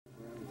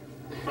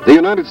The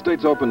United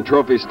States Open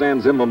trophy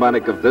stands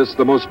emblematic of this,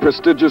 the most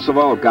prestigious of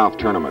all golf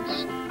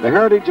tournaments. The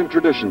heritage and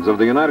traditions of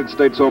the United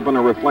States Open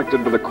are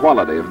reflected by the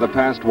quality of the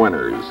past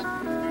winners.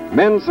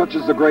 Men such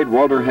as the great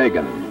Walter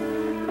Hagen,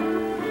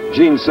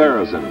 Gene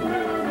Sarazen,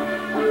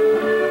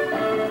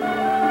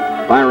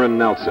 Byron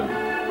Nelson,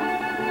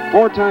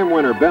 four-time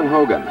winner Ben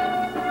Hogan,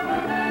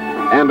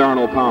 and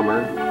Arnold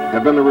Palmer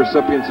have been the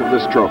recipients of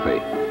this trophy.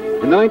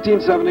 In the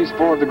 1970s,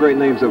 four of the great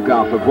names of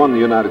golf have won the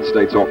United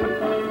States Open.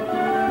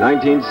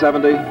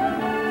 1970,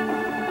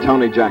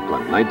 Tony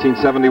Jacklin.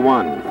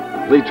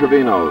 1971, Lee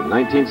Trevino.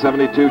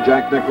 1972,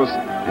 Jack Nicklaus.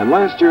 And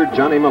last year,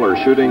 Johnny Miller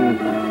shooting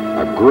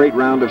a great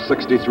round of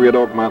 63 at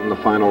Oakmont in the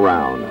final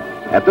round.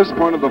 At this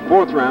point of the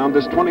fourth round,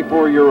 this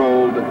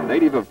 24-year-old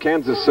native of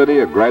Kansas City,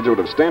 a graduate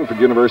of Stanford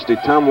University,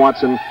 Tom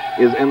Watson,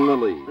 is in the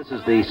lead. This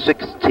is the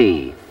sixth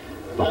tee.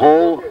 The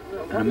hole,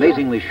 an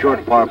amazingly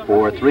short par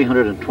 4,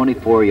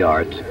 324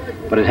 yards,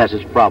 but it has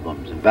its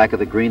problems. In back of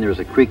the green, there's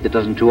a creek that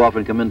doesn't too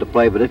often come into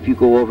play, but if you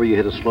go over, you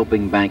hit a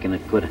sloping bank, and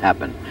it could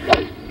happen.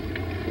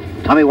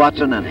 Tommy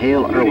Watson and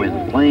Hale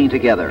Irwin playing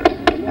together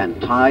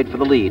and tied for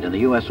the lead in the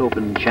U.S.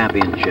 Open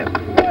Championship.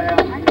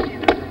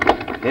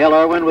 Hale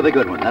Irwin with a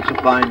good one. That's a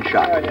fine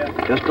shot.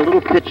 Just a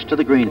little pitch to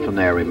the green from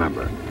there,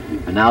 remember.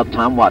 And now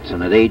Tom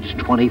Watson, at age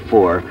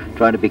 24,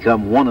 trying to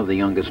become one of the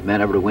youngest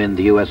men ever to win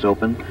the U.S.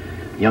 Open.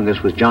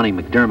 Youngest was Johnny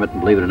McDermott, and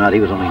believe it or not, he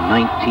was only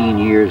 19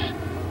 years,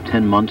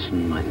 10 months,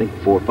 and I think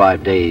 4 or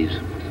 5 days.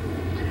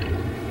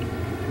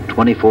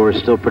 24 is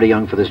still pretty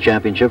young for this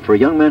championship for a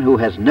young man who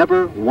has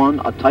never won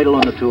a title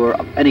on the tour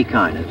of any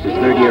kind. It's his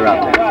third year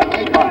out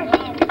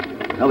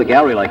there. Well, the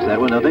gallery likes that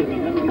one, don't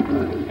they?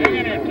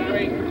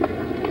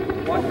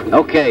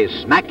 Okay,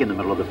 smack in the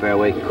middle of the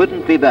fairway.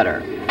 Couldn't be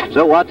better.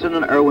 So Watson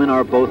and Irwin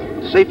are both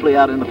safely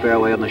out in the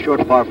fairway on the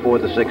short par 4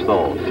 of the sixth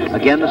hole.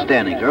 Again, the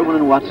standings. Irwin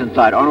and Watson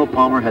tied. Arnold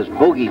Palmer has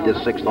bogeyed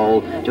this sixth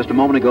hole just a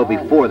moment ago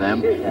before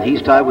them, and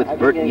he's tied with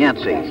Bert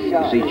Yancey.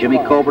 You see Jimmy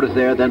Colbert is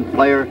there, then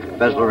Player,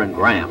 Besler, and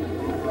Graham.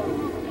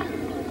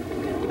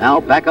 Now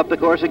back up the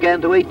course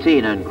again to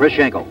 18, and Chris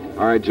Schenkel.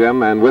 All right,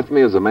 Jim, and with me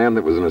is a man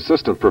that was an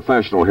assistant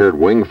professional here at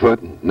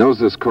Wingfoot, knows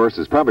this course,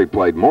 has probably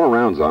played more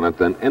rounds on it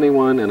than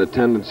anyone in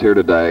attendance here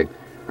today,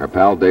 our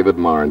pal David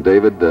Marr. And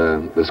David,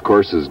 this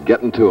course is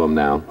getting to him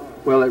now.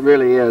 Well, it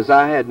really is.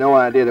 I had no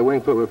idea that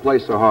Wingfoot would play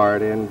so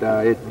hard, and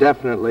it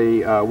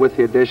definitely, with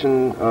the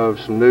addition of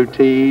some new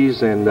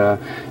tees and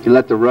you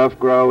let the rough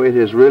grow, it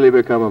has really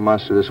become a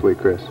monster this week,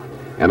 Chris.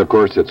 And, of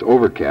course, it's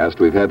overcast.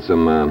 We've had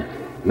some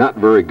not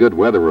very good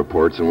weather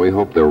reports, and we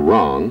hope they're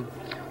wrong.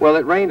 Well,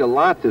 it rained a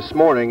lot this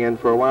morning, and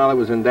for a while it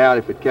was in doubt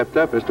if it kept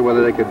up as to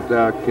whether they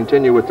could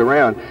continue with the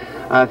round.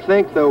 I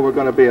think, though, we're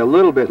going to be a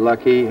little bit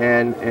lucky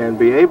and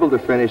be able to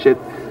finish it,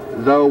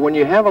 though when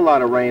you have a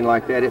lot of rain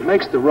like that, it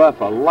makes the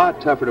rough a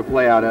lot tougher to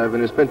play out of,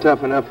 and it's been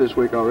tough enough this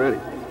week already.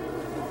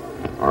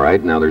 All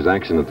right, now there's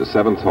action at the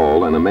seventh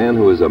hole, and a man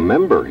who is a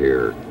member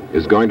here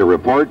is going to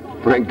report,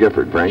 Frank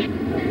Gifford. Frank.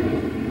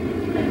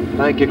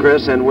 Thank you,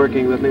 Chris, and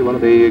working with me, one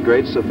of the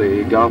greats of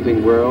the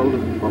golfing world,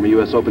 former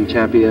U.S. Open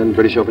champion,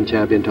 British Open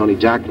champion, Tony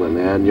Jacklin.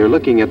 And you're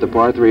looking at the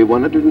par 3,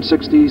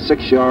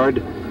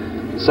 166-yard,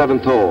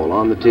 seventh hole.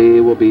 On the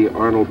tee will be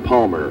Arnold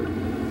Palmer.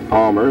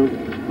 Palmer,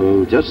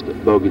 who just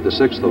bogeyed the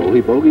sixth hole.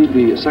 He bogeyed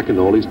the second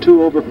hole. He's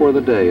 2 over for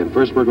the day. And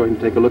first we're going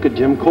to take a look at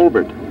Jim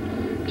Colbert.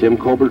 Jim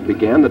Colbert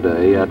began the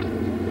day at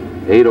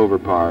 8 over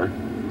par.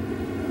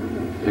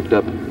 Picked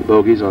up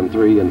bogeys on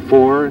 3 and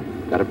 4.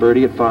 Got a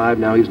birdie at 5,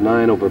 now he's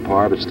 9 over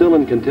par, but still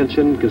in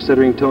contention,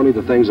 considering, Tony,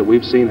 the things that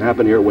we've seen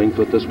happen here at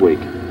Wingfoot this week.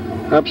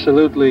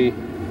 Absolutely,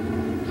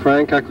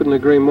 Frank. I couldn't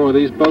agree more.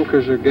 These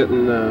bunkers are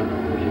getting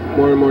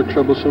more and more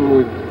troublesome.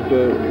 We've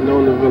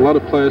known of a lot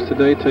of players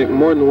today take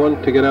more than one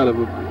to get out of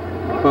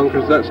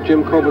bunkers. That's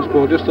Jim Colbert's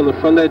ball just on the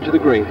front edge of the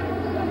green.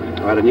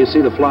 All right, and you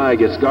see the fly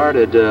gets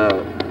guarded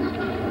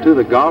to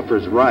the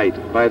golfer's right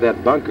by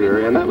that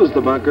bunker, and that was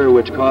the bunker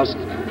which cost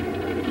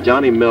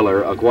Johnny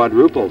Miller a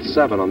quadruple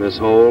 7 on this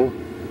hole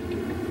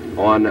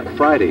on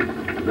Friday.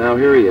 Now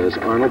here he is,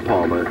 Arnold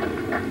Palmer.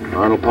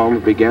 Arnold Palmer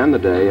began the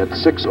day at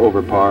 6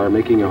 over par,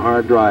 making a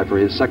hard drive for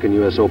his second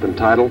U.S. Open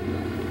title.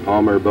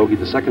 Palmer bogeyed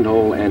the second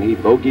hole, and he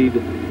bogeyed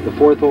the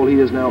fourth hole. He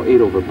is now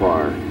 8 over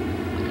par.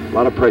 A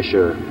lot of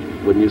pressure,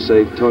 wouldn't you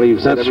say, Tony? You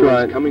said that's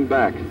everyone's right. Coming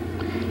back.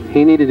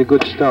 He needed a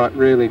good start,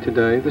 really,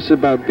 today. This is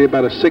about a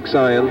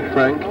 6-iron,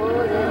 Frank.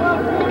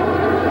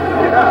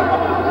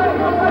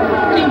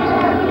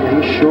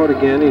 He's short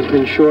again. He's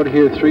been short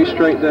here 3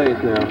 straight days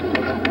now.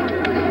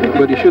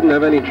 But he shouldn't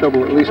have any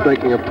trouble at least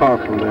making a par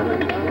from there.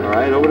 All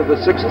right, over to the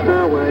 6th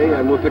fairway,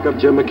 and we'll pick up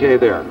Jim McKay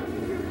there.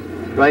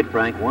 Right,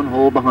 Frank. 1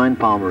 hole behind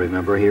Palmer,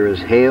 remember. Here is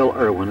Hale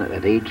Irwin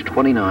at age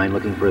 29,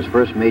 looking for his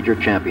first major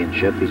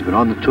championship. He's been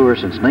on the tour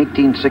since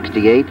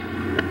 1968.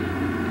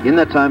 In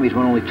that time, he's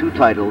won only 2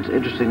 titles.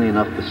 Interestingly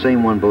enough, the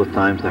same one both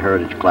times, the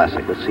Heritage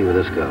Classic. Let's see where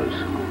this goes.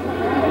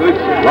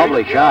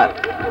 Lovely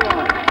shot.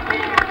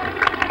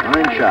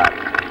 Fine shot.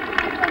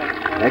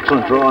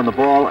 Excellent throw on the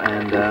ball,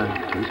 and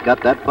he's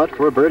got that putt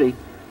for a birdie.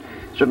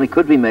 Certainly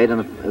could be made,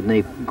 and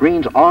the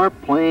greens are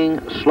playing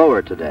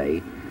slower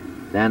today.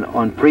 than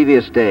on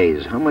previous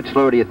days. How much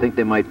slower do you think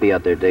they might be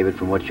out there, David,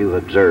 from what you've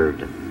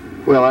observed?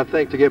 Well, I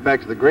think to get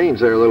back to the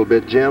greens there a little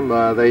bit, Jim,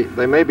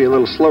 they may be a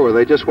little slower.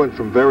 They just went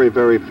from very,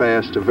 very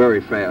fast to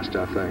very fast,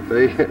 I think.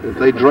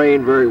 They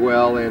drain very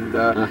well, and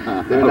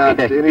they're not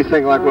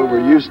anything like what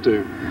we're used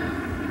to.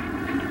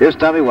 Here's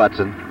Tommy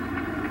Watson.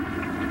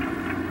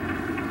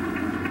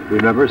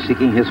 Remember,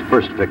 seeking his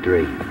first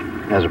victory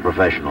as a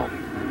professional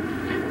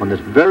on this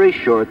very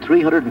short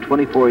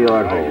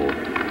 324-yard hole.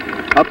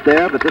 Up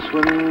there, but this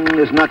one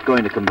is not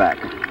going to come back.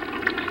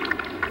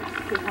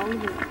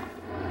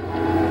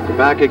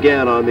 Back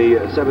again on the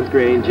 7th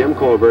green, Jim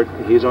Colbert.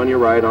 He's on your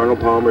right.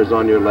 Arnold Palmer is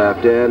on your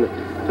left. And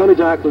Tony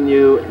Jacklin,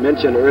 you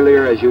mentioned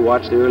earlier as you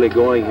watched the early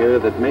going here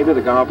that maybe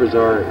the golfers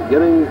are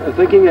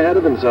thinking ahead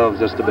of themselves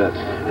just a bit.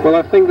 Well,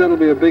 I think that'll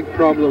be a big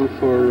problem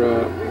for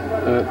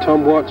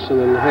Tom Watson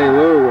and Hale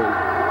Irwin,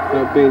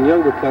 being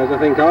younger players. I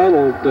think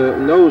Arnold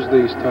knows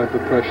these type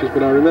of pressures,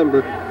 but I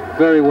remember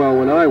very well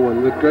when I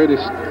won, the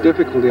greatest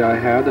difficulty I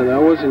had, and I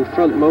was in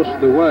front most of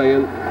the way,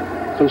 and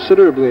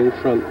considerably in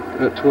front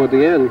toward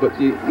the end, but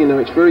you know,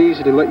 it's very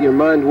easy to let your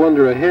mind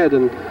wander ahead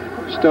and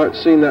start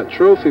seeing that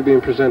trophy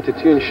being presented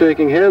to you and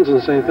shaking hands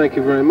and saying thank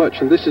you very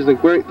much. And this is the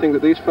great thing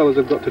that these fellows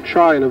have got to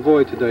try and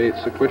avoid today.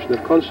 It's a question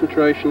of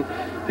concentration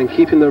and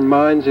keeping their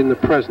minds in the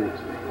present.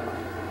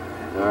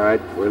 All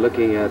right, we're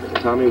looking at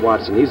Tommy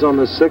Watson. He's on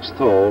the 6th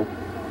hole.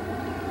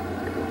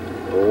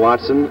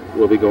 Watson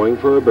will be going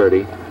for a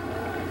birdie.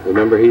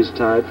 Remember, he's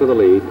tied for the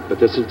lead, but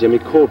this is Jimmy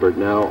Colbert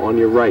now on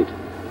your right.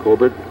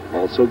 Colbert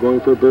also going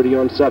for a birdie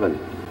on 7.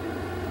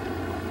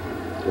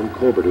 Jim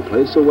Colbert, who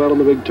plays so well in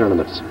the big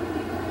tournaments.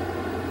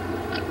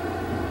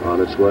 On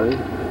its way.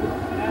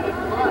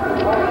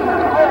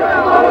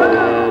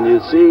 And you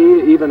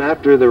see, even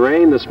after the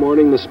rain this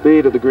morning, the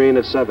speed of the green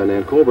at 7,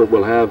 and Colbert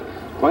will have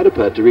quite a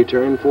putt to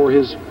return for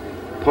his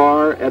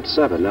par at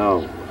 7.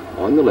 Now,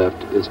 on the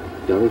left is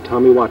young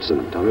Tommy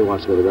Watson. Tommy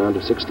Watson with a round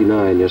of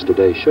 69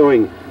 yesterday,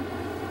 showing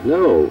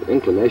no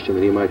inclination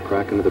that he might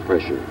crack under the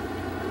pressure.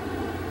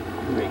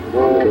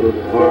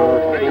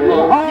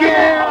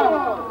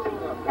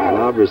 And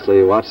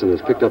obviously, Watson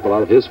has picked up a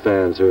lot of his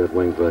fans here at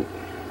Wingfoot.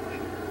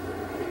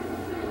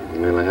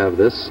 And I have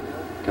this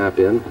tap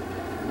in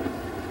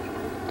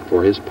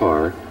for his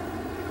par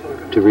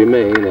to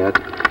remain at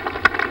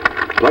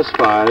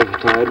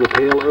 +5, tied with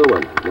Hale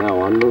Irwin. Now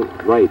on the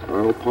right,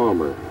 Arnold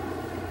Palmer,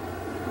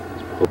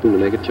 hoping to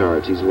make a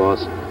charge. He's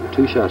lost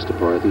 2 shots to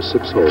par through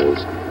 6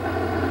 holes.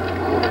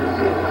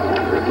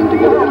 Looking to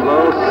get it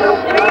close.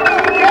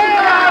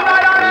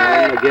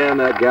 And again,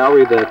 that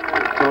gallery that,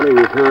 Tony,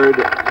 we've heard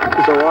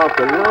so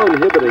often. How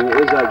inhibiting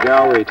is that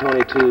gallery,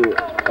 Tony, to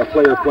a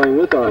player playing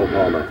with Arnold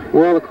Palmer?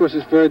 Well, of course,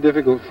 it's very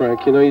difficult,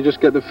 Frank. You know, you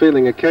just get the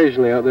feeling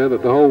occasionally out there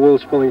that the whole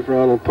world's pulling for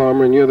Arnold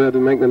Palmer and you're there to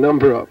make the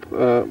number up.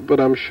 But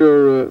I'm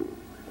sure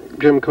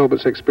Jim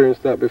Colbert's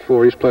experienced that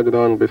before. He's played with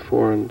Arnold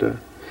before, and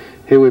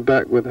here we're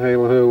back with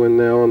Hale Irwin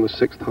now on the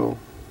 6th hole.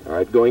 All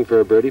right, going for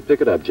a birdie.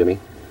 Pick it up, Jimmy.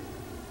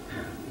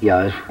 Yeah,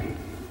 as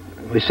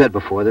we said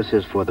before, this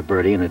is for the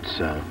birdie, and it's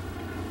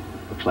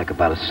looks like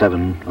about a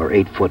 7 or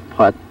 8 foot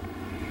putt.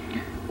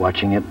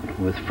 Watching it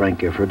with Frank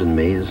Gifford and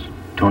me is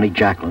Tony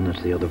Jacklin.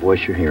 That's the other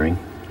voice you're hearing.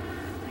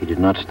 He did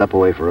not step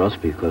away for us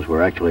because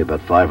we're actually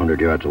about 500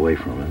 yards away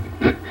from him.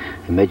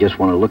 He may just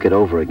want to look it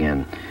over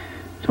again.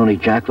 Tony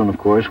Jacklin, of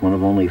course, one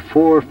of only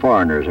 4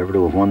 foreigners ever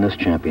to have won this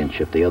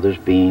championship, the others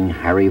being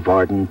Harry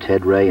Vardon,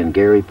 Ted Ray, and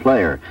Gary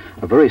Player.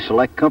 A very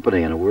select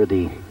company and a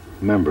worthy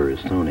member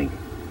is Tony.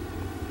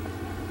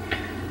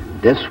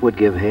 This would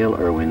give Hale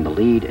Irwin the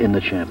lead in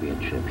the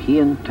championship. He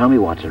and Tommy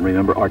Watson,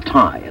 remember, are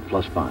tied at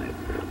 +5.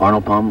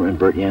 Arnold Palmer and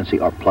Bert Yancey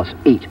are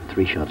 +8,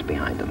 3 shots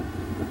behind them.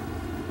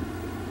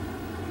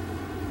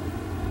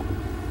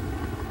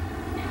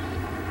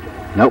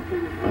 Nope.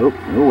 Nope,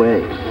 no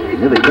way.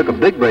 Nearly took a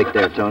big break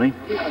there, Tony.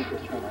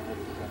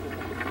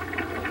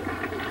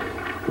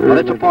 But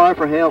it's a par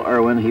for Hale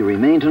Irwin. He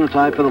remains in a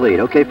tie for the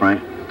lead. Okay,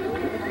 Frank.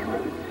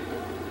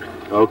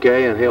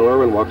 Okay, and Hale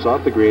Irwin walks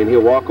off the green.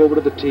 He'll walk over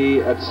to the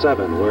tee at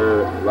 7,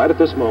 where right at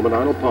this moment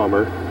Arnold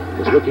Palmer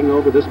is looking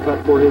over this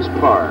putt for his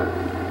par.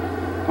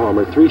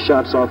 Palmer 3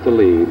 shots off the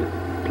lead,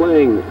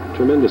 playing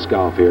tremendous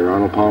golf here.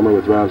 Arnold Palmer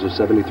with rounds of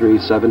 73,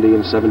 70,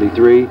 and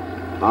 73.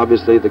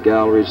 Obviously the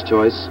gallery's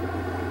choice.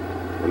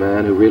 A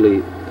man who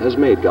really has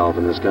made golf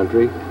in this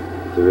country.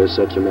 If there is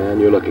such a man,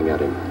 you're looking at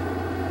him.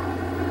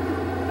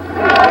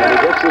 And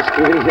he gets this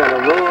green, and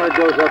a roar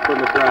goes up from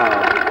the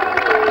crowd.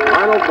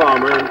 Arnold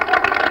Palmer,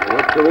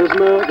 what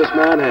charisma this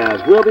man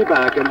has. We'll be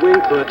back in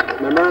Wingfoot,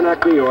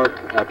 Mamaroneck, New York,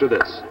 after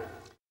this.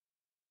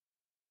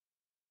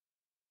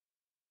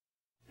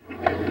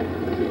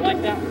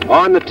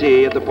 On the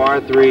tee at the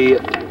par 3,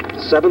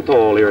 7th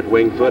hole here at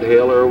Wingfoot,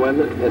 Hale Irwin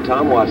and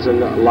Tom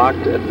Watson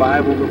locked at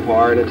 5 over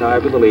par and a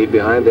tie for the lead.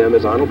 Behind them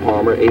is Arnold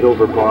Palmer, 8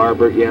 over par.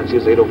 Bert Yancey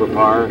is 8 over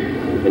par.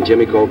 And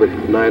Jimmy Colbert,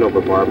 9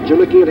 over par. But you're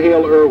looking at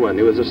Hale Irwin,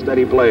 who is a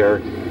steady player.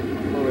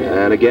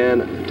 And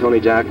again,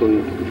 Tony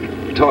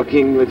Jacklin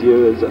talking with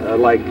you is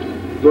like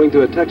going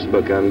through a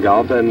textbook on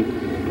golf. And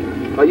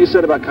What you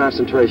said about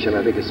concentration,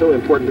 I think, is so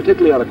important,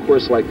 particularly on a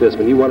course like this.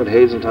 When you won at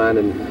Hazeltine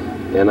in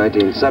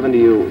 1970,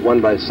 you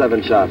won by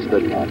 7 shots.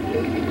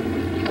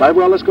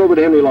 Well, let's go over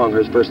to Henry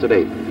Longhurst first at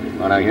 8.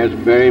 Well, I guess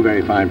very,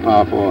 very fine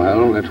par 4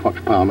 hole. Let's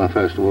watch Palmer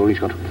first of all. He's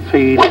got to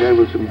feed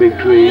over some big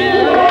trees.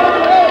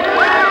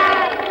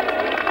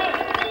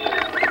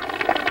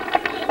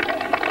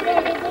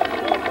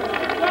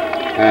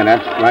 And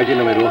that's right in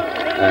the middle.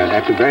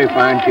 That's a very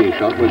fine tee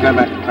shot. We'll go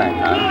back to Frank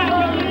now.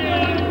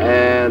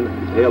 And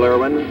Hale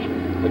Irwin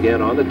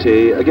again on the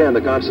tee. Again,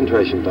 the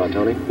concentration thought,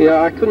 Tony.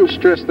 Yeah, I couldn't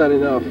stress that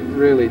enough,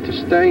 really, to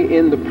stay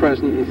in the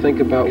present and think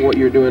about what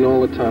you're doing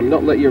all the time.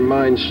 Not let your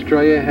mind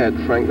stray ahead,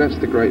 Frank. That's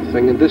the great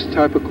thing. In this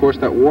type of course,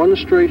 that one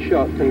stray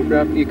shot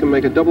you can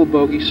make a double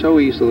bogey so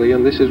easily,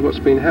 and this is what's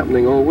been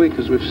happening all week,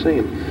 as we've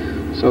seen.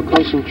 So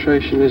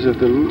concentration is of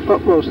the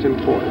utmost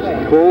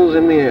importance. Ball's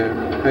in the air.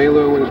 Hale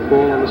Irwin's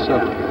ball on the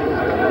 7th.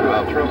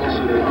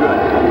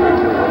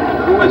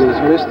 And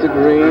he's missed the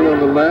green on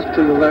the left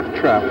in the left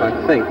trap, I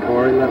think,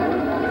 or in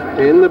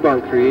the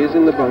bunker. He is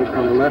in the bunker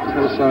on the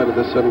left-hand side of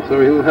the 7th,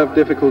 so he'll have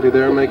difficulty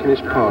there making his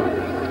par.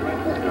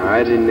 All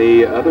right, and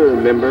the other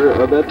member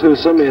of that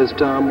twosome is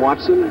Tom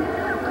Watson.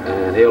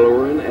 And Hale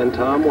Irwin and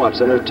Tom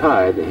Watson are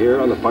tied here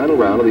on the final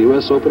round of the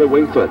U.S. Open at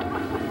Winged Foot.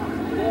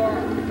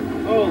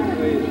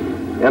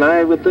 And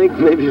I would think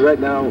maybe right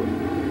now,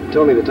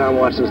 Tony, that Tom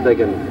Watson's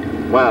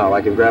thinking, wow,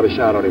 I can grab a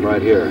shot on him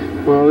right here.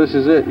 Well, this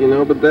is it, you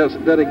know, but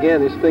that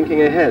again is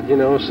thinking ahead, you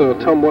know, so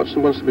Tom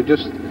Watson wants to be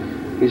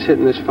he's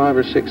hitting this 5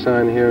 or 6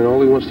 iron here, and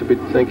all he wants to be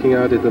thinking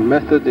out is the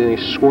method and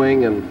his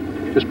swing and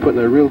just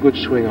putting a real good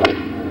swing on it,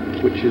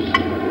 which is...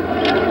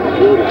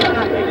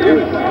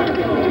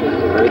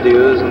 The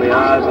U's and the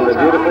I's and the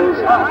beautifuls.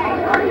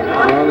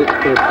 Well, it's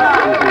perfect.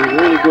 He's in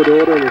really good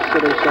order, and he's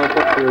set himself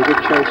up for a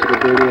good chance of the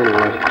birdie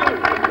anyway.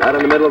 Right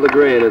in the middle of the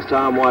green is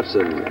Tom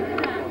Watson.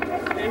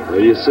 There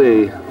you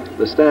see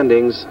the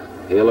standings.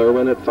 Hale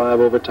Irwin at 5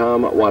 over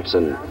Tom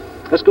Watson.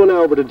 Let's go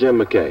now over to Jim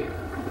McKay.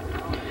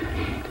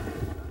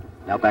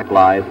 Now back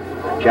live,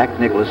 Jack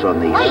Nicklaus on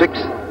the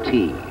 6th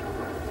tee.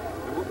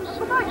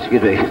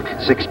 Excuse me,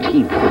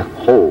 16th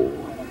hole.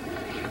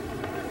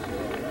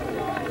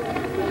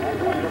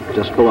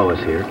 Just below us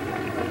here.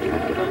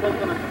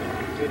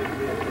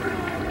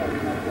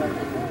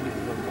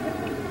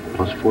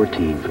 Plus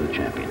 14 for the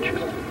championship.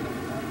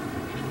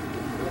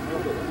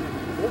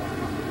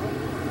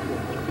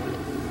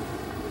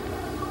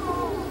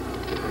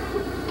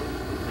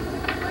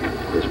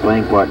 His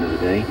playing partner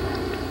today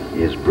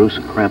is Bruce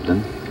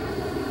Crampton.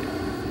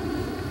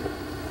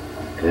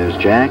 There's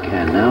Jack,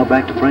 and now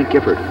back to Frank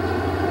Gifford.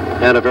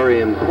 And a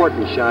very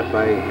important shot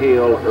by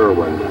Hale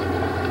Irwin.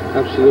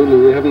 Absolutely.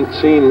 We haven't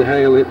seen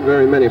Hale hit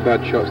very many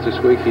bad shots this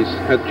week. He's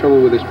had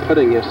trouble with his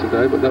putting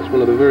yesterday, but that's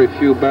one of the very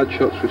few bad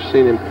shots we've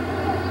seen him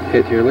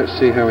hit here. Let's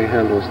see how he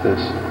handles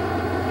this.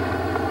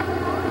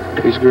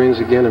 These greens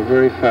again are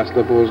very fast.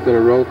 The ball's going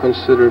to roll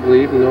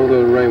considerably, even though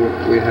the rain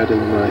we had in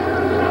the night.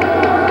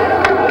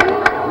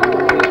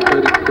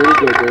 Pretty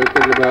good there. It's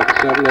probably about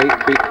 7,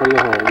 8 feet from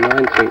the hole,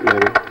 9 feet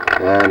maybe.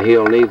 And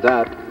he'll need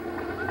that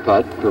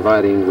putt,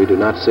 providing we do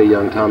not see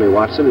young Tommy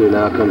Watson, who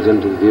now comes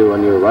into the view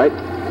on your right.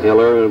 Hale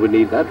Irwin would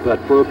need that putt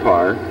for a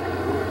par,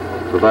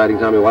 providing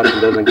Tommy Watson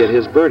doesn't get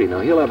his birdie.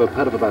 Now, he'll have a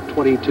putt of about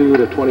 22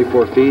 to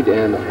 24 feet,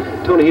 and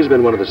Tony, he's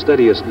been one of the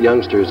steadiest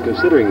youngsters,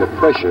 considering the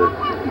pressure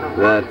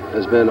that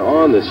has been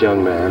on this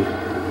young man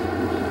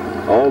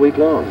all week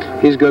long.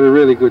 He's got a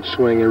really good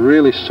swing, a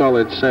really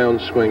solid, sound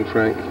swing,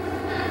 Frank.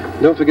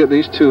 Don't forget,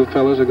 these two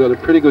fellows have got a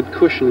pretty good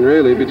cushion,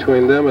 really,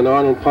 between them and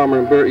Arnold Palmer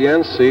and Bert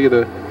Yancey.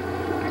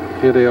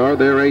 Here they are.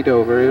 They're 8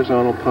 over. Here's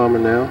Arnold Palmer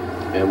now.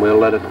 And we'll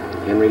let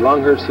Henry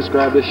Longhurst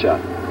describe this shot.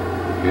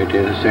 Here it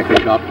is, the second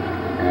shot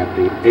at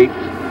the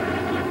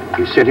 8th.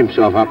 He set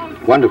himself up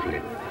wonderfully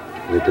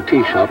with the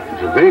tee shot.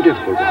 It's a very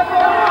difficult one.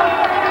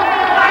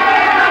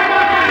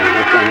 And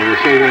that's on the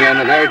receiving end,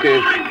 and there it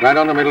is, right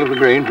on the middle of the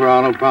green for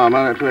Arnold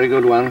Palmer. That's a very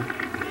good one.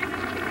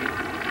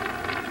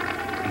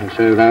 And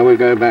so now we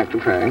go back to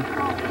Frank.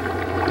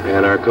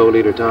 And our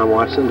co-leader, Tom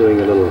Watson, doing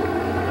a little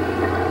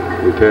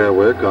repair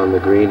work on the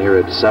green here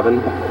at 7.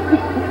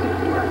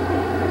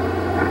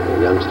 A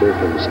youngster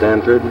from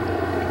Stanford,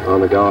 on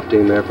the golf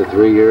team there for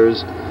 3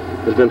 years.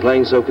 Has been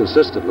playing so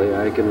consistently,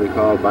 I can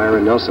recall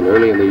Byron Nelson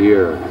early in the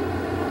year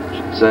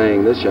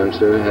saying this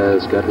youngster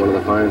has got one of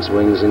the fine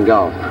swings in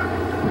golf.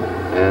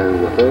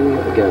 And the thing,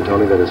 again,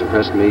 Tony, that has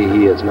impressed me,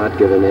 he has not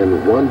given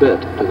in one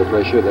bit to the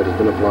pressure that has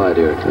been applied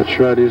here. That's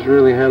right. He's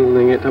really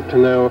handling it up to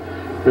now.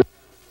 The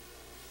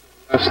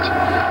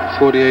last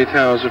 48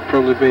 hours have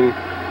probably been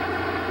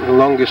the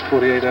longest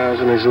 48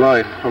 hours in his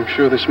life. I'm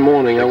sure this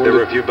morning... There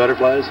were a few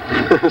butterflies?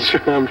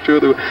 I'm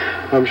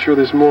sure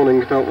this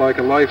morning felt like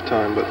a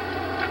lifetime, but...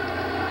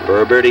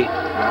 For a birdie.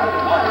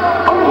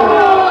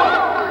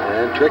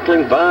 And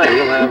trickling by,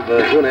 he'll have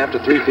 2.5 to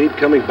 3 feet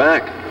coming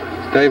back.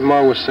 Dave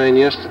Marr was saying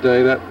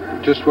yesterday that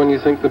just when you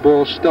think the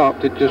ball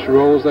stopped, it just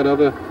rolls that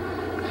other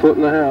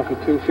 1.5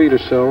 or 2 feet or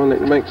so, and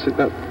it makes it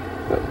that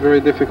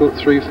very difficult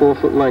 3-4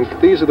 foot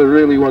length. These are the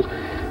really ones.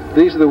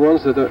 these are the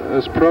ones that,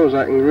 as pros,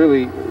 I can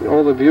really,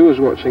 all the viewers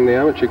watching the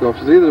amateur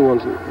golfers, these are the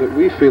ones that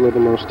we feel are the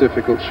most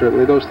difficult,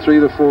 certainly. Those 3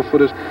 to 4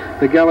 footers,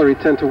 the gallery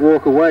tend to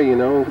walk away, you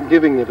know,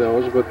 giving you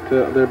those, but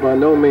they're by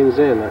no means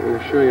in, I can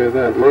assure you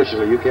that.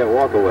 Unfortunately, you can't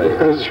walk away.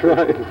 That's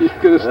right. You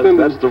could have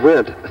That's the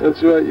rent.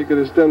 That's right. You could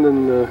have stand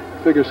and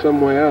figure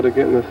some way out of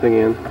getting the thing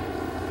in.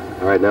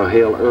 All right, now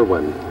Hale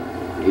Irwin.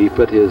 He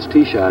put his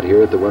tee shot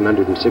here at the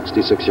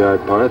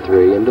 166-yard par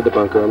 3 into the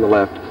bunker on the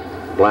left,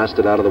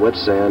 blasted out of the wet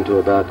sand to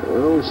about,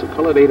 well, so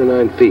call it 8 or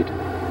 9 feet.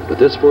 But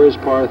this for his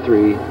par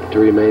 3 to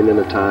remain in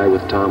a tie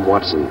with Tom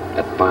Watson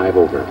at 5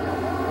 over.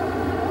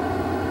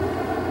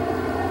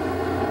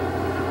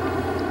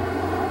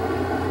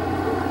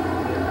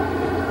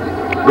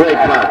 Great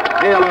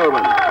putt, Hale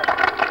Irwin.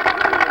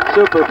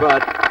 Super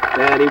putt.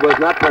 And he was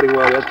not putting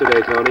well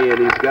yesterday, Tony, and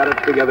he's got it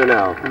together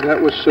now.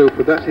 That was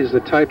super. That is the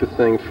type of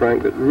thing,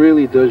 Frank, that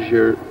really does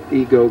your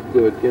ego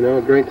good, you know,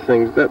 great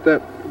things.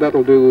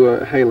 That'll do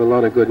Hale a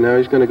lot of good. Now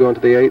he's going to go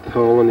into the 8th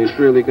hole, and he's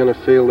really going to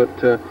feel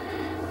that,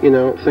 you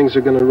know, things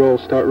are going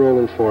to start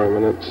rolling for him,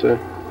 and it's...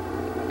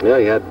 Yeah,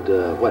 he had,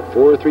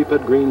 4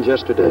 3-putt greens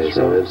yesterday, That's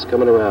so right. it's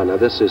coming around. Now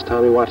this is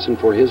Tommy Watson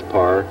for his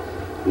par,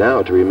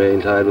 now to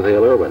remain tied with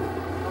Hale Irwin,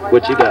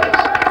 which he does.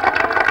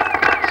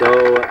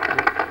 So...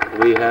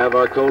 we have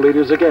our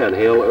co-leaders again,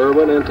 Hale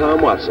Irwin and Tom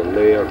Watson.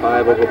 They are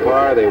 5 over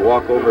par. They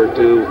walk over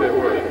to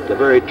the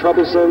very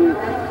troublesome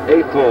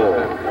 8th hole.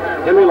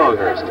 Henry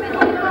Longhurst.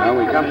 Now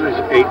we come to this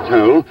 8th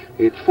hole.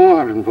 It's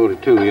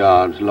 442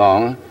 yards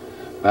long,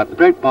 but the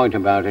great point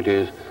about it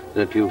is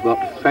that you've got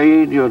to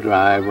fade your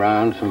drive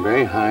round some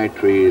very high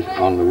trees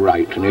on the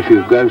right, and if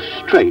you go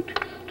straight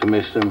to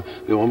miss them,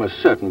 you're almost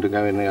certain to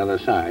go in the other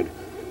side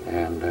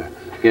and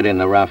get in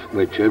the rough,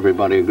 which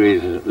everybody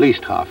agrees is at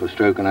least half a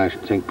stroke, and I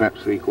should think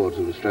perhaps 3/4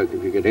 of a stroke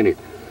if you get in it.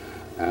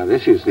 Now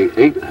this is the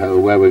 8th hole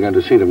where we're going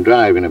to see them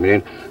drive in a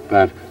minute,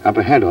 but up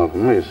ahead of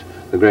them is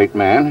the great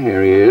man.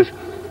 Here he is.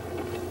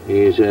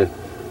 He's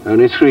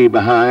only 3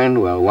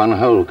 behind. Well, 1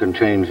 hole can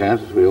change that,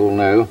 as we all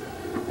know,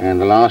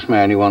 and the last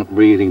man you want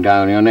breathing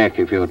down your neck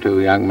if you're 2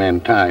 young men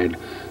tied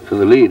for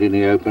the lead in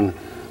the Open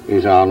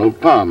is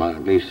Arnold Palmer,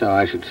 at least so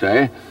I should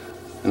say,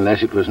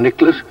 unless it was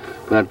Nicklaus,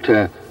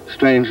 but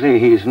strangely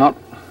he's not.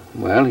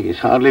 Well, he's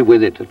hardly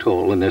with it at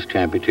all in this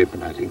championship,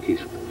 and I think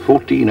he's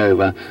 14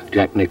 over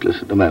Jack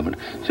Nicklaus at the moment,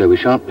 so we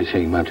shan't be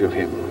seeing much of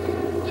him.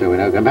 So we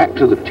now go back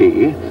to the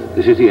tee.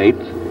 This is the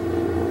 8th.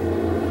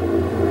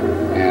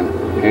 And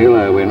Hale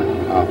Irwin,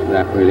 after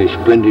that really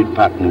splendid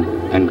putt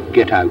and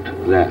get out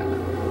there.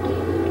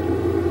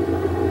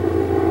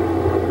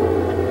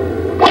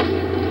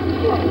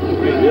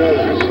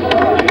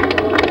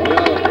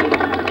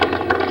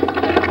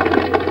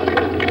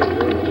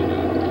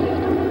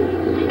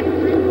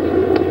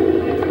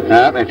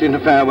 Now, that's in the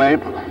fairway.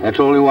 That's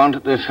all we want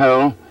at this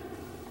hole.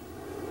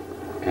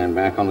 And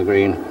back on the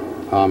green,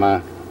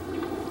 Palmer.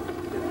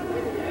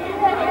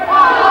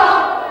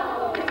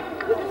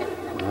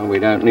 Well, we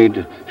don't need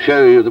to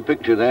show you the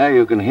picture there.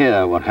 You can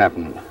hear what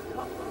happened.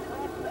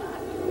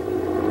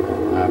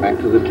 Now back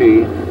to the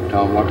tee.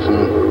 Tom Watson.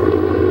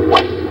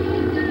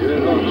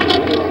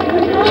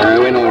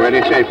 Irwin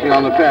already safely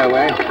on the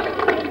fairway.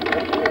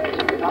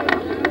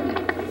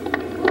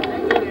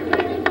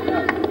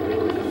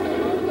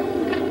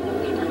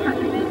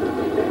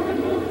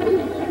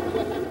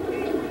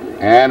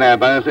 And they're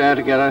both there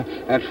together.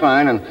 That's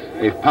fine. And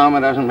if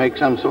Palmer doesn't make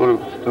some sort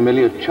of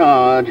familiar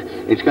charge,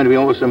 it's going to be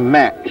almost a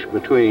match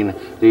between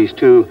these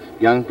 2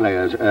 young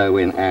players,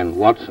 Irwin and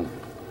Watson.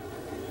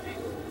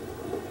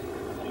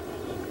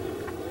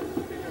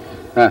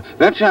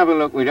 Let's have a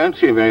look. We don't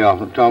see very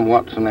often Tom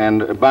Watson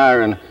and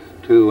Byron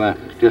to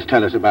just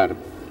tell us about it.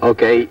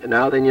 Okay,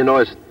 now then you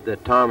notice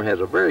that Tom has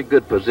a very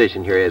good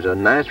position here. He has a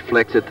nice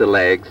flex at the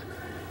legs,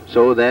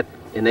 so that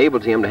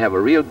enables him to have a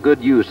real good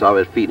use of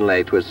his feet and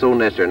legs, which is so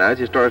necessary. Now as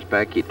he starts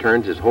back, he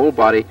turns his whole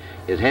body,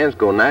 his hands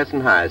go nice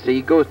and high.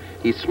 See,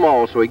 he's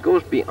small, so he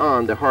goes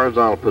beyond the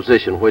horizontal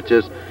position, which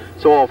is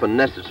so often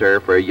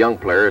necessary for a young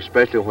player,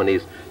 especially when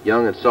he's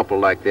young and supple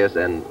like this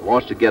and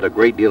wants to get a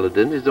great deal of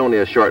distance. He's only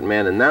a short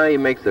man, and now he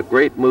makes a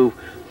great move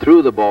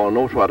through the ball.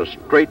 Notice what a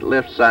straight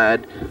left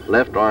side,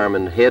 left arm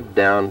and head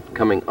down,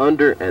 coming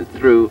under and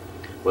through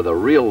with a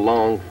real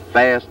long,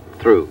 fast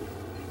through.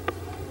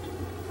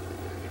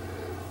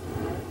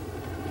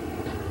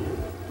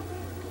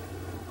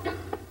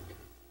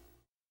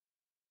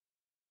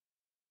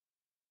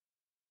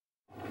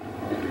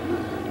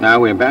 Now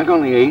we're back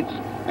on the 8th,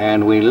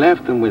 and we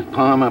left them with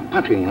Palmer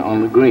putting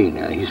on the green.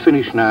 He's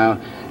finished now,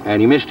 and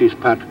he missed his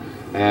putt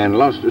and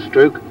lost a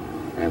stroke,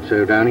 and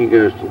so down he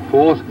goes to the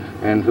 4th,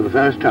 and for the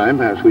first time,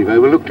 perhaps we've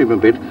overlooked him a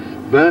bit,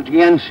 Bert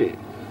Yancey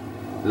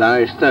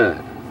lies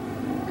 3rd.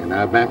 And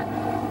now back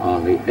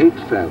on the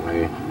 8th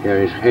fairway, here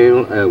is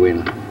Hale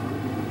Irwin.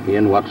 He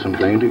and Watson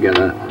playing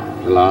together,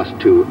 the last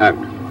 2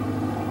 out.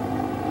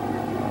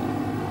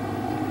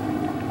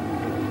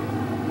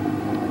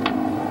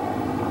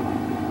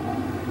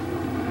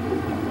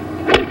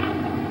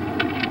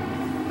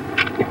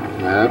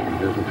 No,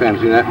 doesn't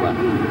fancy that one.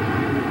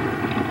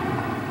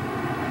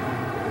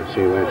 Let's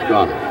see where it's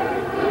gone.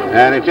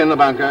 And it's in the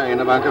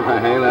bunker for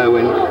Hale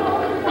Irwin.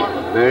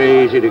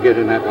 Very easy to get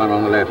in that one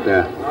on the left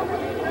there.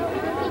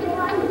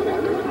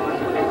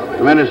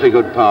 Tremendously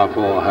good par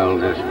 4 hole,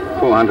 this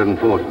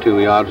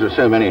 442 yards. There's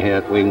so many here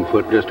at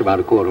Wingfoot, just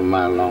about a quarter of a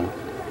mile long.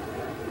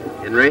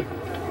 Henry?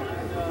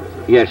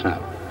 Yes, now.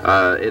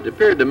 It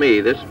appeared to me,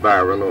 this is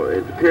Byron,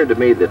 it appeared to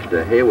me that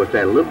Hale was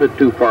standing a little bit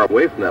too far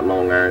away from that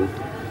long iron.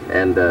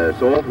 And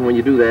so often when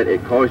you do that,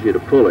 it causes you to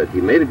pull it.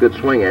 He made a good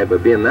swing at it,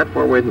 but being that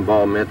far away from the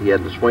ball meant he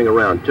had to swing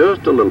around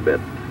just a little bit.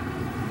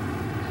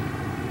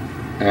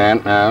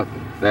 And now,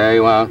 there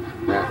you are.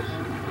 That's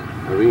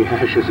a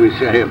rehash, as we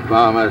say, of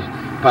Palmer's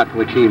putt,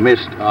 which he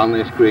missed on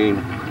this green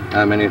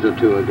a minute or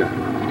two ago.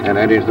 And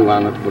that is the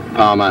one that put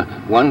Palmer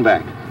one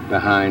back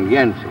behind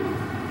Yancey.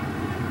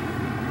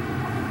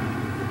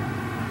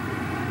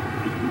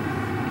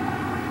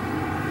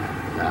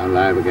 Now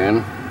live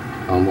again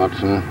on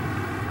Watson.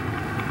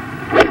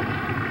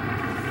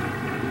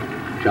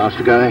 Chance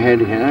to go ahead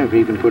here if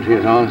he can put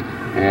his on,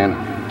 and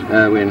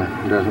Irwin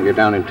doesn't get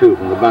down in 2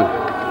 from the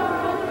bunker.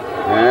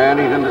 And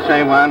he's in the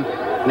same one,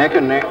 neck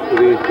and neck for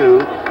these two.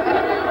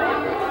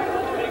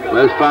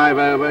 Both 5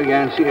 over,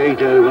 Yancey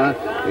 8 over.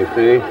 If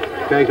they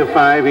take a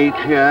 5 each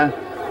here,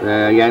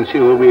 Yancey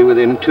will be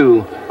within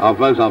 2 of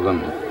both of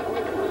them.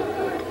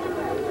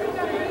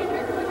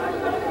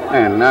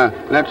 And now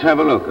let's have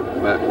a look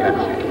at Bert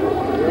Yancey.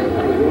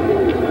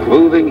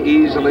 Moving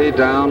easily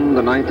down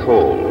the 9th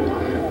hole,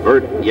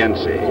 Bert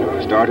Yancey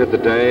started the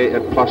day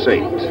at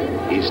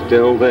 +8. He's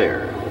still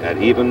there at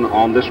even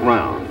on this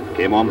round.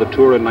 Came on the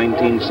tour in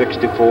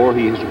 1964.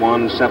 He has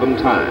won 7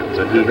 times,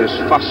 and he has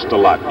fussed a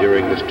lot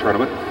during this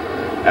tournament,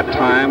 at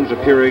times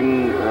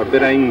appearing a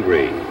bit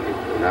angry,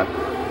 not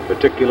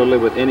particularly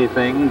with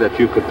anything that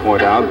you could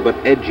point out, but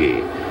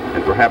edgy,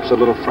 and perhaps a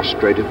little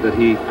frustrated that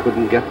he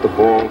couldn't get the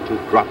ball to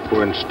drop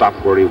where and stop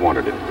where he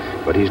wanted it.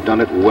 But he's done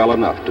it well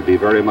enough to be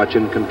very much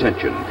in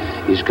contention.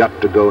 He's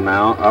got to go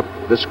now up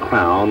this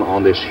crown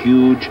on this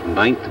huge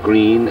 9th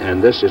green,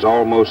 and this is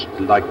almost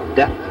like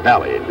Death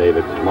Valley,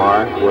 David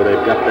Marr, where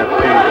they've got that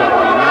pin cut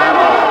on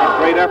that.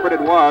 Great effort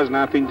it was.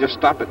 Now if he can just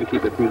stop it and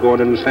keep it from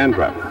going in the sand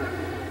trap.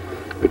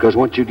 Because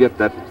once you get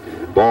that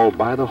ball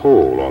by the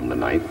hole on the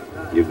 9th,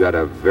 you've got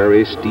a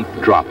very steep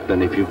drop,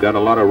 and if you've got a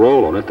lot of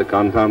roll on it, the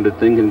confounded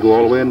thing can go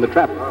all the way in the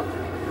trap.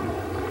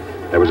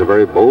 That was a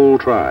very bold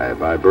try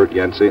by Bert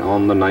Yancey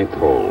on the 9th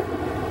hole.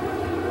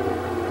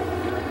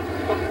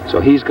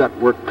 So he's got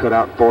work cut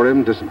out for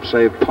him to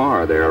save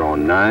par there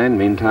on 9.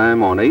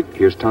 Meantime, on 8,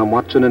 here's Tom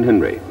Watson and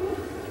Henry.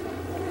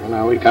 Well,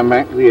 now we come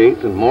back to the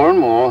 8th, and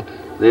more,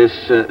 this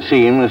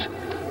seems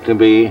to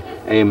be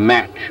a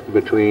match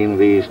between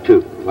these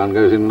two. One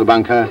goes in the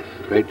bunker,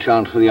 great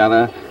chance for the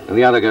other, and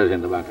the other goes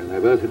in the bunker. They're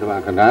both in the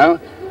bunker now.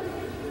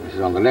 This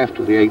is on the left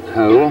of the 8th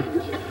hole.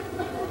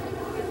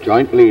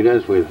 Joint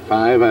leaders with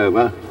 5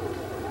 over.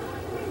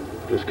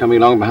 Just coming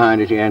along behind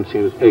is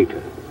Yancey with 8.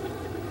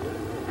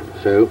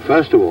 So,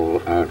 first of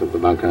all, out of the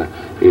bunker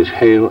is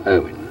Hale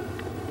Irwin.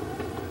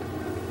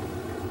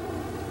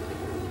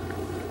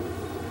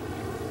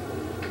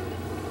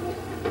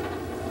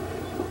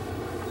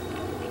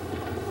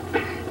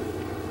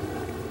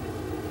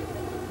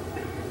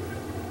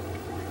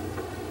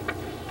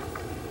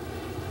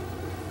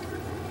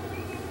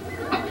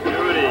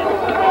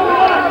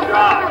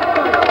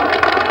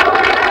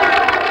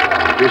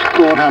 Just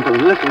caught up a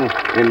little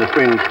in the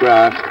fringe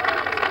grass.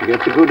 He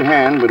gets a good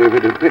hand, but if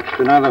it had pitched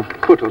another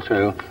foot or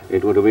so,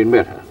 it would have been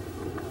better.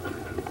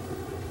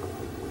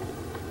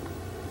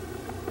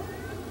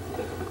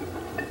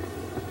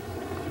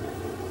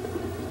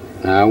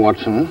 Now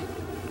Watson.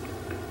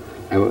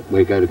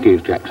 We go to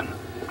Keith Jackson.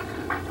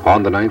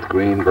 On the 9th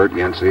green, Bert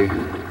Yancey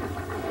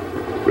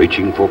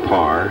reaching for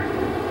par,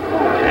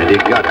 and he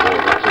got it.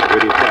 That's a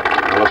pretty putt.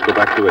 Now let's go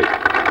back to 8.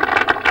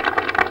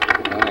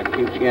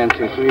 Keeps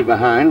Yancey 3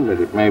 behind,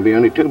 but it may be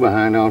only 2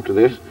 behind after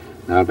this.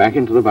 Now back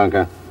into the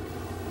bunker.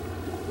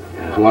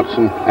 There's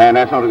Watson, and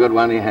that's not a good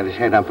one. He had his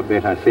head up a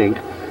bit, I think,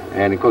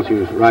 and of course he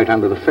was right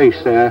under the face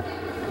there.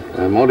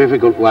 A more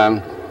difficult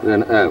one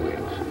than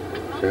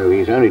Irwin's. So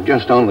he's only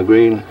just on the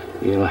green.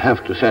 He'll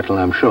have to settle,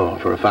 I'm sure,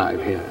 for a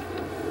 5 here.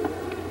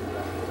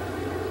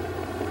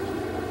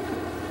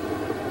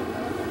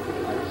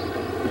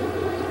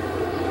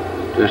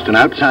 Just an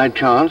outside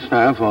chance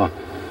now for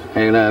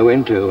Hale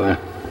Irwin to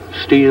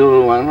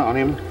steal one on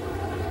him.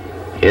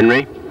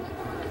 Henry?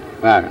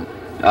 Byron.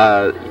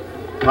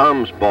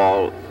 Tom's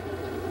ball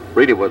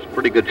really was a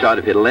pretty good shot.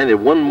 If it had landed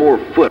 1 more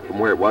foot from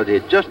where it was, he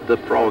had just the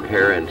frog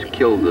hair and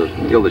killed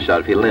the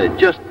shot. If he landed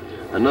just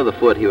another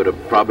foot, he would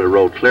have probably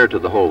rolled clear to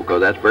the hole,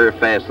 because that's very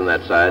fast on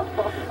that side.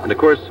 And of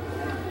course,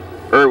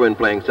 Irwin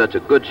playing such a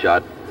good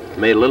shot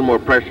made a little more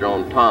pressure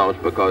on Tom's,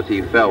 because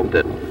he felt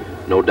that,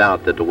 no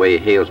doubt, that the way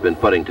Hale's been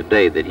putting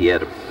today, that he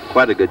had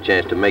quite a good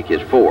chance to make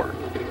his 4.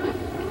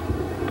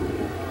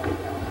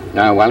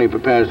 Now, while he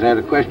prepares that,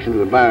 a question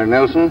to Byron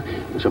Nelson.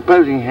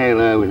 Supposing Hale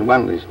Irwin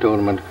won this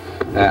tournament,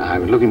 I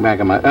was looking back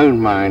in my own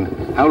mind,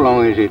 how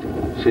long is it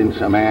since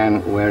a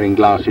man wearing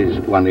glasses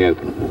won the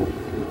Open?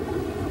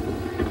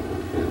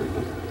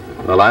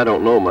 Well, I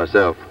don't know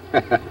myself.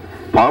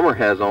 Palmer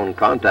has on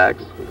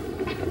contacts.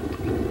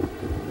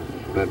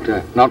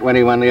 But not when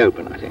he won the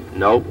Open, I think.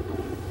 Nope.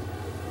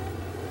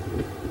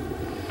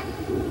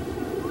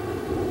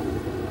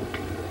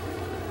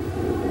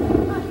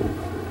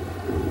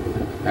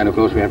 And of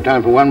course we have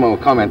time for one more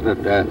comment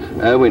that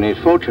Irwin is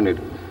fortunate.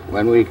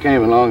 When we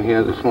came along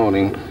here this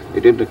morning,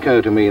 it didn't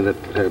occur to me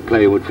that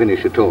play would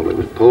finish at all. It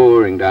was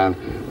pouring down,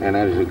 and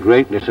that is a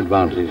great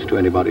disadvantage to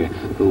anybody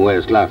who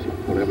wears glasses,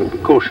 whatever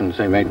precautions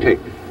they may take.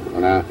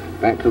 Well, now,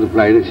 back to the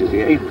play. This is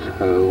the 8th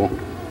hole,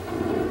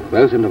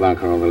 both in the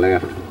bunker on the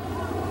left,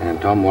 and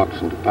Tom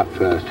Watson to putt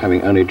first,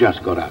 having only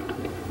just got out.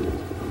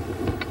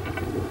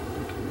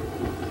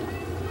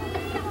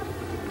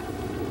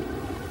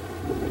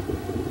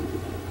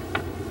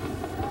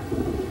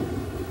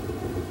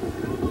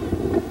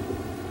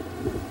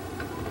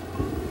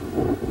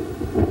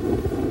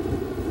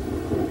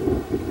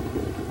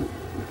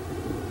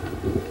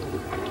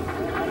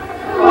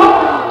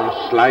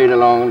 Slide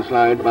along and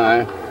slide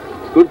by.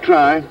 Good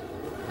try.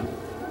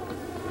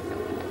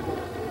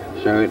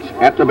 So it's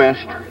at the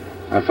best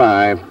a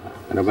 5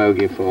 and a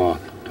bogey for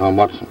Tom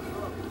Watson.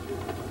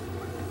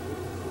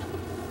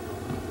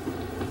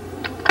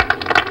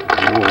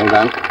 Oh, well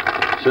done.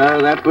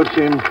 So that puts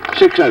him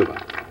 6 over.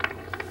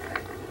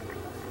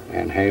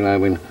 And Hale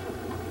Irwin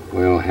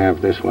will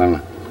have this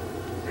one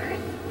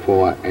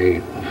for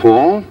a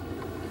 4.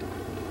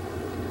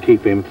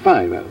 Keep him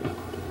 5 over.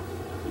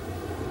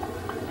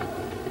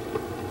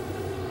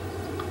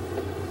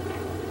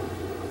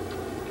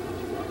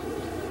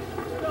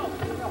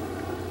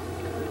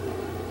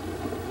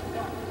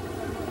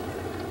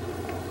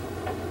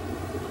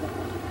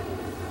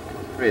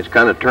 It's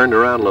kind of turned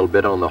around a little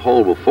bit on the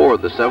hole before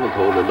the 7th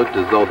hole. It looked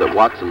as though that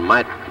Watson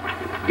might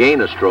gain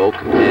a stroke,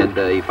 and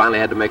he finally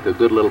had to make a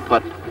good little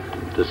putt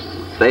to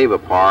save a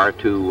par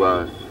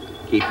to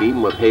keep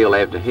even with Hale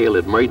after Hale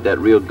had made that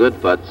real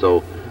good putt.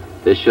 So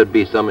this should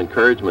be some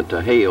encouragement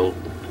to Hale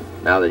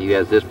now that he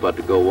has this putt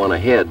to go one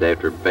ahead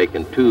after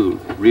making 2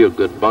 real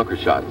good bunker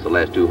shots the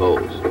last 2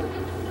 holes.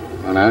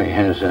 Well, now he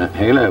has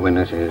Hale Irwin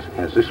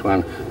has this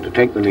one to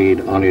take the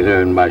lead on his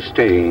own by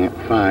staying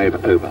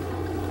 5 over.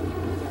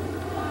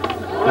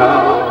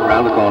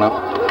 Around the corner.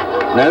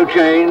 No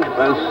change,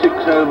 both 6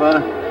 over.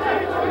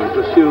 He's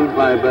pursued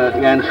by Bert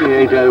Yancey,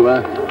 8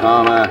 over.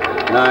 Palmer,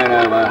 9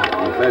 over.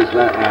 And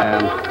Fessler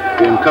and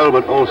Jim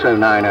Colbert, also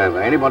 9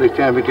 over. Anybody's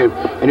championship,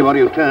 anybody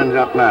who turns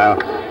up now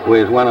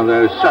with one of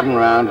those sudden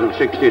rounds of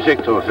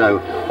 66 or so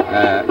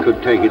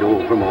could take it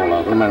all from all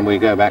of them. And we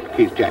go back to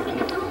Keith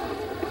Jackson.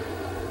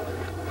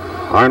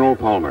 Arnold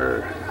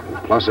Palmer,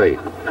 +8,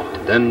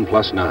 then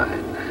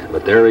 +9.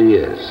 But there he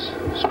is,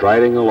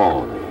 striding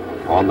along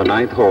on the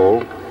 9th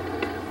hole,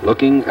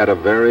 looking at a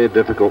very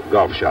difficult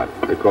golf shot,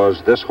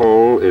 because this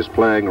hole is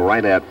playing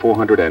right at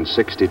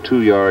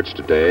 462 yards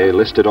today,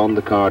 listed on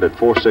the card at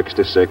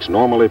 466,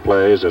 normally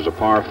plays as a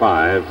par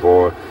 5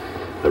 for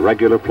the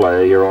regular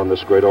play here on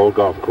this great old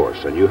golf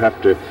course. And you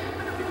have to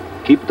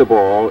keep the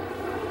ball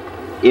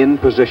in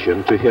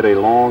position to hit a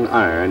long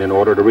iron in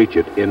order to reach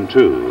it in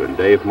 2. And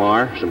Dave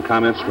Marr, some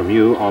comments from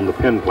you on the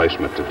pin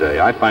placement today.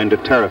 I find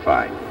it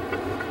terrifying.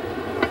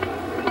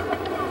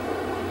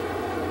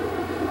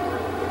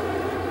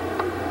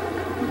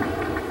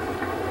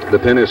 The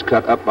pin is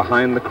cut up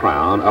behind the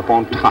crown, up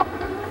on top.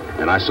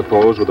 And I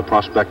suppose with the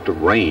prospect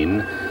of rain,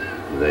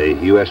 the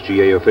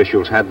USGA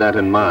officials had that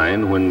in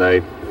mind when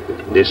they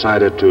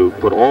decided to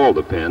put all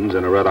the pins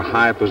in a rather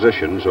high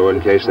position, so in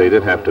case they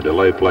did have to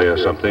delay play or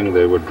something,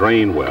 they would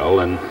drain well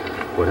and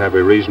would have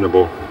a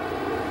reasonable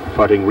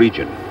putting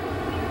region.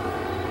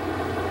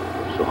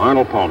 So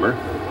Arnold Palmer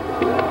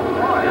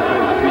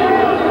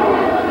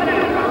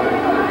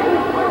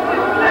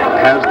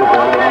has the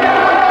ball on the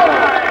right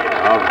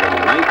side of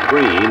the 9th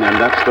green, and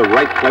that's the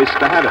right place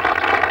to have it.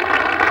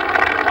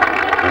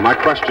 And my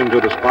question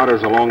to the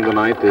spotters along the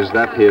 9th, is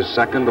that his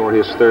 2nd or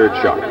his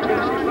 3rd shot?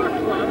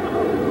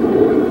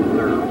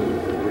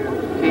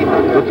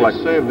 Looked like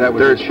that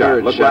was 3rd his shot.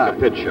 3rd Looked shot. like a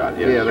pitch shot,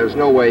 yes. Yeah, there's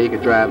no way he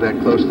could drive that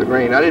close to the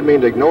green. I didn't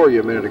mean to ignore you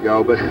a minute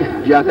ago, but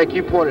yeah, I think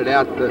you pointed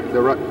out the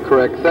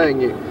correct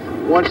thing.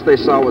 Once they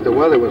saw what the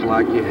weather was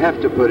like, you have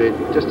to put it,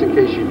 just in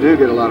case you do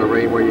get a lot of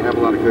rain where you have a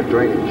lot of good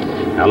drainage.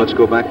 Now let's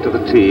go back to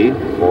the tee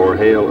for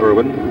Hale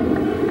Irwin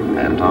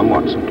and Tom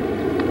Watson.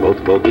 Both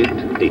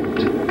bogeyed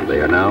 8. They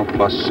are now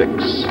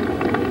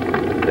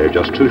 +6. They're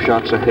just 2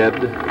 shots ahead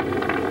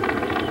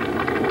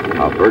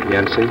of Bert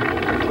Yancey,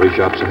 3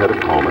 shots ahead of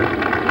Palmer.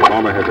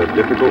 Palmer has a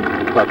difficult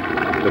putt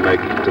to make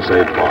to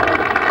save par.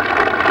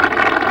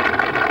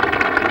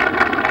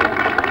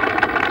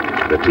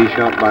 The tee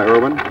shot by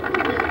Irwin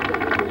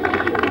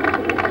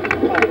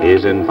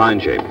is in fine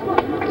shape.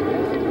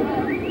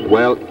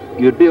 Well,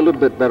 you'd be a little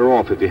bit better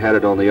off if you had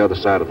it on the other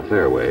side of the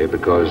fairway,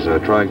 because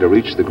trying to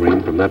reach the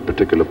green from that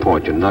particular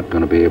point, you're not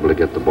going to be able to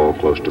get the ball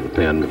close to the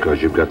pin,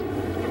 because you've got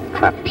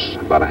traps,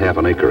 about a half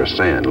an acre of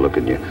sand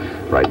looking you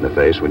right in the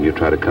face when you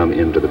try to come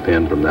into the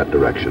pin from that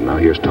direction. Now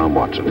here's Tom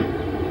Watson.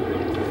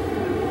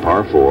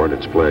 Par 4, and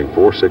it's playing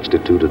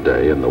 462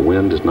 today, and the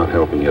wind is not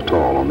helping you at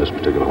all on this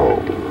particular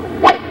hole.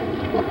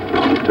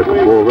 took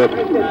a full rip.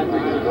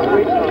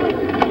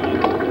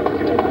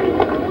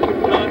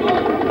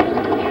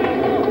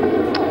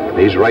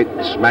 He's right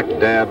smack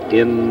dab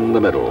in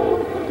the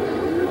middle.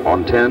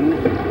 On 10,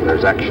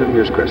 there's action.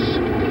 Here's Chris.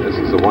 This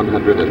is a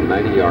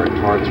 190-yard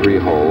par 3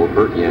 hole.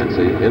 Bert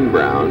Yancey in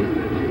brown,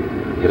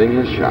 hitting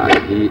his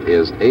shot. He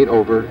is 8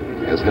 over,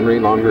 as Henry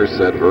Longer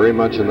said, very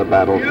much in the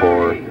battle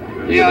for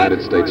the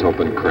United States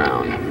Open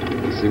crown.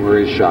 Let's see where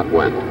his shot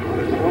went.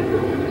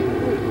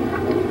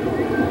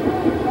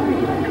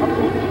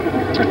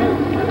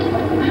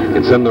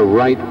 It's in the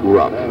right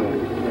rough.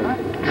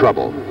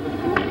 Trouble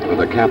with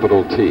a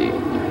capital T.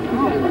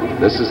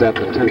 This is at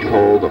the 10th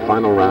hole, the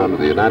final round of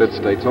the United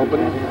States Open.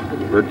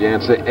 Bert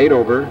Yancey, 8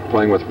 over,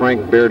 playing with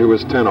Frank Beard, who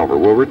is 10 over.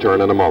 We'll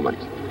return in a moment.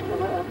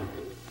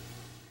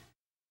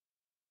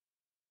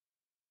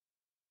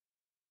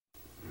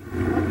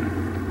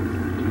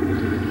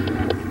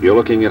 You're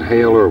looking at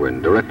Hale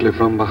Irwin directly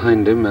from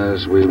behind him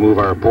as we move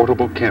our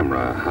portable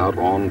camera out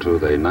onto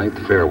the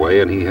 9th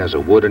fairway, and he has a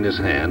wood in his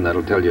hand.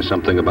 That'll tell you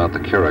something about the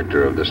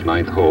character of this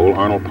 9th hole.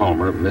 Arnold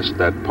Palmer missed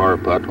that par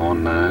putt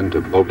on 9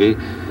 to bogey,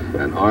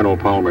 and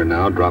Arnold Palmer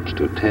now drops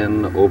to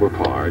 10 over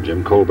par.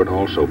 Jim Colbert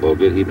also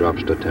bogeyed. He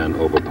drops to 10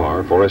 over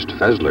par. Forrest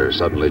Fessler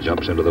suddenly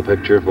jumps into the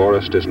picture.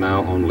 Forrest is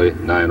now only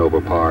 9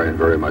 over par and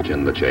very much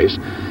in the chase.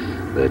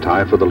 The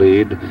tie for the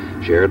lead,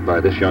 shared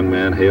by this young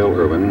man, Hale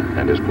Irwin,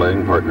 and his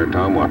playing partner,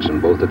 Tom Watson,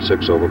 both at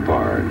 6 over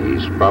par.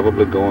 He's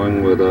probably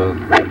going with a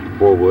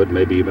 4 wood,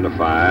 maybe even a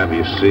 5.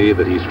 You see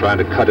that he's trying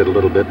to cut it a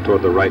little bit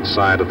toward the right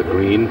side of the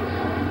green.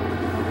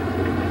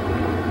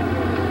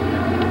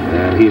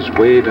 And he's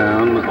way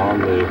down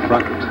on the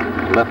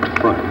left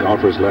front,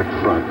 golfer's left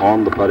front,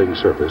 on the putting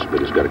surface,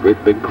 but he's got a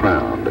great big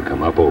crown to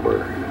come up over.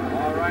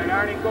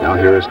 Now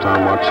here is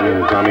Tom Watson,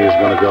 and Tommy is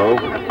going to go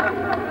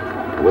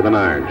with an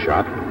iron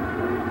shot.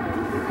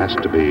 Has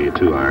to be a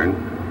 2-iron.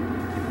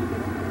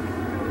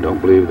 Don't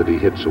believe that he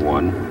hits a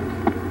 1.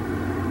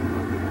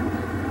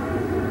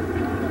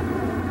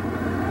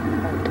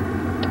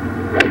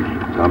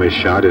 Tommy's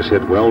shot is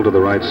hit well to the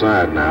right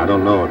side now. I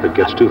don't know if it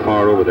gets too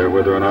far over there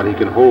whether or not he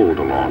can hold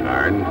a long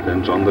iron.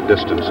 Depends on the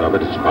distance of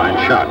it. It's a fine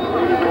shot.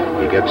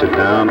 He gets it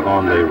down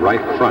on the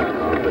right front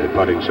of the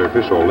putting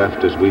surface, or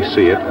left as we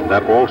see it, and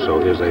that also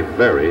is a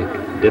very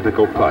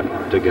difficult putt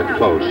to get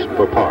close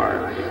for par.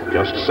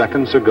 Just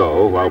seconds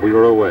ago, while we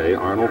were away,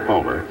 Arnold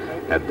Palmer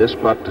had this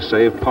putt to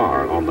save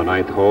par on the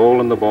 9th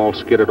hole, and the ball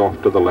skidded off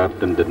to the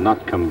left and did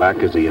not come back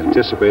as he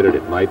anticipated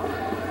it might.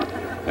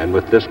 And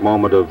with this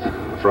moment of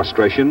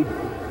frustration,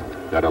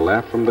 got a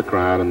laugh from the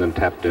crowd and then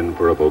tapped in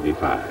for a bogey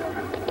 5.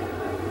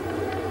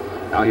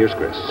 Now here's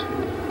Chris.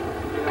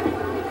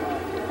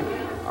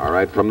 All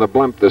right, from the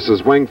blimp, this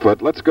is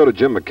Wingfoot. Let's go to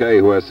Jim McKay,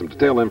 who has some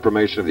detailed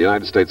information of the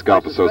United States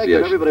Golf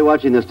Association. Everybody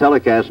watching this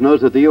telecast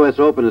knows that the U.S.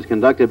 Open is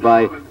conducted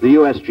by the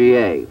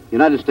USGA,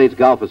 United States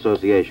Golf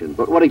Association.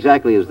 But what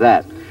exactly is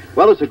that?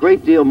 Well, it's a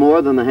great deal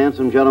more than the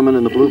handsome gentleman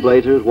in the blue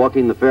blazers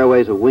walking the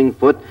fairways of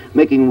Wingfoot,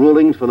 making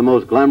rulings for the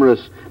most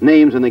glamorous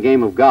names in the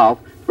game of golf.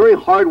 Very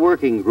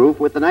hard-working group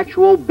with an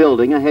actual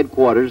building, a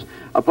headquarters,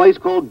 a place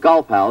called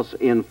Golf House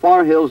in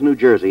Far Hills, New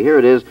Jersey. Here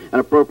it is, an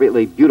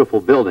appropriately beautiful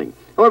building.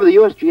 However, the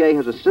USGA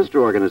has a sister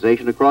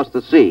organization across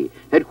the sea,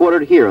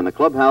 headquartered here in the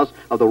clubhouse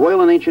of the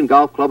Royal and Ancient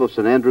Golf Club of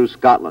St. Andrews,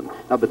 Scotland.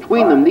 Now,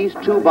 between them, these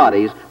two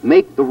bodies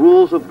make the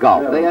rules of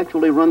golf. They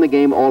actually run the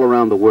game all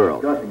around the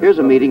world. Here's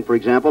a meeting, for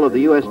example, of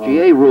the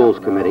USGA Rules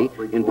Committee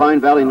in Pine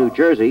Valley, New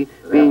Jersey,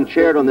 being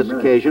chaired on this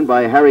occasion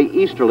by Harry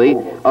Easterly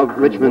of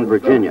Richmond,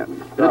 Virginia.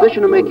 In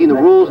addition to making the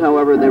rules,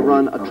 however, they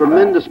run a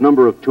tremendous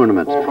number of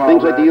tournaments,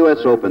 things like the U.S.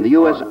 Open, the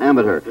U.S.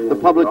 Amateur, the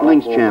Public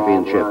Links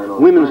Championship,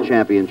 Women's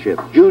Championship,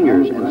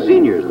 Juniors and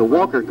Seniors, the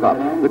Walker Cup,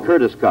 the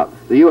Curtis Cup.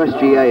 The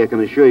USGA, I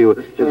can assure you,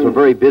 is a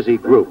very busy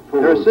group.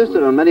 They're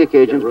assisted on many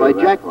occasions by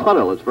Jack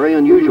Tuttle. It's very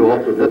unusual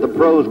that the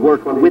pros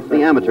work with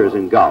the amateurs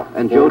in golf.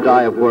 And Joe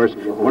Dye, of course,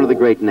 one of the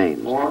great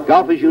names.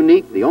 Golf is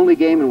unique, the only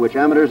game in which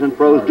amateurs and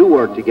pros do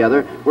work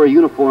together for a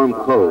uniform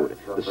code.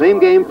 The same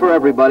game for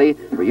everybody,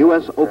 for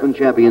U.S. Open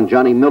champion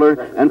Johnny Miller,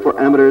 and for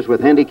amateurs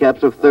with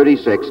handicaps of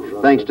 36,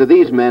 thanks to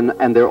these men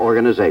and their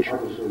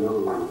organizations.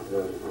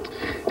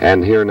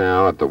 And here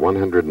now at the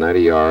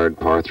 190-yard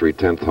par 3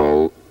 10th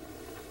hole,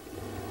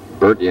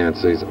 Bert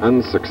Yancey's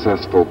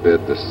unsuccessful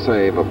bid to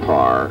save a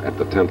par at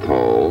the 10th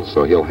hole,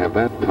 so he'll have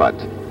that putt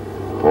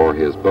for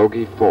his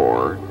bogey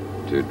 4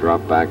 to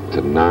drop back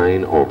to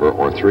 9 over,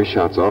 or 3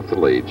 shots off the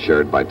lead,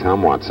 shared by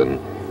Tom Watson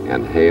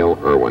and Hale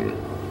Irwin.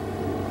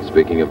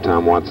 Speaking of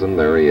Tom Watson,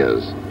 there he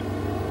is.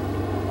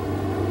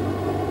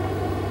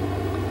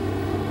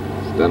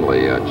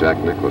 Incidentally, Jack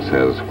Nicklaus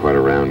has quite a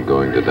round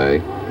going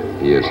today.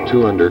 He is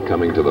 2 under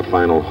coming to the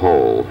final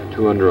hole.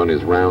 2 under on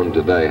his round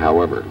today,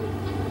 however.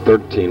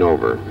 13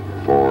 over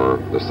for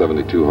the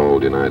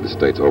 72-hole United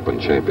States Open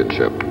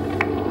Championship.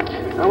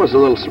 I was a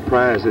little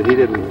surprised that he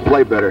didn't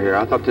play better here.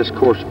 I thought this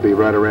course would be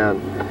right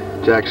around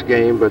Jack's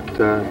game, but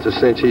it's a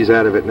cinch he's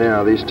out of it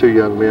now. These two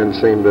young men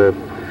seem to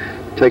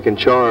taken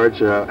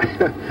charge. I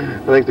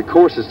think the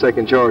course has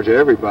taken charge of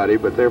everybody,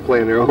 but they're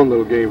playing their own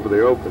little game for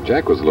the Open.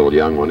 Jack was a little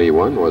young when he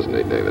won, wasn't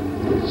he, David?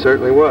 It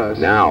certainly was.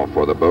 Now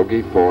for the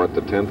bogey 4 at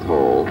the 10th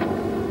hole.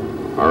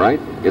 All right,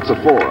 it's a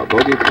 4. A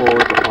bogey 4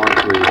 at the par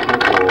 3,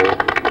 10th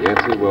hole.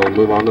 Yancey will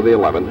move on to the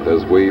 11th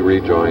as we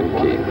rejoin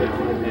Keith.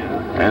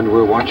 And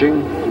we're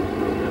watching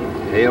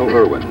Hale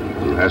Irwin,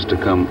 who has to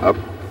come up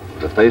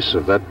the face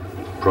of that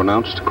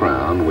pronounced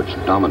crown which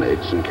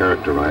dominates and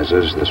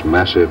characterizes this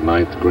massive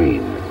 9th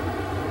green.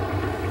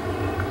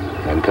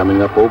 And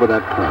coming up over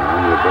that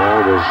crown, your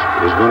ball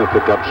is going to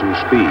pick up some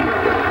speed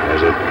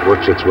as it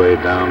works its way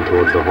down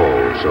toward the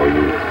hole. So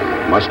you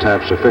must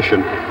have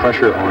sufficient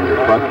pressure on your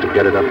putt to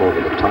get it up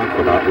over the top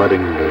without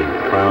letting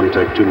the crown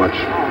take too much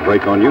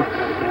break on you.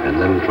 And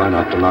then try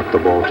not to knock the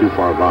ball too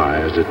far by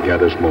as it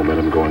gathers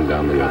momentum going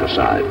down the other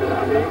side.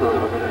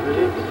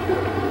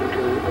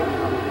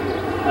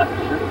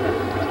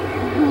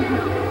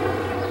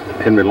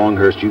 Henry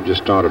Longhurst, you've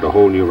just started a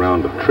whole new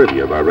round of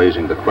trivia by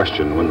raising the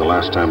question when the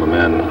last time a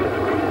man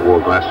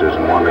wore glasses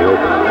and won the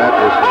Open, and that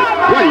is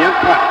a brilliant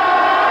putt.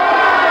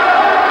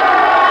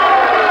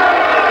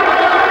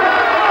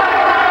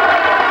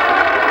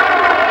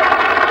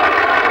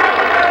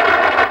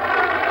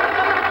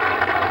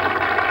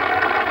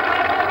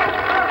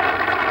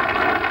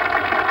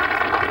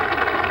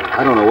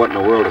 I don't know what in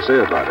the world to say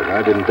about it.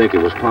 I didn't think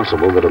it was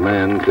possible that a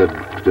man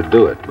could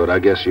do it, but I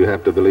guess you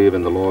have to believe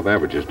in the law of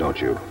averages, don't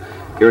you?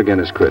 Here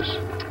again is Chris.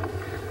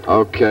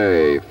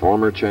 Okay,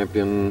 former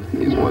champion.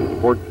 He's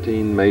won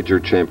 14 major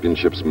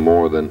championships,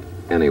 more than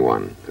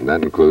anyone. And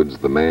that includes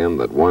the man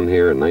that won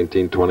here in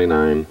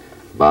 1929,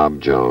 Bob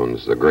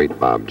Jones, the great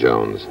Bob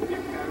Jones.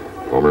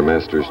 Former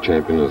Masters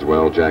champion as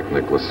well, Jack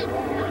Nicklaus.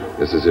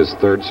 This is his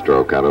 3rd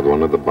stroke out of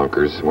one of the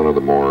bunkers, one of the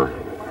more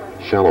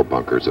shallow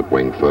bunkers at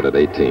Wingfoot at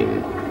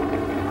 18.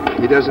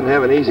 He doesn't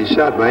have an easy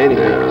shot by any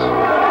means.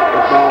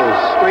 The ball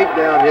is straight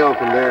downhill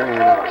from there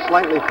and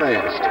slightly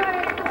fast.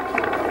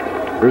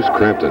 Bruce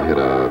Crampton hit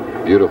a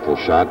beautiful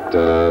shot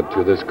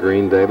to this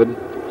green, David.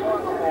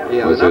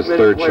 Yeah, it was his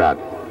 3rd shot.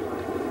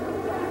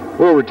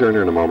 We'll return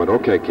here in a moment.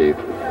 Okay, Keith.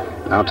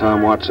 Now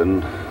Tom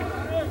Watson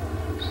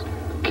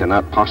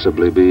cannot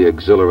possibly be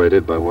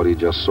exhilarated by what he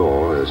just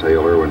saw as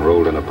Hale Irwin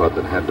rolled in a putt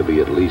that had to be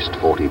at least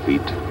 40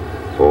 feet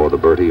for the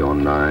birdie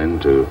on 9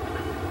 to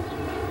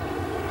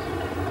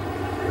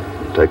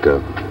take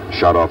a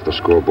shot off the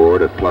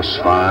scoreboard at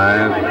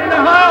 +5. He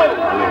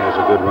has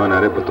a good run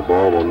at it, but the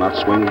ball will not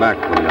swing back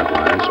from that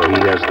line, so he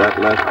has that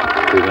left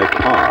to make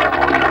par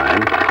on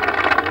 9.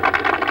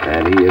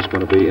 And he is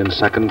going to be in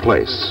 2nd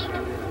place,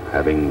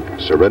 having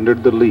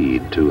surrendered the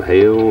lead to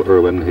Hale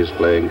Irwin, his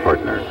playing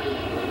partner.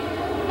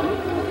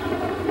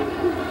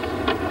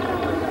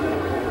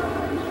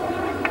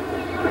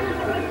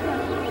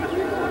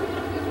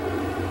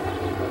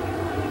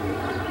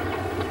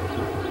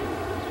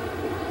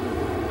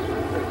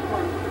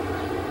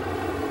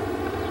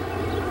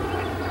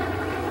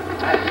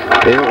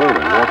 Hale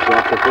Irwin walks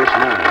off the first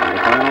 9 in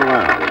the final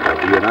round of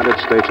the United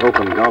States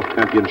Open Golf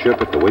Championship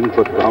at the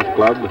Wingfoot Golf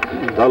Club.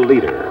 The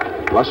leader,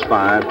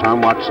 +5.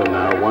 Tom Watson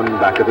now 1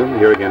 back of him.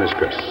 Here again is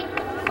Chris.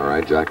 All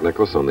right, Jack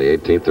Nicklaus on the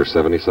 18th or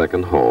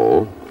 72nd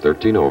hole.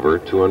 13 over,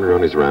 200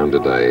 on his round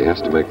today. He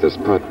has to make this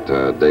putt,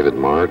 David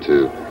Marr,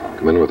 to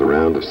come in with a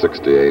round of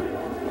 68.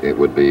 It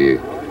would be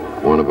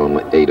one of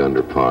only 8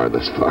 under par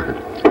thus far.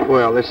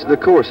 Well, the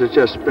course has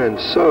just been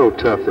so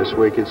tough this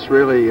week. It's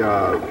really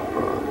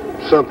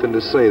something to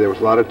see. There was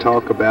a lot of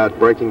talk about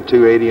breaking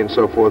 280 and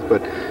so forth,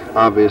 but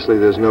obviously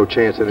there's no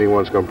chance that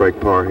anyone's going to break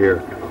par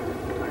here.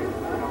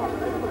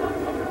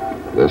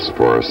 This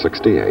for a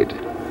 68.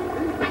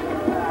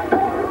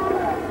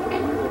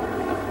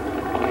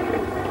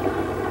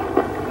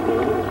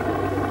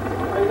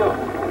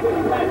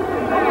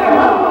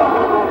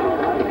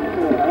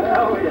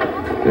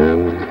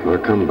 And a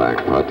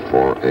comeback putt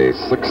for a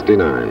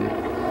 69.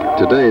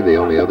 Today, the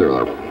only other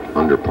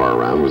under par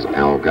round was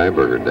Al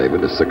Geiberger,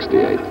 David, a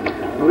 68.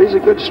 Well, he's a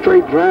good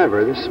straight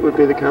driver. This would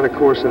be the kind of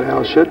course that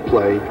Al should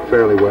play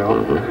fairly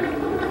well.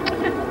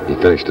 He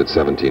finished at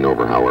 17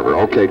 over, however.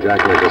 Okay,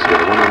 Jack Nicklaus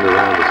with a 1 under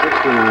round of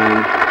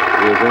 69.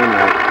 He is in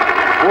at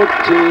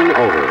 14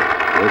 over.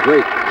 The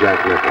great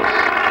Jack Nicklaus.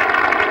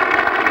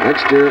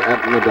 Next year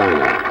at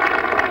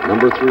Medina.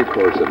 Number 3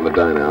 course at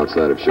Medina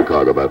outside of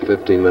Chicago, about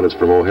 15 minutes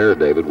from O'Hare,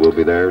 David. We'll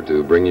be there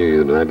to bring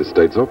you the United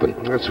States Open.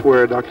 That's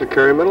where Dr.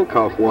 Kerry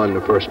Middlecoff won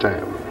the first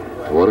time.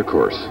 What a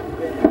course.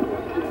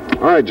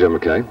 All right, Jim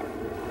McKay.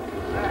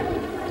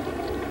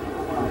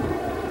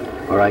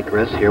 All right,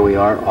 Chris, here we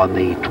are on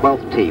the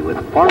 12th tee with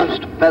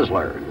Forrest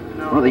Fessler,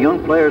 one of the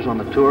young players on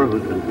the tour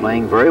who's been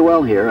playing very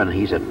well here, and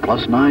he's at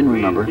 +9,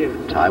 remember.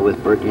 Tie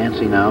with Bert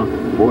Yancey now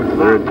for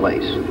 3rd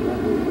place.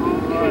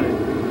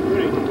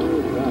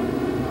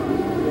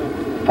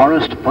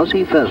 Forrest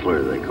Fuzzy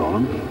Fessler, they call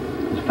him.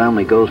 His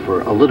family goes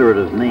for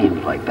alliterative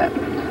names like that.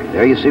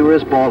 There you see where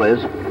his ball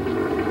is.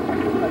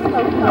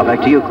 Now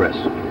back to you, Chris.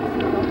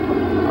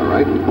 All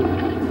right.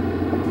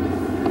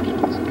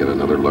 Let's get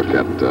another look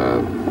at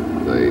the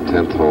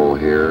 10th hole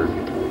here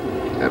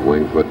at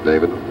Wingfoot,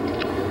 David.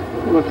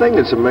 Well, the thing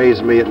that's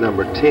amazed me at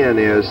number 10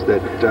 is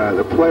that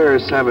the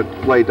players haven't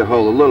played the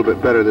hole a little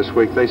bit better this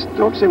week. They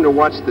don't seem to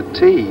watch the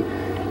tee.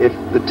 If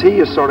the tee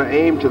is sort of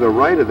aimed to the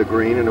right of the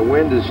green and the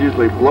wind is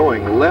usually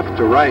blowing left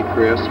to right,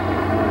 Chris,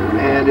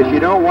 and if you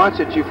don't watch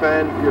it, you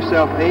find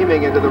yourself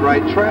aiming into the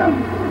right trap,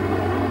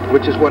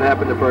 which is what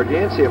happened to Bert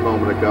Yancey a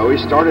moment ago. He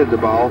started the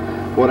ball,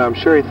 what I'm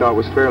sure he thought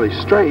was fairly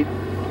straight,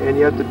 and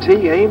yet the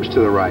tee aims to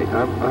the right.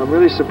 I'm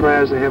really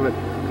surprised they haven't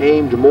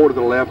aimed more to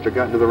the left or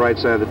gotten to the right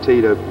side of the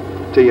tee to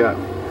tee up.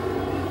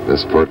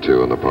 This for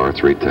 2 on the par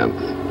 3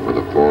 10th with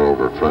a 4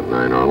 over front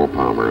 9 Arnold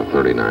Palmer, a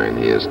 39.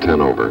 He is 10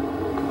 over.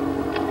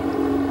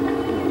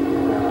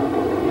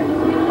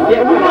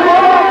 There you are,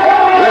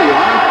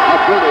 a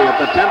birdie at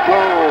the 10th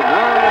hole,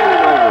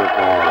 9 over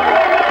for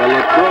the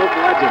Latrobe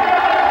legend.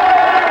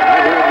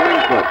 Right here at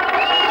Wingfoot.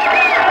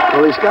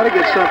 Well, he's got to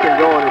get something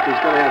going if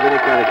he's going to have any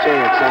kind of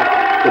chance.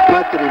 The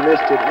putt that he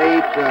missed at 8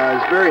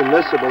 is very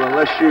missable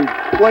unless you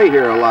play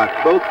here a lot.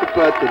 Both the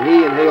putt that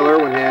he and Hale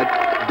Irwin had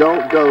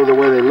don't go the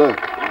way they look.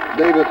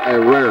 David, a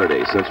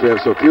rarity. Since we have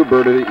so few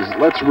birdies,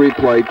 let's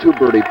replay 2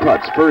 birdie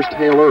putts. First,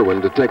 Hale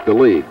Irwin to take the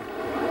lead.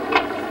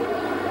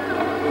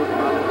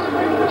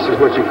 This is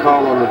what you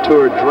call on the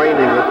tour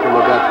draining it from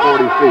about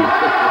 40 feet.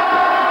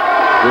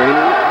 Draining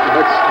it?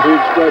 That's the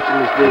expression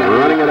is being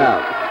running it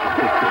out.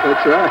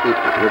 That's right.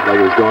 Looked like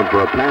he was going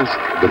for a pass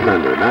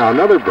defender. Now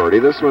another birdie,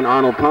 this one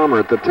Arnold Palmer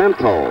at the 10th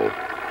hole.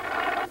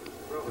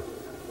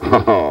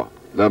 Oh,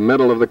 the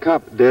middle of the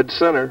cup. Dead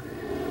center.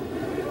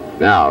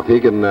 Now, if he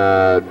can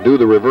do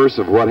the reverse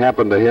of what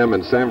happened to him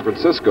in San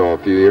Francisco a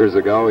few years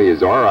ago, he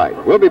is all right.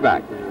 We'll be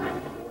back.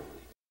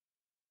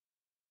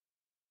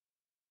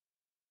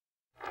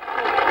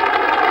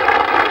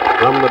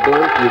 From the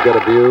blimp, you get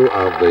a view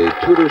of the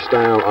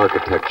Tudor-style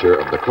architecture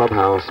of the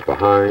clubhouse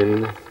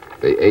behind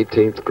the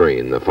 18th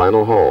green, the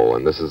final hole.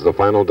 And this is the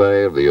final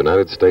day of the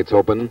United States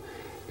Open.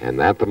 And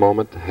at the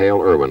moment,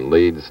 Hale Irwin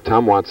leads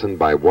Tom Watson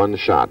by 1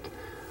 shot.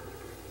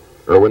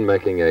 Irwin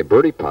making a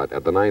birdie putt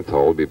at the 9th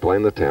hole, will be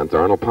playing the 10th.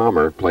 Arnold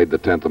Palmer played the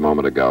 10th a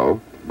moment ago.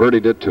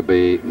 Birdied it to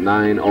be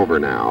 9 over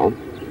now.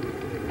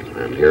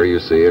 And here you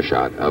see a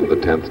shot of the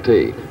 10th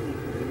tee.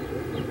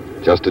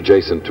 Just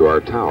adjacent to our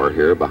tower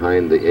here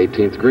behind the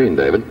 18th green,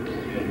 David.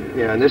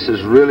 Yeah, and this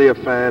is really a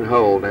fine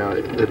hole. Now,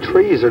 the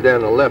trees are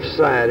down the left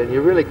side, and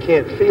you really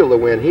can't feel the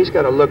wind. He's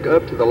got to look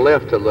up to the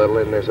left a little,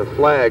 and there's a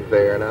flag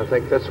there, and I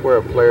think that's where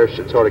a player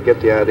should sort of get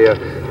the idea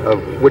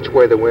of which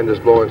way the wind is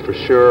blowing for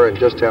sure and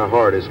just how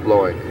hard it's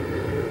blowing.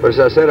 But as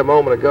I said a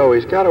moment ago,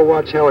 he's got to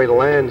watch how he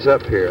lands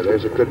up here.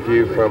 There's a good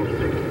view from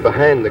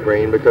behind the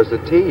green because the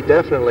tee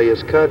definitely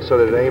is cut so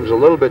that it aims a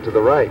little bit to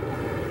the right.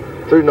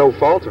 Through no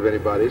fault of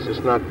anybody's. It's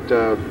not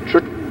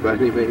tricky by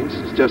any means.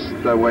 It's just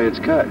the way it's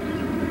cut.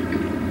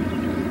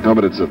 No,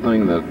 but it's a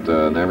thing that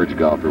an average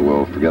golfer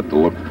will forget to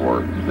look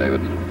for,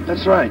 David.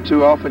 That's right.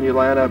 Too often you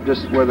line up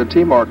just where the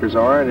tee markers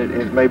are, and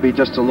it may be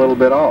just a little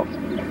bit off.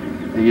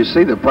 And you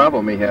see the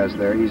problem he has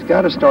there. He's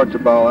got to start the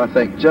ball, I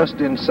think,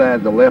 just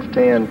inside the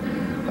left-hand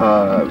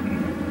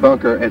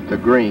bunker at the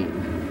green.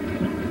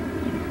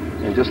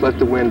 And just let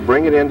the wind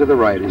bring it into the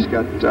right. He's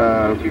got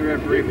a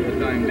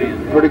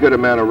pretty good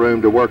amount of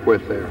room to work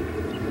with there.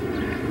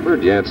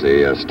 Bert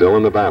Yancey, still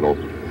in the battle,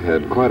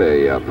 had quite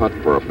a putt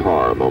for a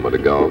par a moment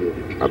ago.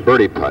 A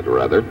birdie putt,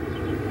 rather.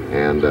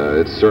 And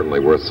it's certainly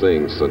worth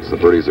seeing since the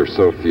birdies are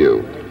so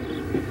few.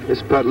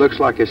 This putt looks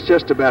like it's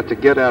just about to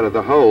get out of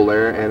the hole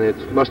there, and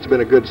it must have been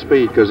a good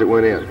speed because it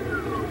went in.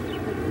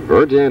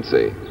 Bert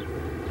Yancey.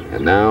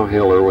 And now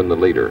Hale Irwin, the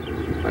leader.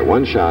 By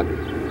 1 shot,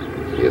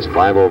 he is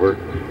 5 over.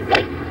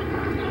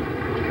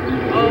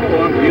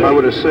 I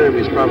would assume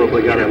he's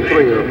probably got a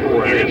 3 or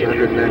 4 in his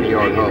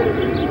 190-yard hole.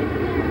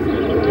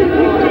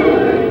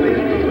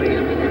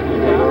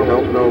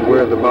 Don't know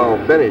where the ball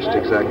finished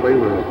exactly.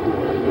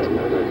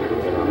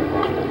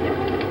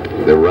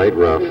 The right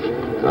rough,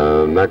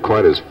 not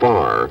quite as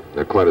far,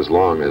 not quite as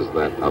long as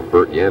that of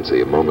Bert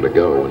Yancey a moment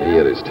ago when he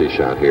had his tee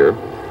shot here.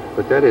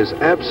 But that is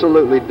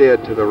absolutely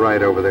dead to the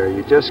right over there.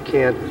 You just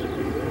can't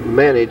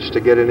manage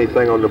to get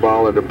anything on the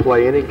ball or to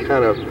play any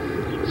kind of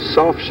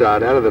soft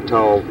shot out of the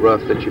tall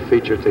rough that you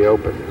feature at the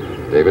Open.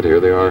 David, here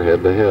they are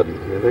head to head.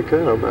 Here they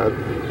come.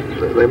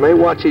 They may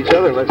watch each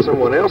other and let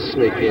someone else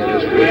sneak in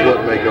is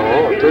what may go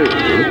on, too.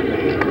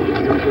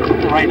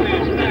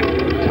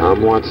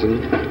 Tom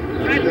Watson.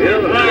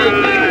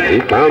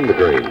 He found the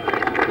green.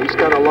 He's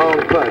got a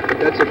long putt, but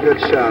that's a good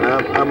shot.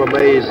 I'm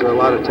amazed a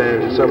lot of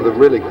times at some of the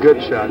really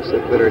good shots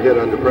that are hit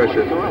under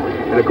pressure.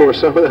 And, of course,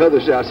 some of the other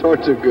shots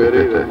aren't too good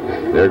either.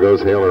 There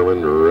goes Hale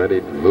Irwin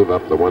ready to move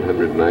up the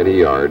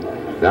 190-yard,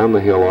 down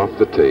the hill off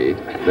the tee,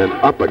 then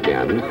up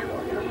again.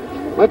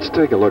 Let's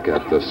take a look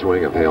at the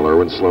swing of Hale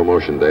Irwin, slow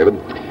motion, David.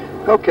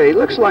 Okay,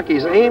 looks like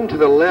he's aimed to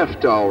the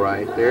left all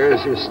right there.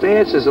 His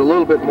stance is a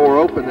little bit more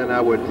open than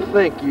I would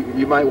think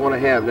you might want to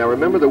have. Now,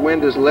 remember, the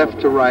wind is left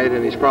to right,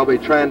 and he's probably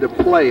trying to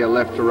play a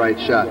left to right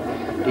shot.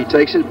 He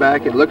takes it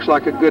back. It looks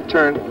like a good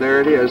turn. There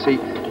it is. He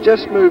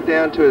just moved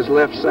down to his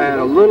left side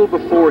a little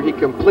before he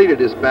completed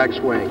his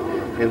backswing.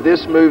 And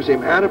this moves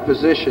him out of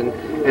position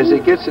as he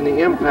gets in the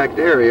impact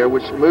area,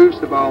 which moves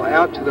the ball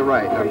out to the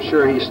right. I'm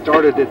sure he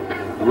started it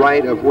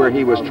right of where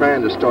he was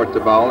trying to start the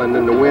ball, and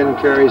then the wind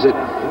carries it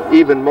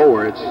even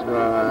more. It's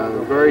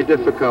very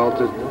difficult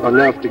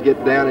enough to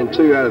get down in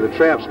 2 out of the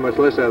traps, much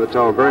less out of the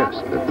tall grass.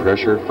 The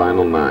pressure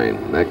final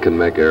 9. That can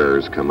make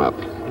errors come up.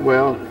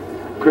 Well,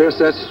 Chris,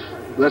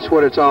 that's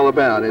what it's all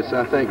about. It's,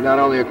 I think, not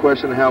only a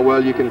question of how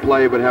well you can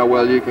play, but how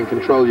well you can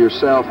control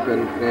yourself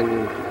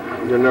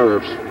and your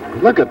nerves.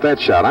 Look at that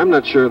shot. I'm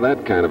not sure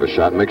that kind of a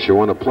shot makes you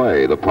want to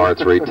play the par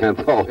 3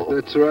 10th hole.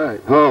 That's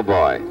right. Oh,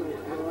 boy.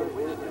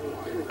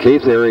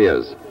 Keith, there he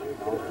is.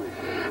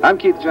 I'm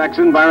Keith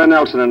Jackson. Byron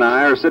Nelson and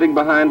I are sitting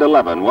behind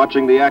 11,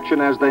 watching the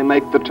action as they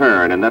make the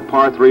turn. And that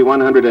par 3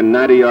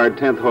 190-yard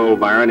 10th hole,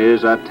 Byron,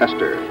 is a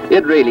tester.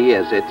 It really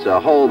is. It's a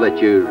hole that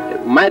you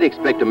might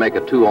expect to make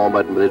a 2 on,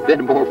 but there's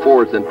been more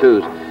 4s than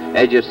 2s.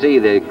 As you see,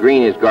 the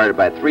green is guarded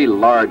by 3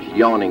 large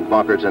yawning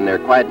bunkers, and they're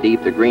quite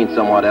deep. The green's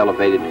somewhat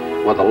elevated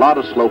with a lot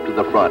of slope to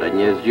the front.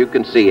 And as you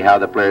can see how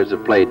the players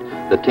have played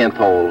the 10th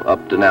hole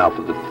up to now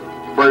for the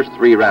first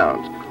 3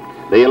 rounds.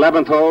 The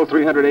 11th hole,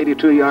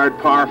 382-yard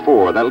par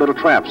 4. That little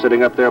trap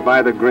sitting up there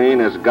by the green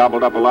has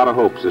gobbled up a lot of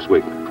hopes this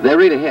week. They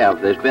really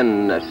have. There's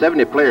been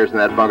 70 players in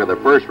that bunker the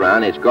first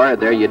round. It's guarded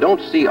there. You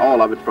don't see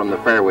all of it from the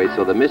fairway,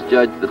 so they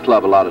misjudge the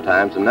club a lot of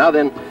times. And now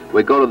then,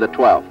 we go to the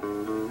 12th.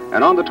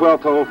 And on the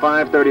 12th hole,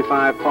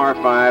 535 par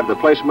 5, the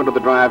placement of the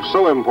drive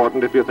so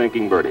important if you're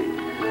thinking birdie.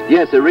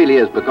 Yes, it really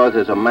is, because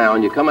there's a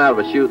mound. You come out of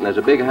a chute, and there's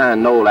a big high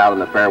knoll out in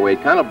the fairway.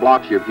 It kind of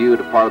blocks your view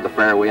to part of the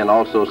fairway and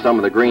also some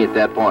of the green at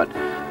that point.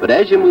 But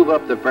as you move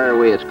up the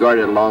fairway, it's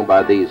guarded along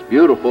by these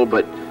beautiful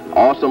but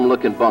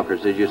awesome-looking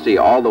bunkers, as you see,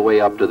 all the way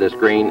up to this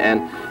green.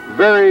 And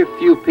very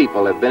few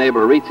people have been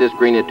able to reach this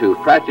green into,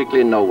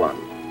 practically no one.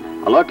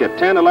 A look at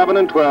 10, 11,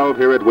 and 12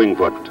 here at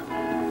Wingfoot.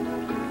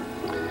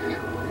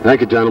 Thank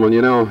you, gentlemen.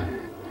 You know,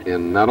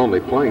 in not only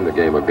playing the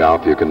game of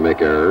golf, you can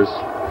make errors.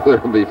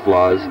 There'll be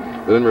flaws.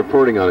 But in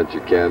reporting on it,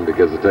 you can,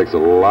 because it takes a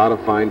lot of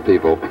fine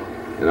people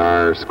in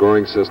our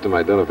scoring system,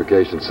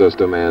 identification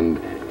system, and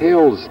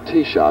Hale's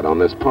tee shot on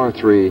this par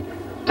 3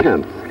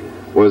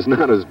 10th was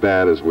not as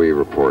bad as we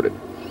reported.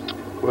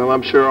 Well,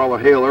 I'm sure all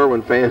the Hale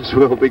Irwin fans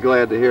will be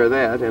glad to hear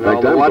that. And in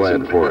fact, I'm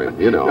glad for him.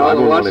 You know, I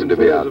don't want him to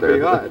be out there.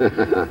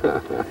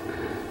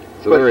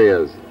 So there he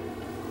is.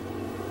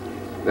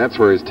 That's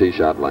where his tee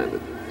shot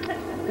landed.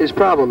 His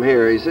problem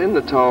here, he's in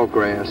the tall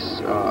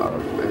grass,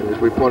 and as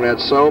we pointed out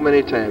so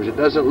many times, it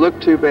doesn't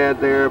look too bad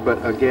there,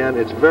 but again,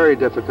 it's very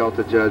difficult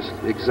to judge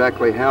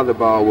exactly how the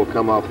ball will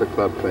come off the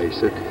club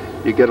face.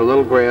 You get a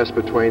little grass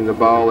between the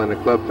ball and the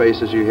club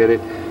face as you hit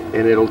it,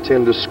 and it'll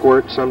tend to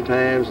squirt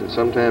sometimes, and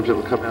sometimes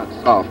it'll come out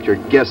soft. You're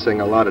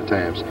guessing a lot of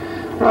times.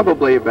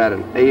 Probably about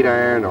an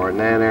 8-iron or a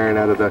 9-iron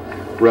out of the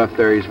rough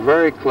there. He's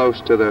very close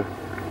to the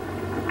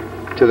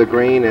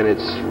green, and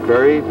it's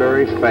very,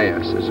 very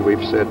fast, as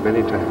we've said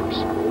many times.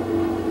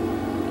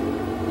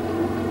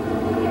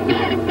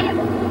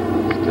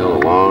 Still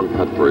a long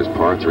putt for his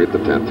par 3 at the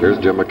 10th. Here's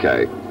Jim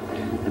McKay.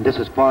 And this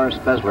is Forrest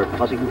Spessler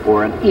puzzling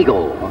for an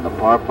eagle on the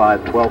par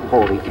 5 12th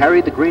hole. He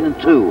carried the green in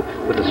 2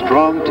 with a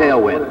strong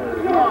tailwind.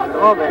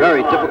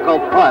 Very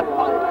difficult putt.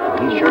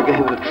 He sure gave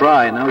it a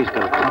try, and now he's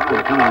got a tough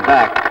one coming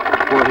back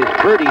for his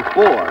birdie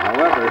 4.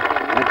 However,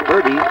 that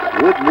birdie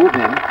would move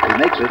him, if he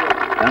makes it,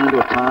 down into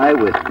a tie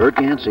with Bert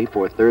Yancey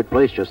for 3rd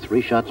place, just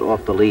 3 shots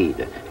off the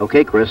lead.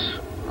 Okay, Chris.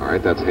 All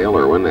right, that's Hale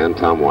Irwin and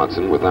Tom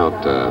Watson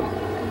without a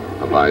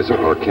visor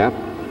or cap.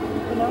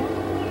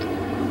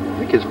 I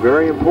think it's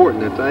very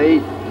important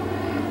that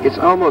it's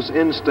almost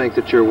instinct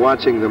that you're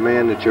watching the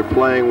man that you're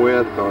playing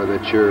with, or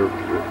that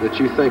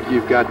you think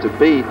you've got to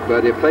beat.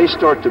 But if they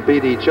start to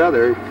beat each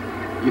other,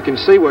 you can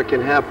see what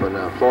can happen.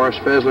 Forrest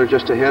Fessler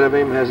just ahead of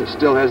him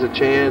still has a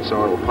chance.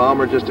 Arnold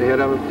Palmer just ahead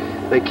of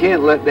him. They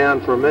can't let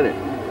down for a minute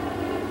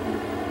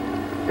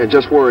and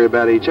just worry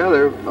about each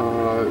other,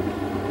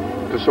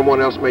 because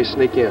someone else may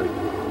sneak in.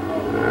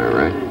 All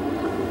right.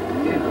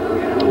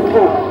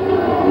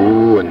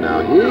 Ooh, and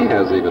now he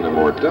has even a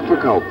more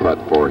difficult putt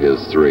for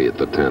his 3 at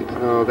the 10th.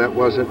 Oh, that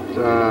wasn't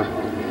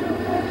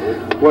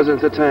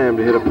the time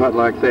to hit a putt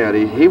like that.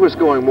 He was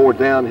going more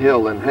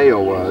downhill than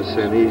Hale was,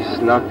 and he's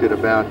knocked it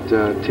about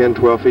 10,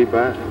 12 feet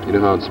back. You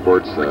know how in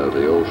sports,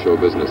 the old show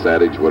business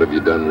adage, what have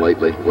you done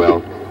lately?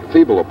 Well,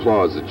 feeble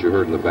applause that you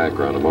heard in the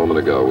background a moment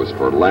ago was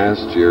for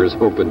last year's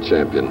Open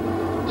champion,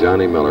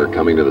 Johnny Miller,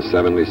 coming to the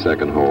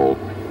 72nd hole.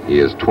 He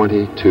is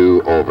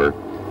 22 over.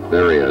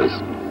 There he is.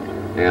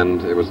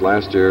 And it was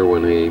last year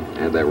when he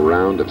had that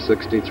round of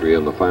 63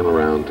 on the final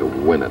round to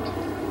win it.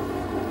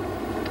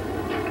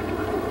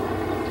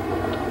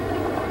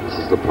 This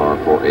is the par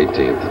 4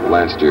 18th.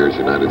 Last year's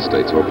United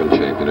States Open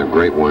champion, a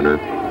great winner,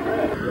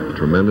 a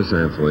tremendous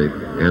athlete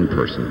and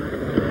person.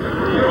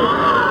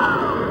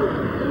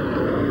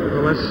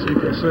 Well, you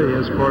can see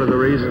that's part of the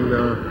reason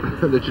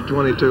that you're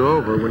 22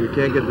 over. When you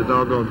can't get the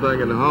doggone thing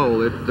in the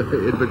hole, it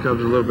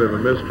becomes a little bit of a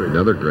mystery.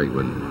 Another great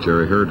one.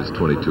 Jerry Hurd is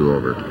 22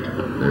 over.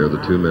 They're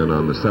the 2 men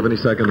on the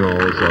 72nd hole.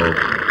 So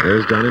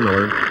there's Johnny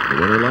Miller, the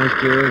winner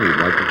last year. He'd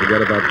like to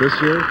forget about this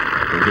year.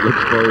 and he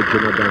looks forward to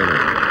Madonna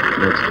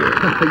next year.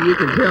 You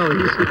can tell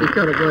he's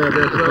kind of glad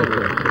that's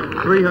over.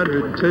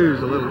 302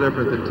 is a little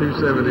different than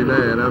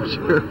 279. I'm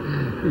sure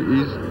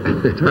he's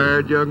a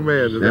tired young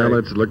man today. Now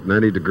let's look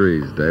 90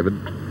 degrees, David.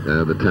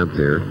 The 10th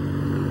here.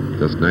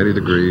 Just 90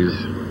 degrees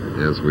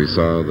as we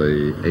saw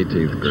the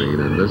 18th green.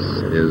 And this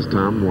is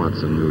Tom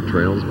Watson, who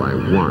trails by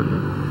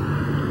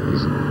 1.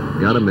 He's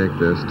got to make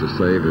this to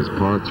save his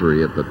par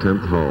 3 at the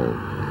 10th hole.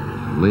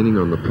 Leaning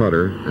on the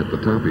putter at the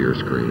top of your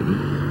screen,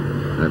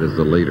 that is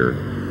the leader,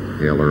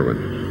 Hale Irwin.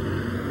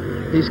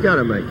 He's got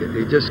to make it.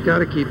 He just got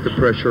to keep the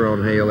pressure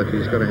on Hale if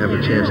he's going to have a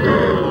chance to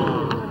win.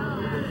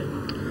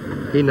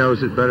 He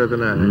knows it better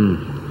than I do.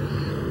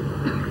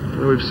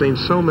 We've seen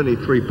so many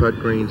 3-putt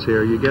greens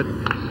here. You get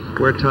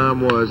where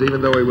Tom was, even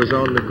though he was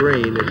on the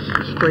green,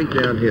 it's straight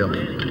downhill.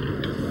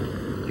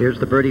 Here's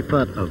the birdie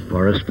putt of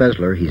Boris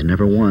Fessler. He's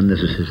never won.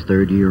 This is his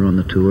 3rd year on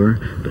the tour,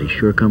 but he's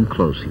sure come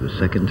close. He was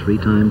second 3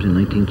 times in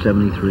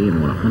 1973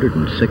 and won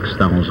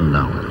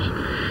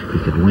 $106,000. He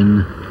could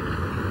win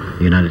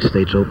the United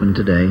States Open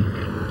today.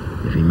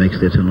 If he makes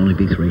this, he'll only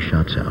be 3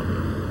 shots out.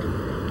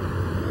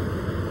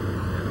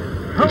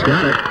 He's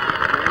got it.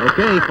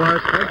 Okay,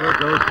 Boris Fessler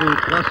goes to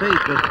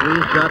 +8, just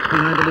 3 shots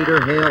behind the leader,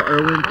 Hale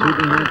Irwin, 2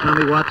 behind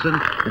Tommy Watson,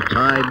 and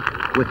tied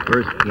with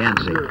Bert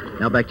Yancey.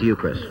 Now back to you,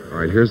 Chris. All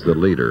right, here's the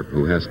leader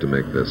who has to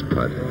make this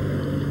putt.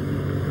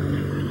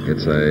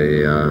 It's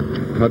a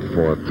putt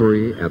for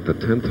 3 at the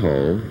 10th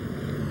hole.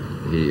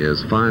 He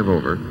is 5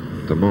 over.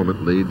 At the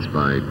moment, leads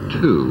by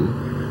 2.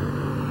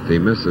 If he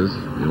misses,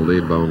 he'll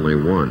lead by only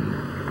 1.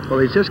 Well,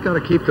 he's just got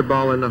to keep the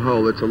ball in the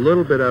hole. It's a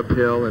little bit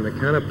uphill, and the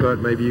kind of putt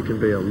maybe you can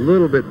be a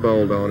little bit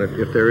bold on it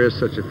if there is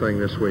such a thing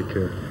this week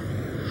here.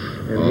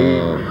 And he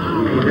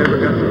never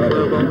got the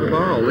club on the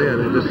ball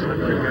then. He just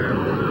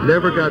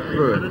never got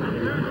through it.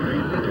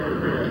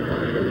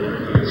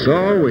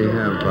 So we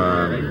have,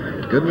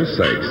 goodness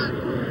sakes,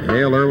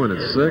 Hale Irwin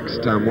at 6,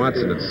 Tom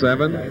Watson at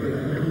 7,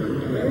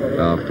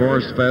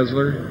 Forrest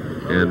Fessler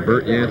and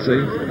Bert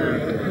Yancey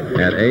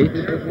at 8,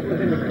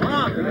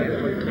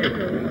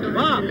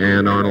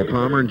 and Arnold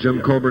Palmer and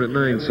Jim Colbert at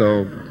 9.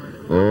 So,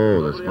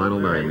 this final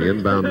 9, the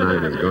inbound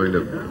 9, is going to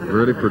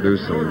really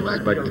produce some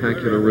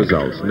spectacular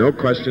results. No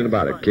question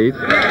about it. Keith?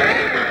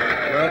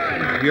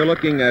 Well, you're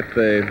looking at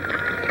the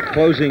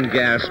closing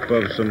gasp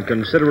of some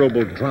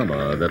considerable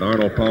drama that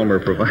Arnold Palmer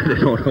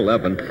provided on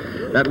 11.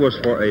 That was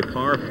for a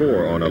par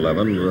 4 on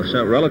 11,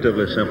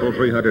 relatively simple,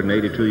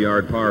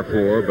 382-yard par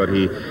 4, but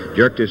he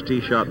jerked his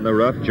tee shot in the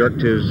rough,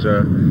 jerked his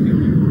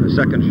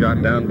second shot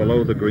down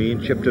below the green,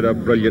 chipped it up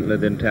brilliantly,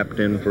 then tapped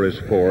in for his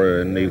 4,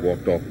 and he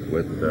walked off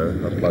with a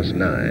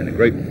 +9. A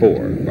great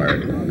 4,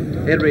 Bart.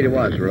 It really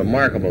was a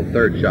remarkable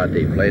 3rd shot that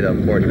he played.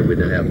 Unfortunately, we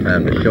didn't have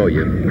time to show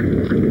you.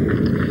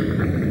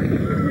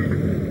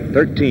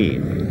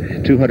 13.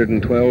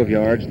 212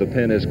 yards. The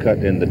pin is cut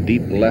in the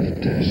deep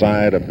left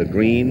side of the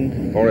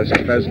green. Forrest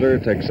Fessler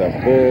takes a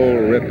full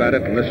rip at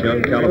it, and this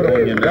young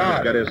Californian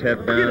has got his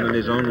head down, and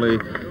he's only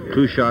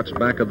 2 shots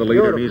back of the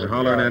leader, and he's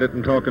hollering at it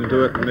and talking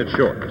to it, and it's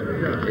short.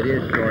 It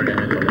is short, and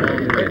it's a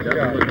long way.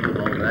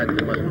 That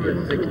must be a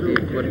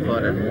 60-foot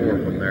putt and more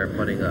from there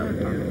putting up.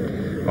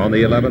 On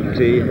the 11th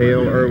tee,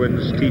 Hale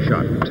Irwin's tee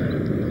shot.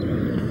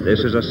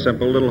 This is a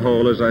simple little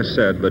hole, as I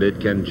said, but it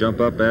can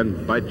jump up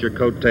and bite your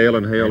coattail,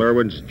 and Hale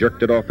Irwin's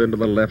jerked it off into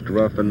the left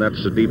rough, and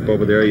that's so deep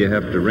over there you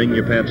have to wring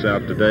your pants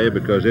out today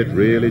because it's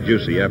really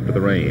juicy after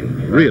the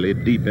rain. Really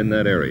deep in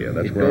that area.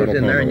 That's where it goes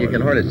in there, and you can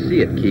hardly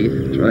see it, Keith.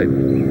 That's right.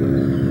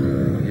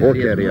 Poor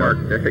caddy mark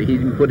there. He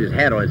didn't put his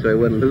hat on so he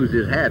wouldn't lose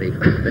his hat. You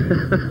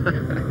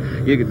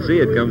can see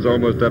it comes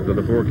almost up to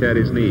the 4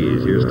 caddy's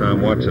knees. Here's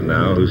Tom Watson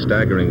now, who's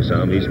staggering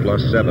some. He's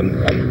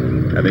 +7,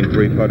 having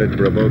 3-putted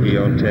for a bogey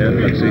on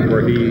 10. Let's see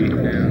where he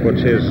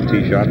puts his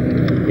tee shot.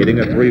 Hitting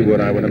a 3-wood,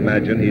 I would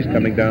imagine. He's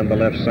coming down the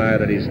left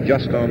side, and he's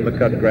just on the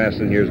cut grass,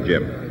 and here's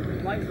Jim.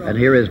 And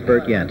here is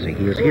Bert Yancey.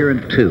 He is here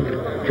in 2,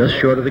 just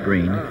short of the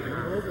green.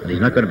 And he's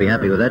not going to be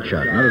happy with that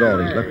shot. Not at all.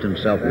 He's left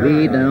himself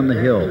way down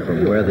the hill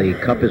from where the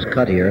cup is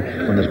cut here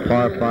from this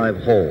par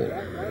 5 hole.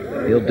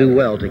 He'll do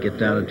well to get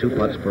down in 2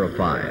 putts for a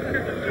 5.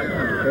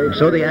 And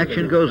so the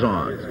action goes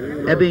on,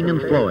 ebbing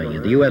and flowing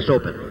in the U.S.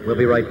 Open. We'll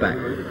be right back.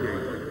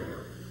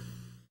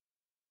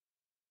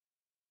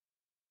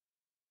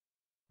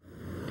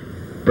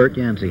 Bert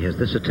Yancey has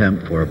this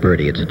attempt for a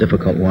birdie. It's a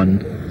difficult one,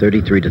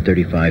 33 to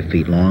 35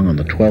 feet long on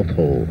the 12th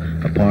hole,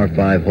 a par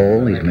 5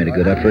 hole. He's made a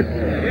good effort,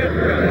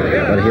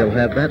 but he'll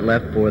have that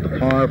left for the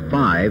par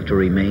 5 to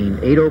remain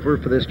 8 over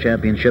for this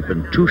championship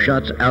and 2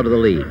 shots out of the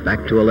lead.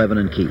 Back to 11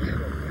 and Keith.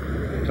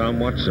 Tom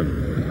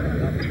Watson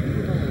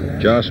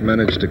just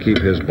managed to keep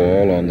his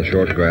ball on the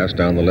short grass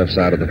down the left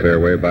side of the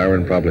fairway.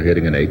 Byron probably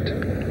hitting an 8.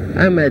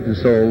 I imagine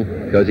so,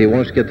 because he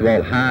wants to get the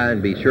ball high and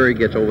be sure he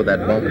gets over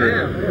that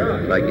bunker.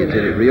 Like he's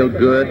hit it real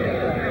good.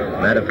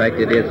 Matter of fact,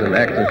 it is an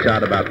excellent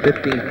shot about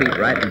 15 feet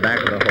right in back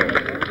of the hole.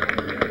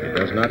 It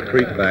does not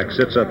creep back,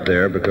 sits up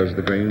there because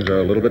the greens are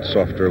a little bit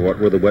softer, what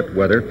with the wet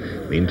weather.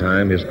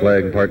 Meantime, his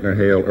playing partner,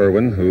 Hale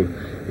Irwin, who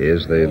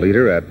is the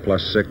leader at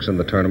 +6 in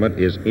the tournament,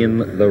 is in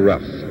the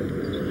rough.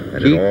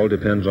 And it all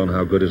depends on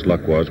how good his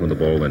luck was when the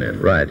ball went in.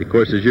 Right. Of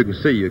course, as you can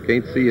see, you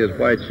can't see his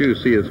white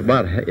shoes. See, it's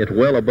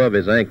well above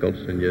his ankles,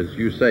 and as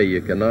you say,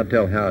 you cannot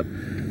tell how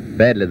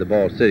badly the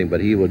ball's sitting, but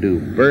he will do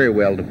very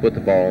well to put the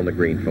ball on the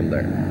green from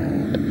there.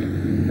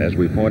 As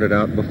we pointed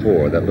out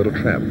before, that little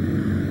trap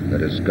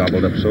that has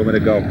gobbled up so many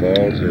golf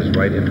balls is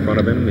right in front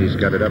of him. He's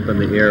got it up in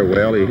the air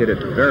well. He hit it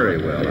very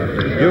well.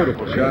 A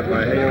beautiful shot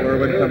by Hale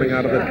Irwin coming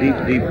out of the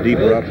deep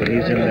rough, and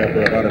he's in there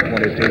for about a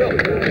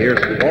 22. Here's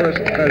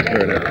Forrest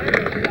Pesner now.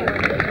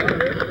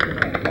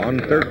 On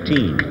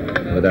 13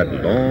 with that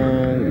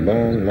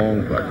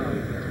long putt.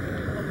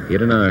 He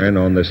hit an iron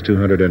on this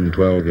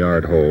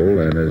 212-yard hole,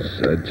 and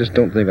I just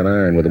don't think an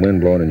iron with the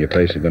wind blowing in your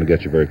face is going to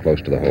get you very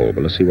close to the hole.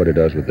 But let's see what he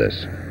does with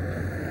this.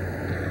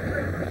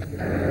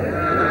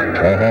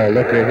 Oh,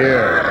 looky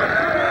here.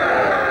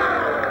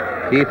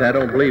 Keith, I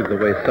don't believe the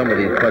way some of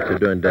these putts are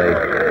doing today.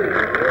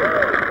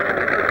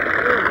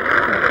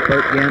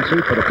 Bert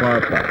Yancey for the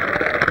par 5.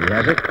 He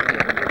has it,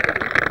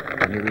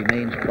 and he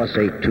remains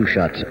 +8, 2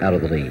 shots out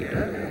of the lead.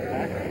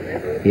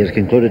 He has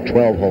concluded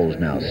 12 holes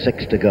now,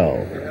 6 to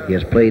go. He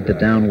has played the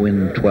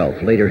downwind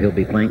 12th. Later, he'll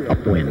be playing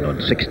upwind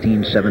on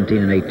 16, 17,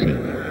 and 18.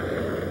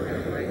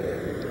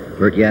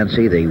 Bert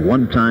Yancey, the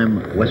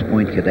one-time West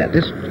Point cadet.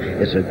 This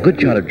is a good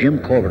shot of Jim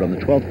Colbert on the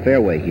 12th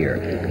fairway here.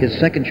 His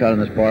second shot on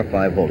this par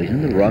 5 hole. He's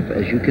in the rough,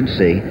 as you can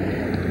see,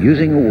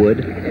 using a wood.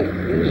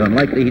 It is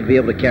unlikely he'd be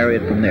able to carry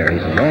it from there.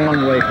 He's a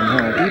long way from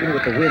home, even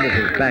with the wind at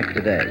his back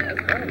today.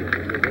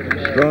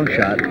 Strong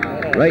shot,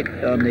 right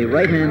on the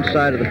right-hand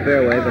side of the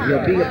fairway, but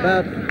he'll be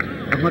about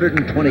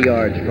 120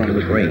 yards from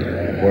the green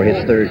for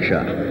his third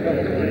shot.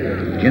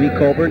 Jimmy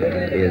Colbert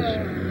is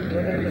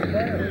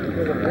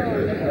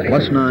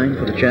 +9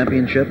 for the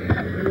championship.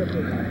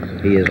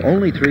 He is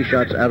only 3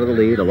 shots out of the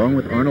lead, along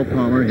with Arnold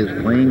Palmer, his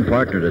playing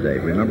partner today.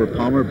 Remember,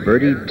 Palmer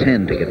birdied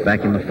 10 to get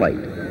back in the fight.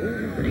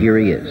 And here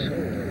he is.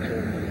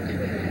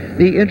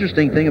 The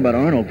interesting thing about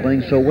Arnold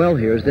playing so well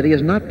here is that he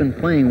has not been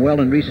playing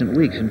well in recent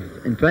weeks.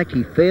 In fact,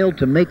 he failed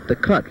to make the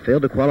cut,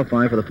 failed to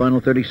qualify for the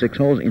final 36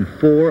 holes in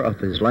 4 of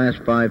his last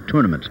 5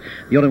 tournaments.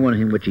 The only one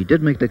in which he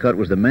did make the cut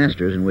was the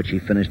Masters, in which he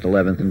finished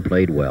 11th and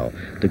played well.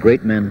 The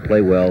great men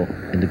play well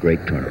in the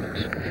great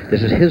tournaments.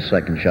 This is his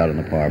second shot on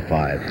the par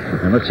 5.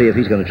 And let's see if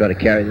he's going to try to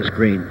carry this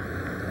green.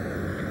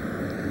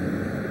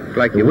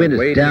 Like the wind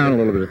is down a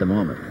little bit at the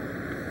moment.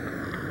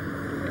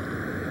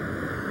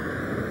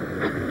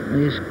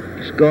 He's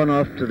gone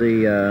off to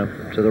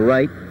the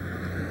right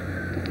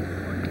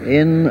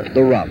in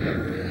the rough.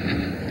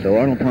 So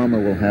Arnold Palmer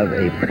will have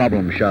a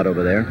problem shot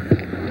over there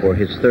for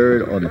his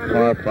third on the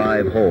par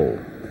 5 hole.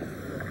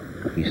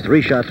 He's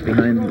 3 shots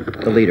behind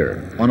the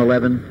leader. On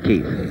 11,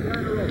 Keith.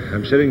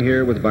 I'm sitting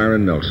here with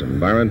Byron Nelson.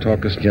 Byron,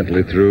 talk us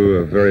gently through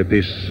a very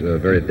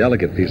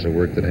delicate piece of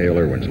work that Hale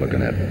Irwin's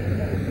looking at.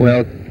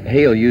 Well,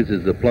 Hale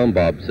uses the plumb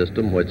bob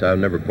system, which I've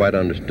never quite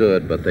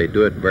understood, but they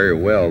do it very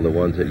well, the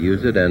ones that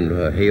use it, and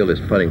Hale is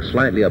putting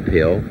slightly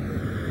uphill.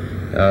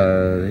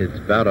 It's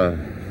about a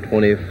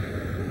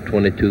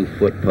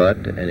 22-foot putt,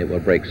 and it will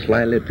break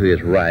slightly to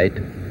his right.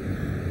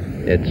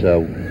 It's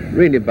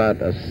really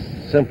about as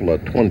simple a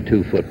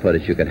 22-foot putt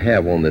as you could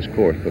have on this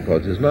course,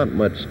 because there's not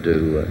much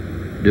to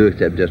do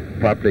except just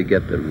properly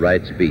get the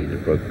right speed.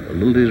 It broke a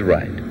little to his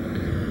right.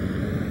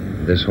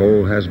 This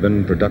hole has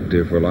been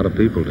productive for a lot of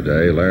people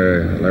today.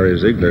 Larry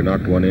Ziegler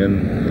knocked one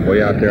in way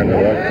out there in the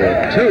rough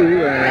for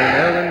 2,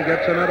 and Irwin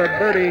gets another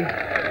birdie.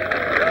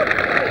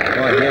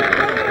 Boy, his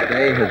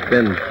day has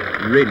been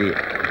really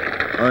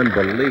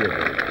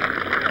unbelievable.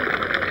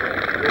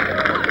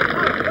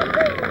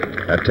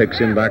 That takes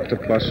him back to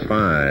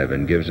 +5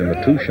 and gives him a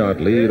 2-shot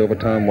lead over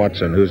Tom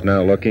Watson, who's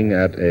now looking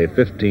at a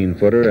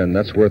 15-footer, and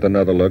that's worth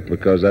another look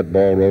because that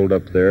ball rolled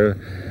up there,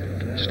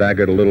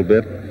 staggered a little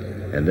bit,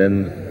 and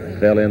then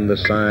fell in the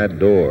side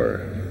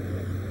door.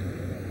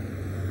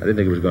 I didn't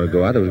think it was going to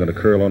go out. It was going to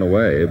curl on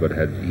away, but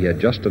he had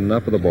just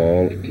enough of the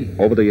ball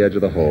over the edge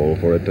of the hole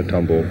for it to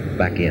tumble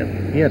back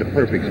in. He had a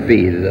perfect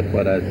speed. That's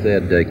what I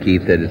said,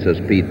 Keith, that it's a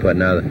speed putt.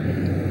 Now,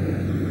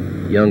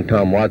 young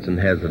Tom Watson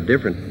has a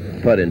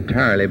different putt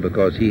entirely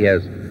because he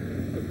has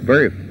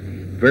very,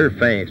 very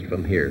fast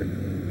from here.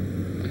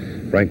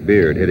 Frank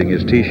Beard hitting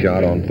his tee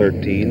shot on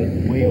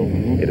 13.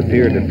 It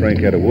appeared that Frank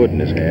had a wood in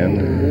his hand,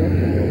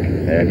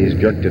 and he's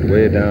jerked it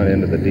way down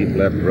into the deep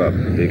left rough.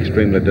 It'd be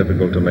extremely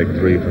difficult to make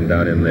 3 from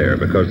down in there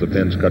because the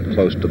pin's cut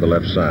close to the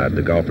left side,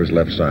 the golfer's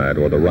left side,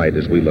 or the right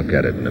as we look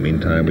at it. In the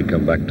meantime, we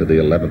come back to the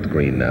 11th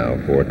green now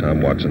for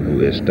Tom Watson, who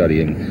is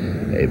studying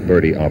a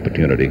birdie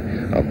opportunity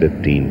of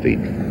 15 feet.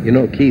 You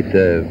know, Keith,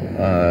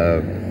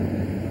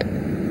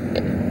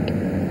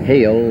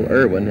 Hale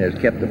Irwin has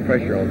kept the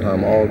pressure on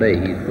Tom all day.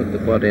 He's put the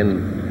putt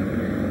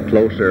in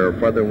closer or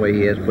further away.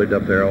 He has put it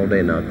up there all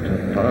day. Now,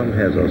 Tom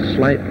has a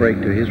slight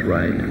break to his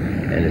right,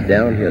 and it's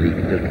downhill. He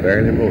can just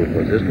barely roll it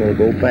because this one will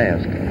go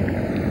fast.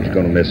 He's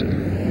going to miss it.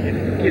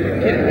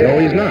 No,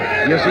 he's not.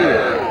 Yes, he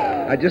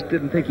is. I just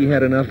didn't think he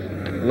had enough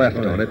left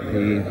on it.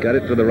 He got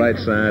it to the right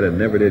side and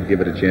never did give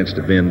it a chance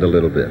to bend a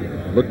little bit.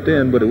 Looked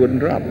in, but it wouldn't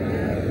drop.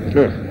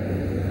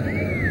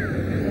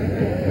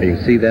 You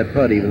can see that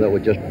putt, even though it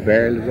was just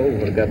barely rolled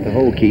when it got the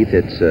hole, Keith.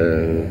 It's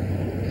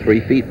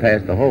 3 feet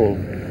past the hole.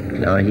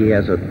 Now he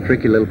has a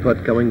tricky little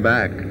putt coming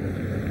back.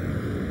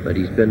 But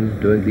he's been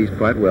doing these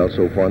quite well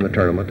so far in the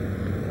tournament.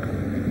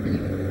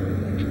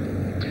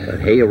 But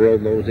Hale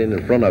rolling those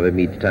in front of him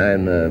each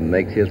time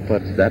makes his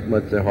putts that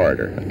much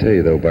harder. I tell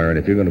you, though, Byron,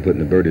 if you're going to put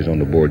the birdies on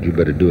the board, you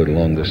better do it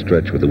along the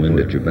stretch with the wind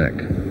at your back.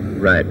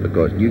 Right,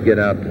 because you get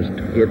out and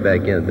hit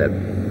back in at that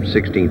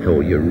 16th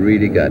hole, you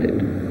really got it.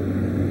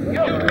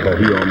 Oh,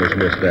 he almost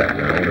missed that.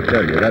 Now, I want to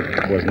tell you,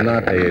 that was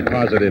not a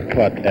positive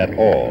putt at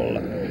all.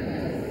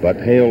 But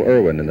Hale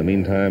Irwin, in the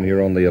meantime,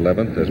 here on the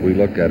 11th, as we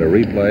look at a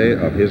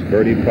replay of his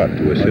birdie putt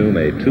to assume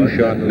a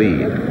 2-shot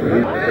lead.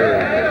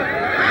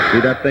 See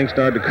that thing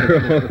start to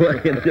curl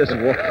away and just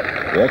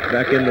walk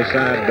back in the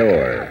side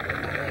door.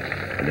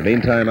 In the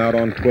meantime, out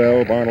on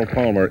 12, Arnold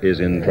Palmer is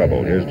in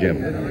trouble. Here's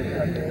Jim.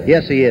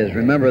 Yes, he is.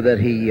 Remember that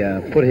he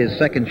put his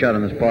second shot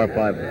on this par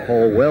 5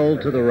 hole well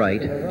to the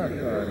right,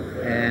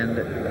 and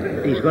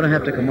he's going to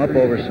have to come up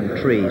over some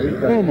trees. He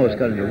almost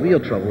got into real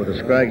trouble with a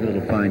scraggly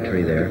little pine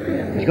tree there.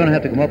 He's going to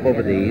have to come up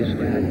over these,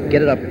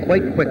 get it up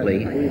quite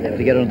quickly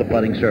to get onto the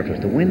putting surface.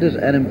 The wind is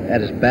at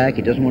his back.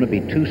 He doesn't want to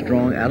be too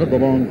strong out of the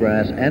long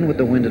grass, and with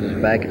the wind at his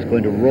back, it's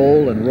going to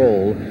roll and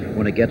roll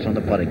when it gets on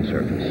the putting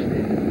surface.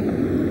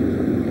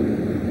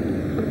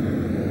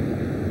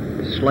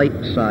 Slight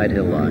side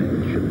hill line.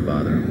 Shouldn't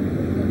bother him.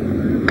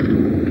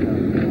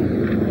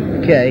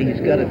 Okay, he's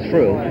got it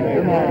through.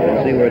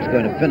 Let's see where it's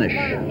going to finish.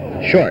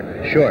 Short.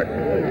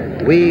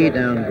 Way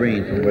down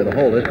green from where the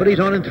hole is, but he's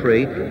on in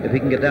 3. If he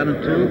can get down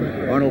in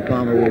 2, Arnold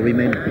Palmer will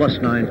remain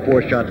 +9,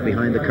 4 shots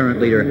behind the current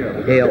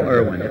leader, Hale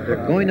Irwin. If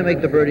they're going to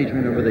make the birdies,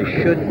 remember, they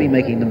should be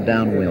making them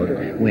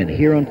downwind.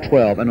 Here on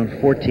 12 and on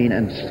 14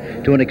 and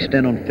to an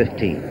extent on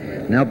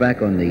 15. Now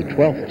back on the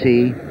 12th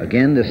tee,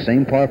 again, this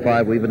same par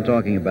 5 we've been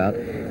talking about.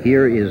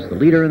 Here is the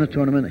leader in the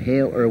tournament,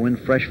 Hale Irwin,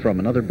 fresh from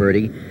another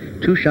birdie.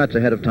 2 shots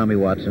ahead of Tommy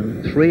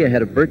Watson, 3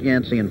 ahead of Bert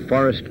Yancey and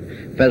Forrest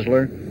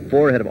Fessler,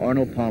 4 ahead of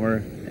Arnold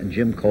Palmer and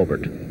Jim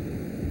Colbert.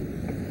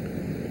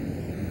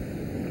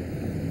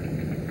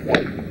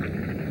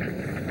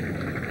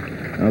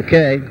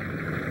 Okay.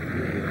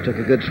 Took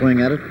a good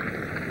swing at it,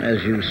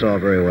 as you saw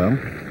very well.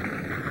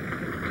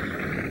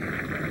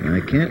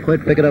 I can't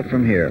quite pick it up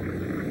from here.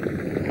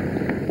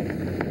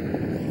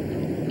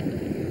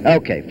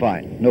 Okay,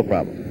 fine. No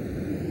problem.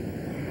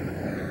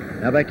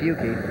 Now back to you,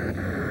 Keith.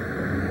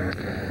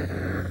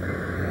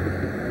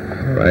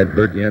 All right,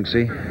 Bert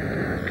Yancey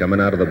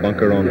coming out of the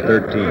bunker on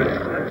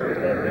 13.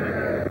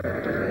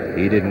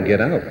 He didn't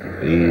get out.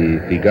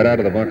 If he got out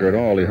of the bunker at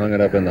all, he hung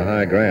it up in the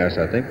high grass.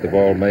 I think the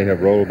ball may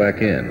have rolled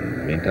back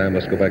in. Meantime,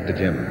 let's go back to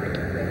Jim.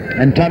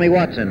 And Tommy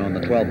Watson on the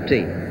 12th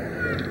tee.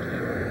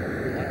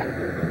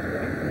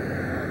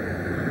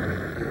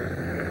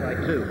 By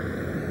 2.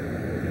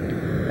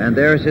 And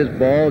there's his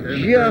ball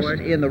just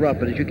in the rough.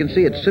 But as you can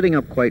see, it's sitting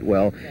up quite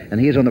well, and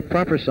he is on the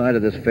proper side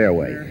of this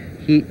fairway.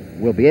 He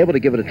will be able to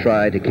give it a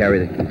try to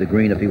carry the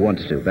green if he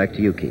wants to. Back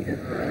to you, Keith.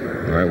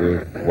 All right,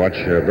 we'll watch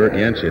Bert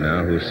Yancey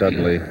now, who's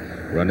suddenly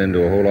run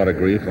into a whole lot of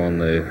grief on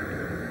the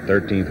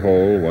 13th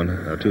hole,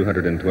 a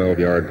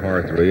 212-yard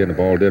par 3, and the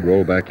ball did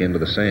roll back into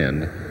the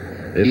sand.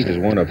 This is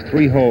one of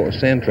 3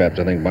 sand traps,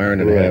 I think, Byron,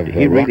 that have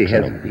he really rocks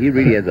in them. He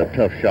really has a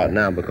tough shot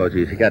now because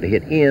he's got to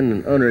hit in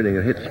and under it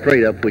and hit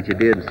straight up, which he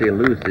did, and see him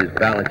lose his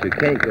balance. You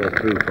can't go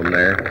through from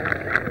there.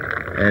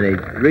 And he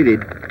really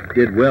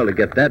did well to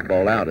get that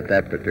ball out at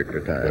that particular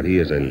time. But he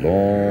is a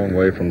long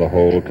way from the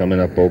hole, coming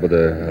up over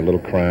the little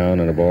crown,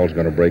 and the ball's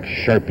going to break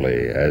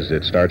sharply as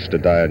it starts to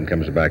die and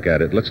comes back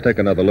at it. Let's take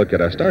another look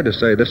at it. I started to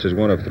say this is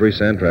one of 3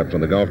 sand traps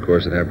on the golf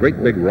course that have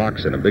great big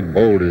rocks in them, big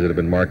boulders that have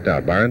been marked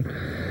out. Byron?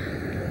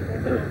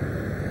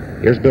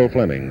 Here's Bill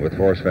Fleming with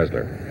Forrest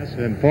Fessler. Yes,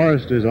 and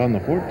Forrest is on the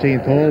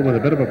 14th hole with a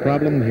bit of a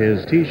problem.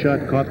 His tee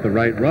shot caught the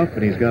right rough,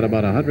 and he's got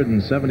about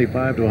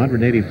 175 to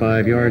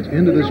 185 yards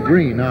into this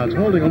green. Now, it's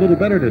holding a little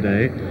better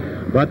today,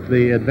 but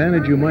the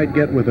advantage you might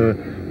get with a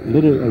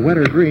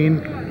wetter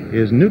green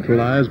is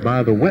neutralized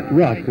by the wet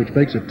rough, which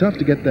makes it tough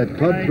to get that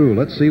club through.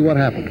 Let's see what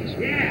happens.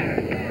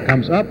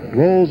 Comes up,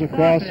 rolls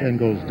across, and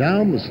goes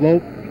down the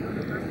slope.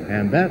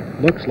 And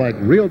that looks like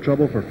real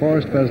trouble for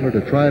Forrest Fessler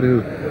to try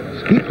to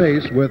keep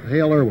pace with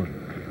Hale Irwin.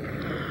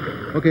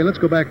 Okay, let's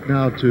go back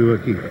now to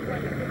Keith.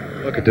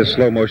 Look at this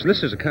slow motion.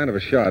 This is a kind of a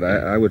shot,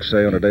 I would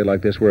say, on a day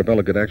like this where a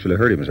fella could actually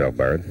hurt himself,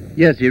 Byron.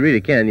 Yes, he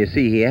really can. You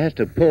see, he has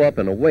to pull up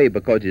and away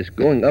because he's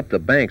going up the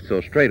bank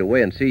so straight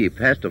away, and see, he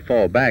has to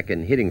fall back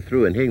and hitting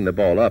through and hitting the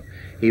ball up.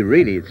 He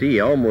really, see,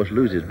 he almost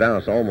loses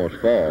balance, almost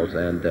falls,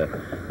 and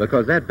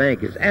because that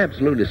bank is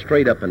absolutely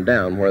straight up and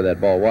down where that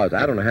ball was.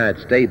 I don't know how it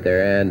stayed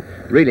there, and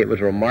really it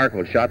was a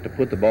remarkable shot to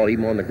put the ball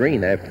even on the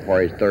green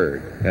for his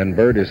 3rd. And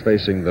Bert is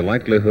facing the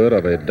likelihood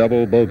of a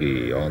double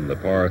bogey on the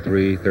par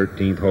 3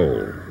 13th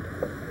hole.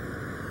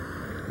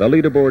 The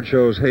leaderboard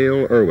shows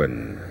Hale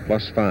Irwin,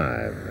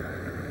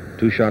 +5.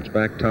 2 shots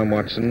back, Tom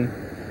Watson.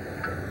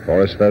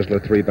 Forrest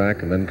Fessler, 3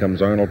 back, and then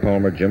comes Arnold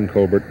Palmer, Jim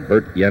Colbert,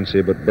 Bert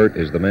Yancey, but Bert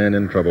is the man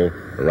in trouble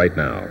right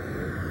now.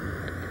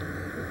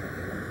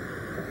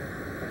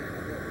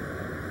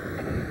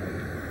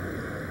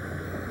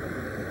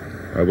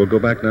 We'll go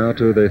back now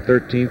to the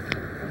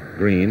 13th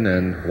green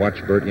and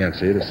watch Bert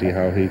Yancey to see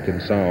how he can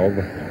solve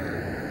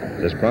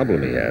this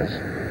problem he has.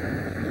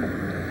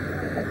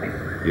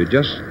 You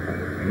just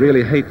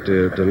really hate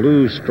to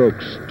lose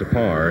strokes to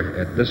par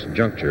at this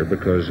juncture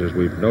because, as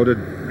we've noted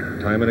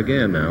time and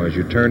again now, as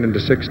you turn into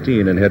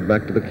 16 and head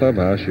back to the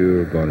clubhouse,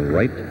 you're going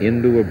right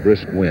into a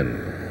brisk wind.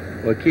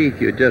 Well, Keith,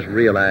 you just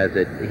realized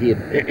that he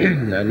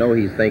had, I know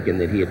he's thinking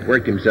that he had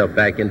worked himself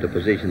back into a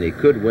position that he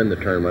could win the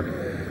tournament,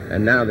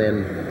 and now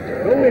then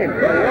make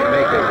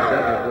a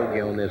double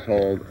bogey on this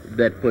hole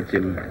that puts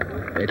him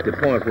at the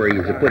point where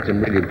it puts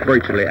him really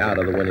virtually out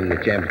of the winning the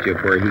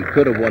championship, where he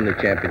could have won the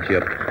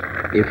championship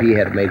if he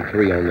had made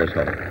 3 on this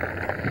hole.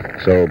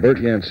 So Bert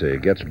Yancey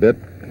gets bit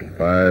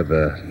by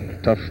the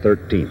tough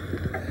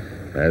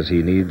 13th, as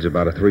he needs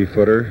about a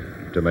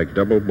 3-footer to make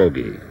double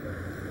bogey.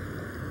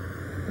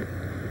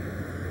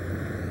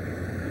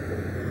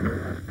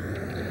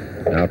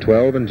 Now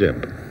 12 and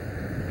Jim.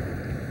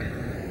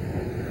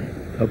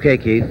 Okay,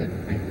 Keith.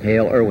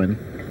 Hale Irwin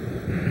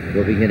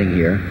will be hitting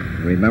here.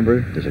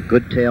 Remember, there's a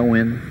good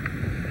tailwind.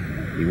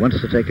 He wants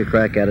to take a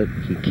crack at it.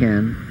 He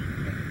can.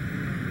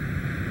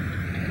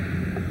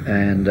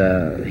 And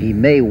he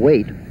may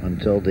wait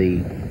until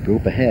the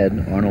group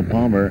ahead, Arnold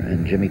Palmer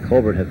and Jimmy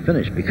Colbert, have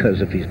finished, because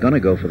if he's going to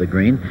go for the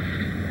green,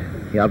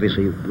 he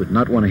obviously would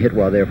not want to hit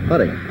while they're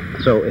putting.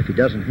 So if he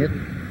doesn't hit,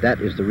 that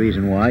is the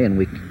reason why, and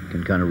we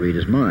can kind of read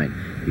his mind.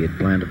 He had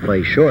planned to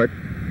play short,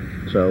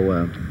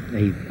 so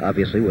he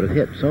obviously would have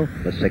hit. So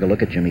let's take a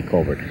look at Jimmy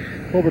Colbert.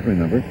 Colbert,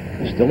 remember,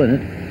 is still in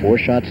it, 4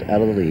 shots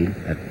out of the lead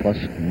at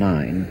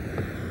 +9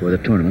 for the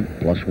tournament,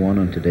 +1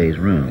 on today's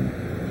round.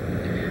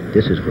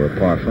 This is for a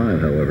par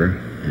 5, however,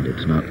 and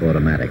it's not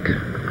automatic.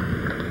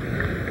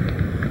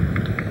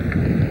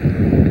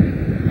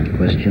 The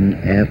question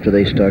after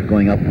they start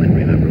going upwind,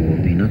 remember,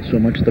 will be not so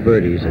much the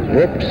birdies as,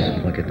 whoops,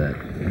 look at that,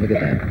 look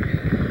at that.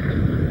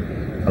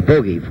 A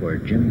bogey for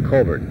Jim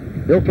Colbert.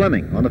 Bill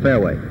Fleming on the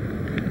fairway.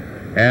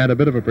 And a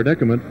bit of a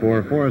predicament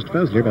for Forrest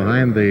Fessler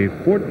behind the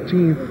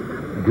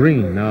 14th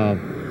green. Now,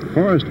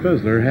 Forrest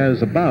Fessler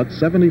has about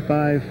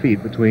 75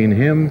 feet between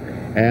him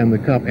and the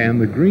cup, and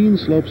the green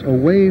slopes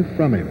away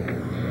from him.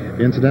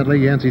 Incidentally,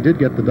 Yancey did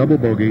get the double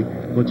bogey,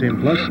 puts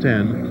him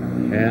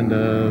 +10, and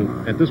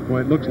at this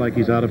point looks like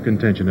he's out of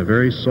contention. A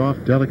very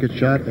soft, delicate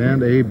shot,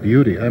 and a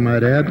beauty, I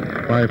might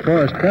add, by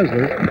Forrest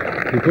Fessler,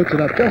 who puts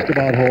it up just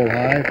about hole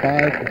high,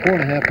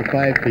 4.5 to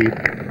 5 feet,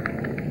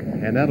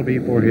 and that'll be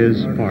for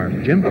his par.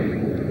 Jim?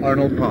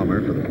 Arnold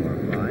Palmer for the par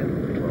 5,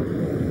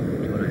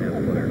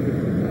 2.5 footer.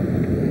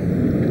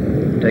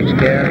 Takes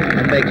care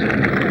and makes it.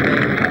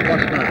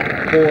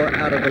 +9, 4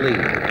 out of the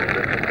lead.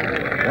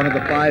 One of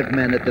the 5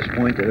 men at this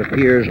point, it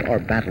appears, are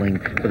battling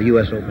for the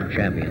U.S. Open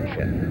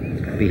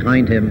Championship.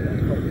 Behind him,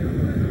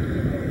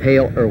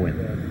 Hale Irwin,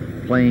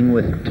 playing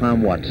with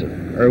Tom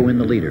Watson. Irwin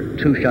the leader,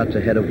 2 shots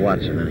ahead of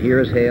Watson. And here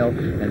is Hale,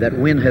 and that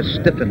wind has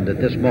stiffened at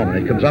this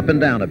moment. It comes up and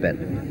down a bit.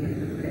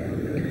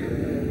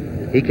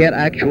 He can't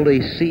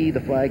actually see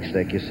the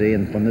flagstick, you see,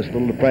 and from this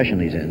little depression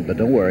he's in. But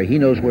don't worry, he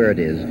knows where it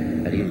is,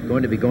 and he's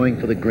going to be going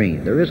for the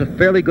green. There is a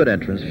fairly good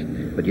entrance,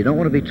 but you don't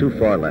want to be too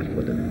far left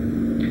with it.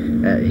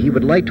 He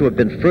would like to have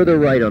been further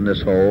right on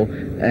this hole,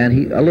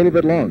 and a little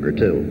bit longer,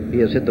 too. He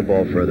has hit the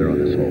ball further on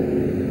this hole.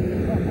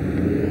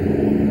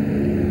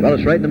 Well,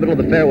 it's right in the middle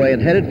of the fairway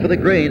and headed for the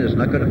green. It's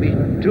not going to be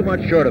too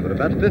much short of it,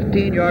 about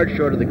 15 yards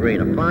short of the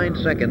green. A fine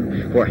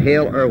second for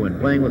Hale Irwin,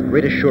 playing with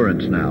great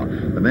assurance now.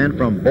 The man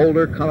from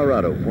Boulder,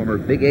 Colorado, former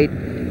Big 8,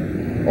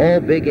 all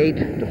Big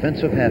 8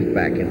 defensive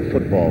halfback in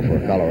football for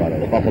Colorado,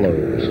 the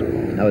Buffaloes.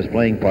 Now his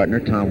playing partner,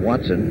 Tom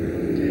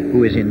Watson,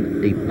 who is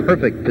in the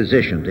perfect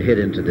position to hit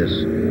into this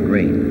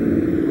green.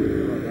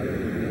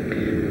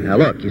 Now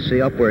look, you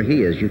see up where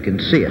he is, you can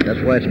see it. That's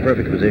why it's a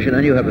perfect position,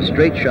 and you have a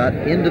straight shot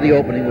into the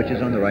opening, which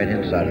is on the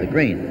right-hand side of the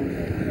green.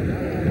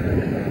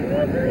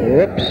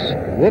 Whoops,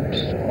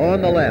 whoops,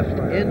 on the left,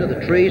 into the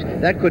trees.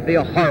 That could be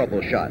a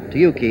horrible shot. To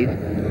you, Keith.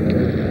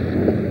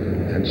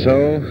 And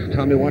so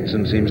Tommy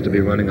Watson seems to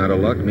be running out of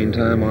luck.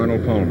 Meantime,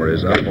 Arnold Palmer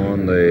is up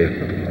on the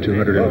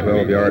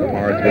 212-yard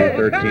par 3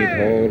 13th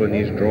hole, and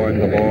he's drawing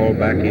the ball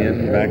back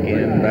in, back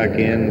in, back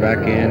in,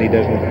 back in. He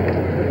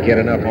doesn't get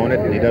enough on it,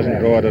 and he doesn't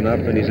draw it enough,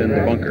 and he's in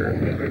the bunker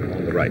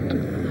on the right.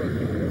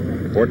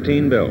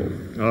 14, Bill.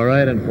 All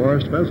right, and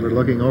Forrest Fessler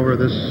looking over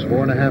this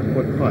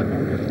 4.5-foot putt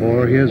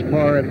for his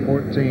par at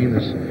 14,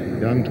 this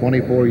young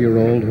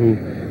 24-year-old who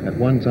at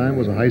one time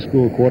was a high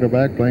school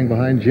quarterback playing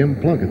behind Jim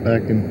Plunkett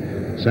back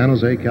in San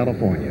Jose,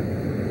 California.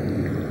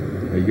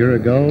 A year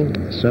ago,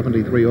 the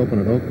 73 Open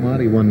at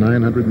Oakmont, he won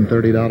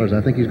 $930.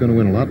 I think he's going to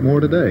win a lot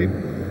more today.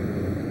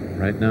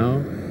 Right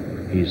now,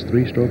 he's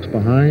 3 strokes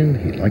behind.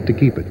 He'd like to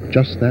keep it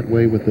just that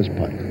way with this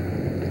putt.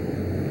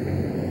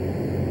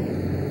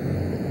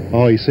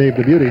 Oh, he saved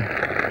the beauty.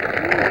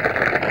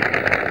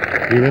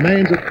 He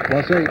remains at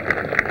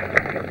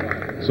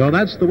 +8. So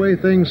that's the way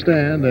things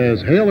stand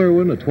as Hale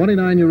Irwin, a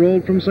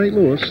 29-year-old from St.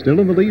 Louis, still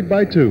in the lead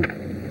by 2.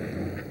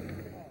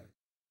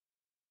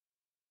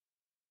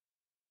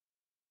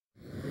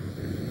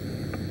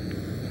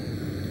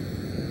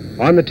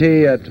 On the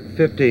tee at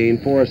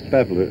 15, Forrest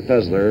Fessler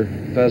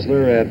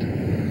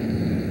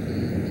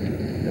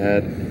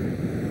at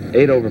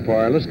 8 over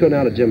par. Let's go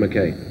now to Jim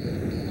McKay.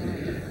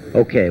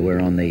 Okay, we're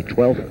on the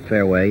 12th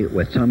fairway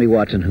with Tommy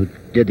Watson, who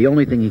did the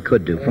only thing he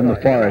could do. From the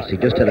forest, he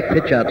just had a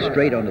pitch out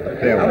straight onto the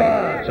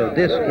fairway. So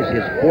this is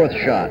his fourth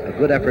shot. A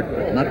good effort,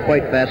 but not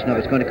quite fast enough.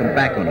 It's going to come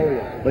back on him.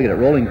 Look at it,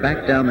 rolling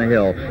back down the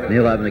hill, and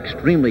he'll have an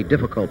extremely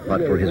difficult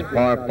putt for his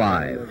par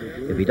 5.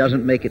 If he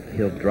doesn't make it,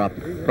 he'll drop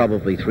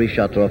probably 3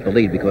 shots off the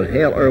lead, because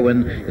Hale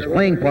Irwin, his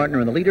playing partner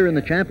and the leader in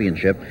the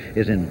championship,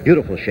 is in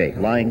beautiful shape,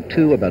 lying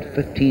 2 about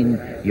 15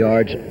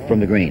 yards from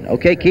the green.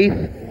 Okay, Keith?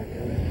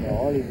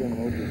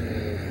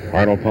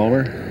 Arnold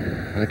Palmer,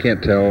 I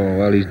can't tell.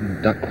 Well, he's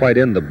not quite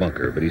in the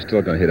bunker, but he's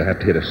still going to have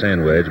to hit a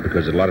sand wedge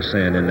because there's a lot of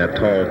sand in that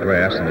tall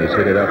grass, and he's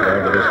hit it up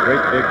onto this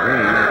great big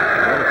green.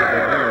 It's relatively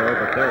narrow,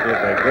 but there is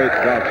a great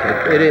golf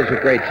shot. It is a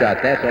great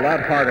shot. That's a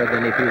lot harder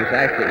than if he was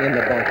actually in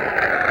the bunker.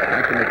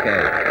 Thank you,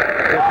 McKay.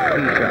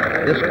 Key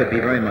shot. This could be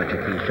very much a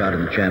key shot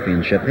in the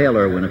championship. Hale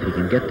Irwin, if he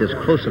can get this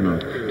close enough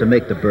to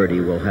make the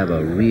birdie, will have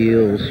a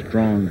real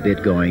strong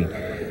bid going,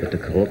 but the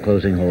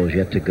closing hole is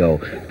yet to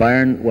go.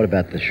 Byron, what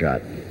about the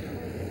shot?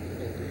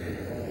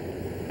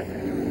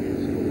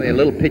 A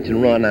little pitch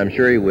and run, I'm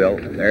sure he will.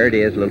 There it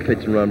is, a little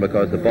pitch and run,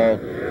 because the ball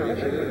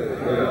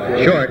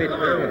short.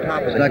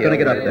 It's not going to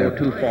get up there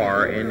too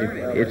far, and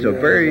it's a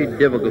very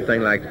difficult thing,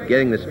 like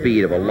getting the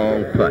speed of a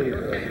long putt.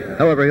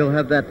 However, he'll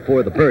have that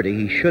for the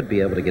birdie. He should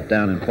be able to get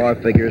down in par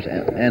figures,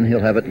 and he'll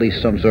have at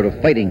least some sort of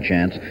fighting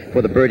chance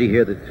for the birdie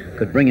here that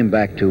could bring him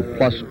back to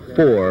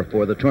 +4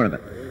 for the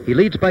tournament. He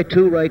leads by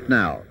 2 right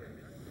now.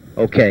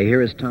 Okay,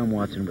 here is Tom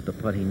Watson with the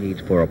putt he needs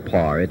for a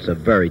par. It's a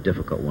very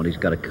difficult one. He's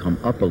got to come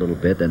up a little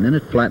bit, and then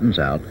it flattens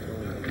out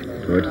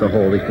towards the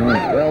hole. He's going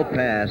well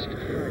past,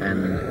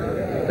 and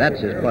that's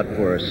his putt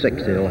for a 6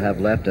 that he'll have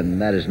left, and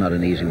that is not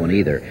an easy one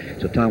either.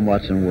 So Tom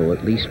Watson will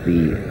at least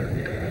be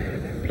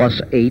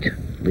 +8,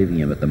 leaving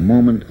him at the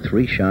moment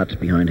 3 shots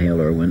behind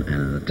Hale Irwin and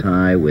in a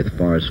tie with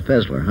Forrest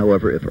Fessler.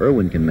 However, if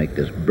Irwin can make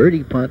this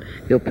birdie putt,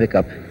 he'll pick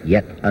up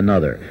yet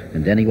another,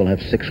 and then he will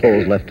have 6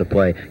 holes left to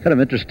play. Kind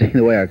of interesting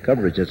the way our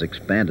coverage has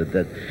expanded,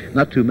 that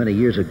not too many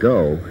years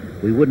ago,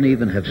 we wouldn't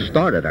even have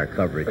started our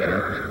coverage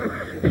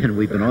yet, and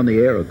we've been on the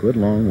air a good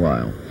long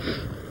while.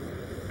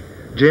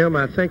 Jim,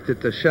 I think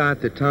that the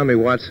shot that Tommy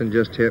Watson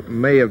just hit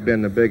may have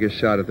been the biggest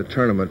shot of the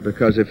tournament,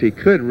 because if he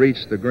could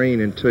reach the green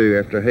in 2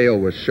 after Hale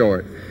was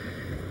short,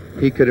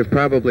 he could have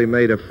probably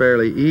made a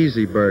fairly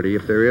easy birdie,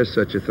 if there is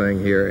such a thing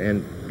here,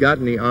 and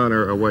gotten the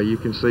honor away. You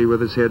can see with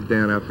his head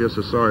down, I feel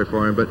so sorry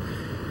for him, but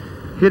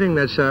hitting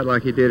that shot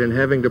like he did and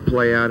having to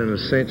play out in a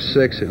cinch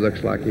 6, it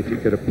looks like, if he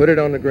could have put it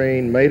on the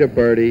green, made a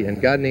birdie, and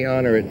gotten the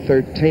honor at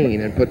 13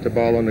 and put the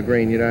ball on the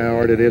green. You know how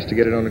hard it is to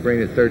get it on the green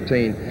at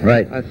 13.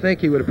 Right. I think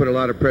he would have put a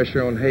lot of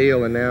pressure on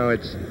Hale, and now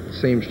it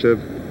seems to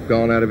have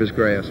gone out of his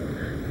grasp.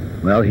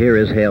 Well, here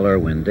is Hale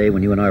Irwin. Dave,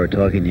 when you and I were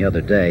talking the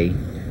other day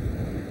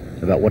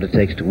about what it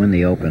takes to win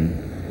the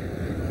Open,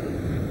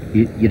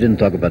 you didn't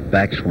talk about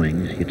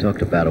backswings. You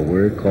talked about a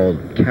word called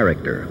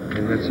character.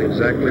 And that's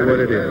exactly what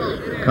it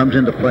is. Comes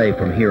into play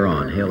from here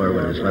on. Hale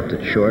Irwin has left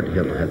it short.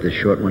 He'll have this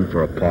short one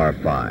for a par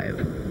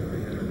 5.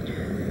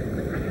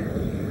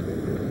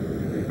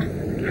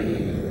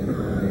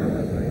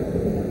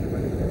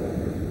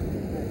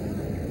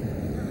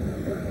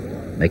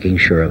 Making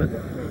sure of it.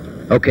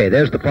 Okay,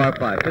 there's the par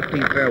 5.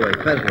 15th fairway.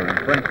 Fessler and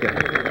Frank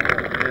Gifford.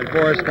 And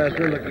Forrest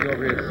Fessler looking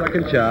over his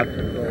second shot.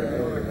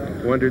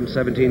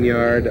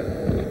 217-yard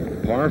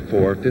par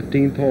 4,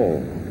 15th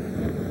hole.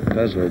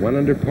 Fessler 1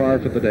 under par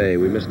for the day.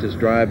 We missed his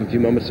drive a few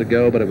moments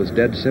ago, but it was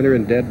dead center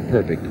and dead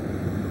perfect.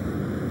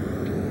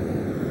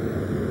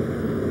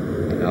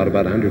 Out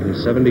about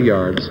 170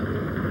 yards.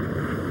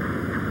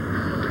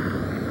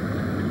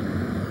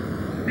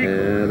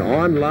 And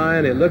on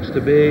line, it looks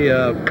to be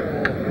a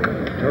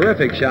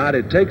terrific shot.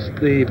 It takes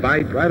the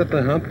bite right at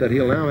the hump that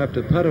he'll now have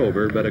to putt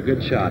over, but a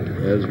good shot.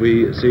 As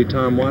we see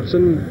Tom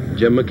Watson,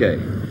 Jim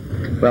McKay.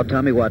 Well,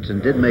 Tommy Watson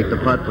did make the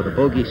putt for the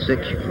bogey 6.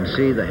 You can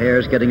see the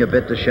hair's getting a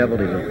bit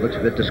disheveled. He looks a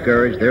bit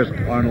discouraged. There's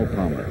Arnold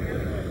Palmer.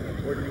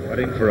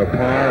 Putting for a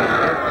par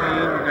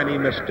at 13, and he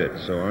missed it.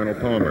 So Arnold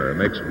Palmer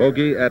makes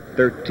bogey at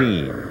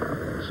 13.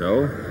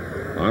 So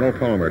Arnold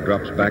Palmer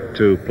drops back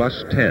to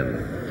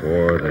 +10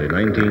 for the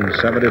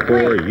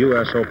 1974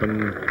 U.S.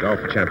 Open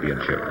Golf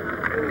Championship.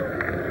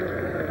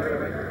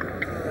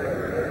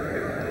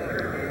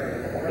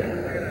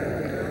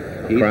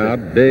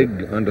 Crowd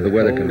big under the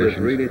weather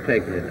conditions. Really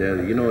taking it.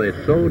 You know, it's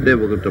so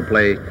difficult to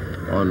play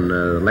on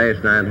the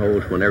last 9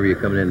 holes whenever you're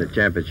coming in the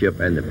championship,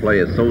 and the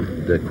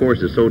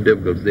course is so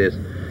difficult as this.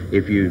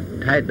 If you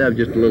tighten up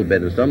just a little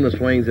bit, and some of the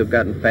swings have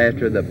gotten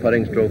faster, the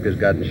putting stroke has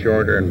gotten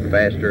shorter and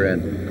faster,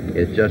 and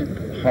it's just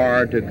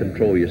hard to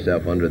control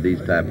yourself under these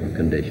type of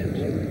conditions.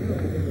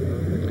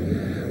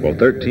 Well,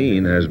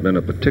 13 has been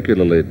a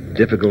particularly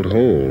difficult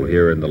hole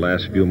here in the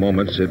last few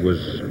moments. It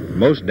was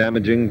most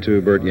damaging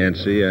to Bert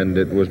Yancey, and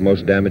it was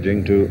most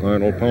damaging to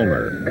Arnold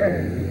Palmer.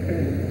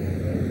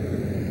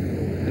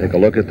 Take a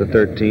look at the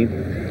 13th.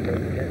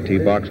 Tee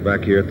box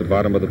back here at the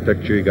bottom of the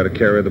picture. You got to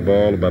carry the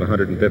ball about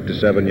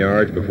 157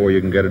 yards before you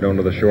can get it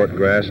onto the short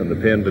grass, and the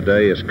pin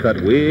today is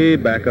cut way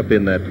back up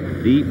in that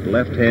deep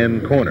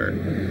left-hand corner.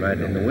 Right,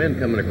 and the wind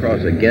coming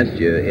across against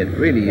you,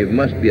 you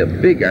must be a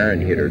big iron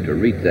hitter to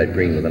reach that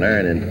green with an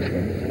iron.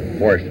 And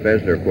Forrest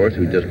Fessler, of course,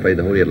 who just played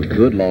the hole, he had a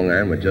good long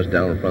iron, went just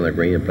down in front of the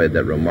green and played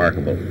that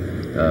remarkable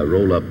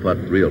roll-up putt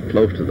real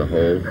close to the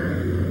hole.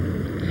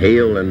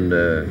 Hale and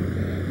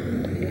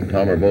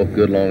Tom are both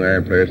good long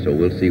iron players, so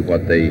we'll see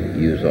what they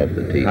use off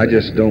the tee. I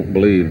just don't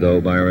believe,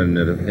 though, Byron,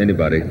 that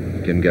anybody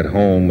can get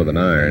home with an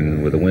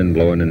iron with the wind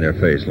blowing in their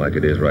face like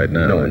it is right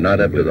now. No, not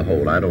up to the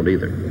hole. I don't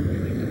either.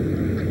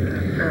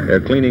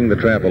 They're cleaning the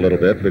trap a little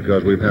bit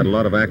because we've had a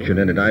lot of action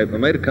in it. I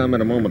made a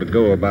comment a moment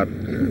ago about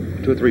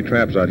 2 or 3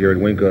 traps out here at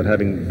Wingfoot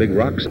having big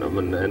rocks in them,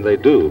 and they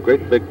do,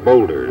 great big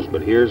boulders.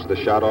 But here's the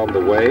shot on the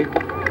way,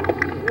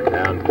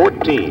 and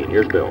 14.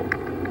 Here's Bill.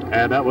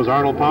 And that was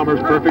Arnold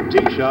Palmer's perfect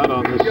tee shot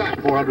on this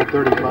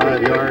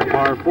 435-yard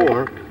par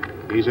 4.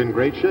 He's in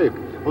great shape.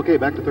 Okay,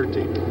 back to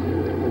 13.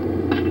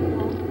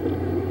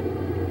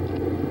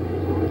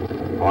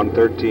 On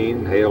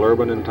 13, Hale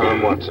Irwin and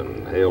Tom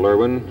Watson. Hale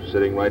Irwin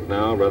sitting right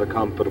now rather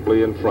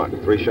comfortably in front.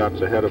 3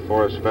 shots ahead of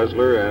Forrest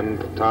Fessler and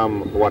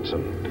Tom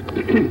Watson.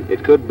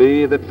 It could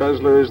be that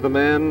Fessler is the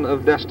man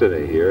of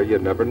destiny here. You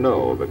never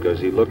know, because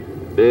he looked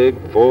big,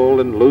 full,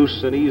 and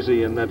loose and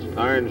easy in that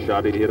iron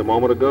shot he hit a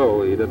moment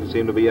ago. He doesn't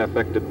seem to be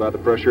affected by the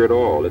pressure at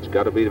all. It's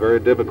got to be very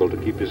difficult to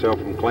keep yourself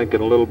from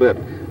clanking a little bit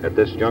at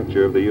this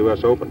juncture of the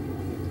U.S. Open.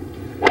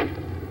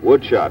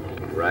 Wood shot.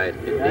 Right.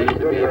 It needs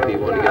to be if he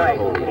wants to get a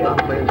hole. He's not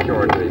playing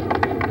short.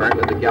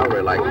 Apparently the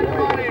gallery likes it.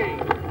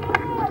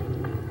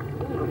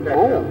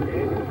 Oh.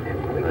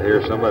 I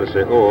hear somebody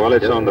say, oh, well,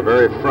 it's on the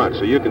very front.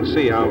 So you can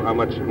see how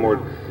much more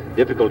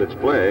difficult it's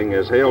playing,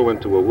 as Hale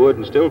went to a wood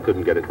and still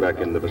couldn't get it back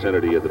in the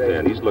vicinity of the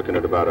pin. He's looking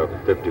at about a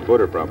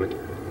 50-footer probably.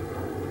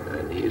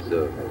 And he's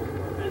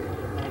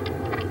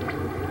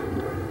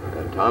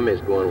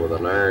Tommy's going with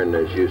an iron,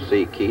 as you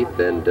see, Keith,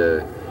 and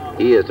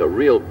he is a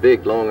real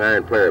big long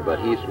iron player, but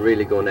he's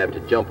really going to have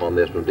to jump on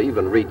this one to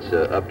even reach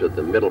up to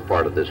the middle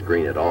part of this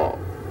green at all.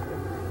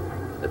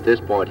 At this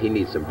point, he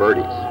needs some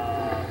birdies.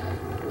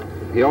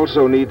 He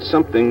also needs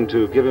something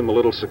to give him a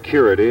little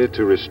security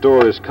to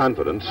restore his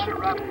confidence.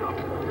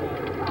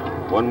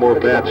 One more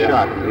bad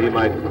shot, he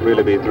might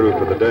really be through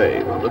for the day.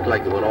 It looked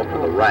like he went off to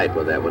the right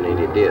with that one, and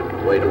he did.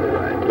 Way to the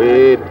right.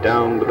 Way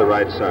down to the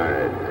right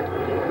side.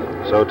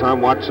 So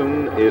Tom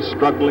Watson is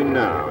struggling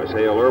now as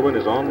Hale Irwin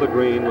is on the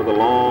green with a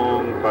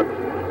long putt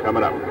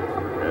coming up.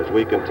 As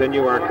we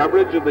continue our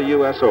coverage of the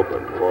U.S.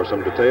 Open. For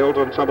some details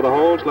on some of the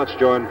holes, let's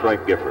join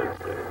Frank Gifford.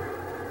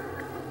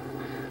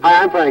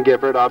 Hi, I'm Frank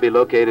Gifford. I'll be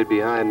located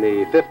behind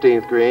the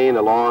 15th green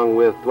along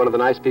with one of the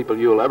nice people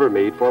you'll ever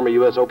meet, former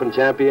U.S. Open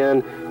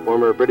champion,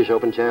 former British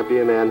Open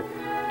champion. And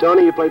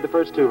Tony, you played the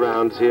first 2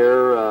 rounds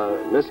here,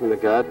 missing the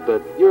cut,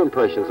 but your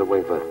impressions of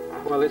Wingfoot?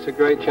 Well, it's a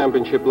great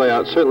championship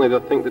layout. Certainly, I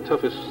think the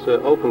toughest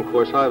open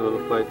course I've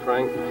ever played,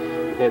 Frank.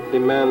 It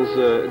demands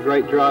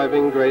great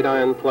driving, great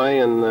iron play,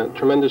 and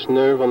tremendous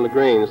nerve on the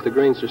greens. The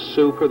greens are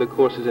super. The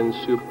course is in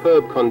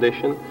superb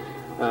condition.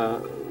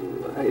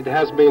 It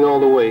has been all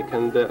the week,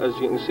 and as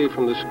you can see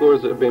from the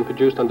scores that have been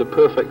produced under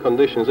perfect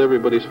conditions,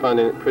 everybody's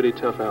finding it pretty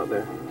tough out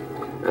there.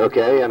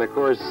 Okay, and of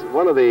course,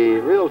 one of the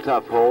real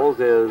tough holes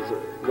is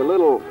the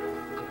little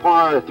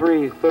par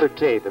 3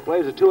 13th. It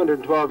plays at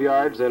 212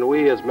 yards, and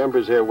we as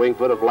members here at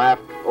Wingfoot have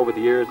laughed over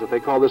the years that they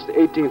call this the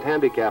 18th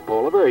handicap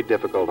hole. A very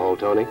difficult hole,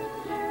 Tony.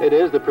 It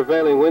is. The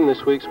prevailing wind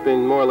this week's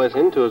been more or less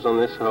into us on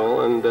this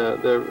hole, and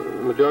the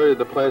majority of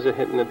the players are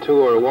hitting a 2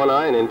 or a 1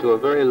 iron into a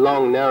very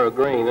long, narrow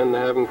green, and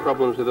they're having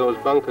problems with those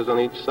bunkers on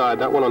each side.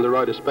 That one on the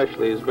right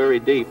especially is very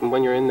deep, and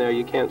when you're in there,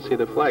 you can't see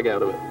the flag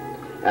out of it.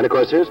 And, of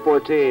course, here's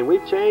 14.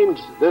 We've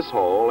changed this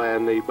hole,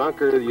 and the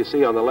bunker you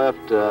see on the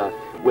left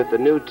with the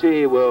new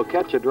tee will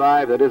catch a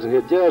drive that isn't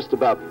hit just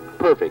about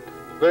perfect.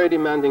 Very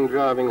demanding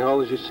driving hole.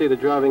 As you see, the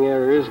driving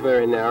area is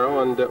very narrow,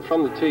 and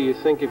from the tee, you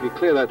think if you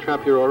clear that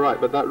trap, you're all right,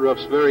 but that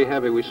rough's very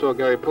heavy. We saw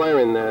Gary Player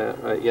in there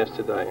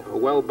yesterday. A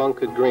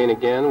well-bunkered green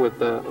again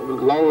with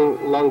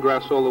long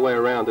grass all the way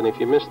around, and if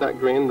you miss that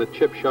green, the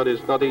chip shot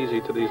is not easy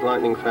to these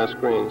lightning-fast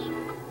greens.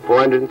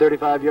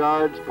 435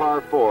 yards,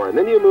 par 4. And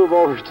then you move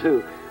over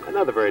to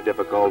another very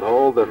difficult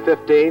hole, the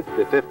 15th.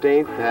 The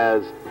 15th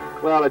has,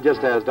 well, it just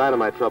has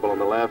dynamite trouble on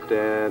the left,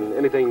 and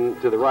anything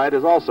to the right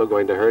is also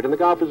going to hurt. And the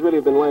golfers really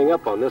have been laying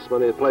up on this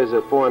one. It plays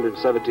at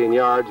 417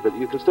 yards, but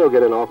you can still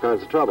get in all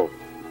kinds of trouble.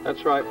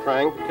 That's right,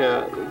 Frank.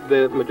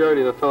 The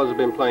majority of the fellows have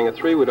been playing a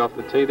 3-wood off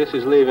the tee. This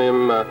is leaving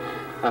him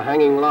a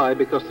hanging lie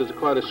because there's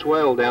quite a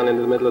swell down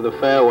into the middle of the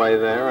fairway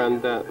there,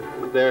 and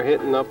they're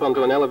hitting up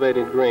onto an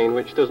elevated green,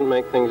 which doesn't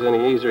make things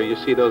any easier. You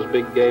see those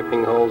big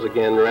gaping holes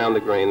again around the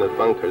green, the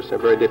bunkers. They're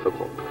very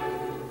difficult.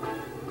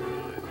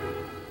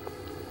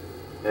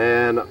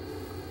 And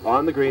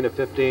on the green at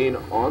 15,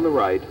 on the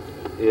right,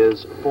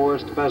 is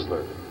Forrest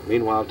Fessler.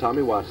 Meanwhile,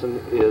 Tommy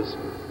Watson is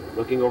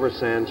looking over a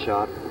sand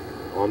shot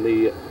on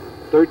the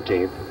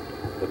 13th,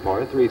 the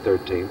par 3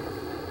 13th.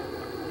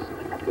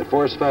 But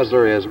Forrest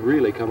Fessler has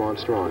really come on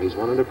strong. He's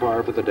won under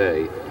par for the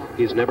day.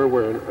 He's never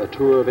won a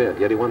tour event,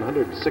 yet he won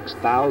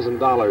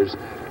 $106,000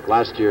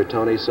 last year,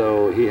 Tony,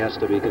 so he has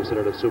to be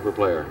considered a super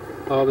player.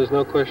 Oh, there's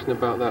no question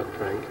about that,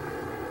 Frank.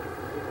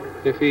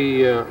 If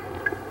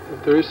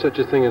there is such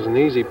a thing as an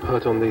easy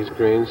putt on these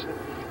greens,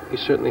 he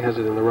certainly has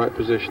it in the right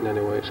position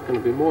anyway. It's going to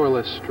be more or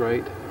less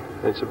straight,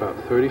 and it's about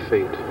 30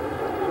 feet.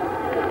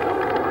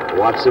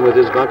 Watson with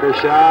his bunker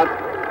shot.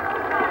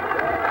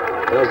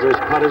 Fessler's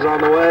putt is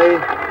on the way.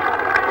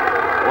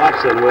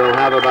 Watson will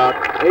have about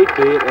 8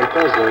 feet, and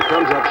Fessler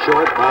comes up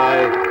short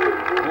by,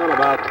 well,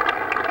 about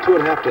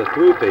 2.5 to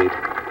 3 feet.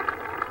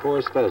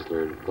 Forrest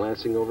Fessler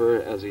glancing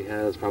over, as he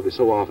has probably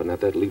so often, at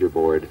that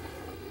leaderboard.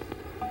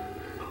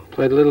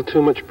 Played a little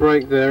too much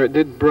break there. It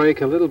did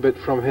break a little bit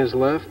from his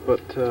left,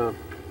 but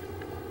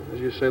as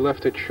you say,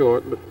 left it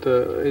short. But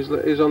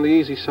he's on the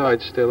easy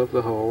side still of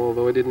the hole,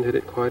 although he didn't hit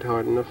it quite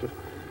hard enough,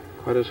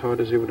 quite as hard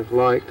as he would have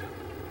liked.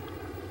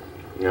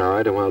 All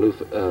right, and while Lou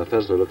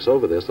Fessler looks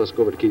over this, let's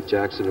go over to Keith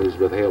Jackson, who's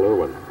with Hale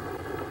Irwin.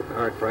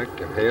 All right, Frank.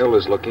 Hale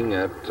is looking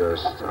at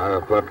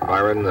a putt,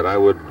 Byron, that I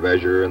would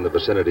measure in the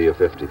vicinity of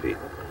 50 feet.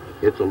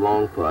 It's a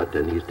long putt,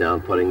 and he's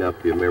down putting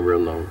up, you remember,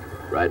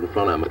 right in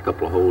front of him a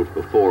couple of holes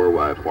before,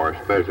 while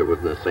Forrest Fessler was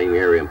in the same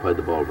area and played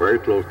the ball very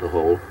close to the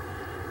hole.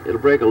 It'll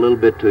break a little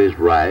bit to his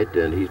right,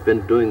 and he's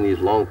been doing these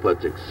long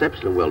putts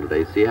exceptionally well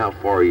today. See how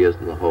far he is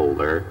in the hole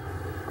there.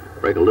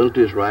 Break a little to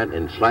his right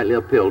and slightly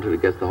uphill till he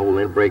gets the hole, and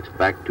then breaks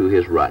back to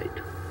his right.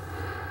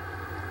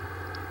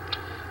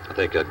 I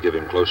think I'd give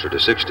him closer to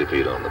 60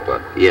 feet on the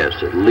putt.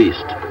 Yes, at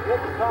least.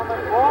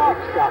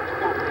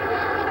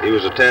 He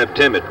was a tad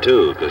timid,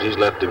 too, because he's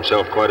left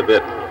himself quite a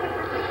bit.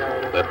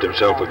 Left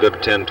himself a good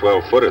 10,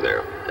 12-footer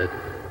there.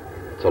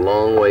 It's a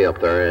long way up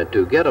there, and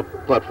to get a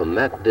putt from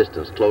that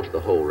distance close to the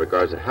hole,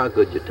 regardless of how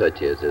good your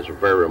touch is a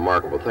very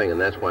remarkable thing,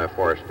 and that's why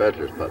Forrest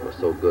Fessler's putt was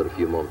so good a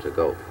few moments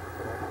ago.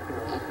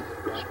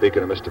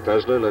 Speaking of Mr.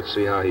 Fessler, let's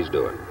see how he's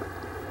doing.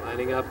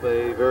 Lining up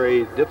a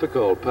very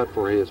difficult putt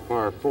for his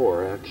par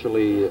 4.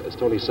 Actually, as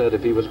Tony said,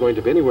 if he was going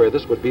to be anywhere,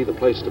 this would be the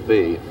place to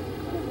be.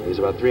 He's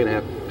about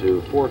 3.5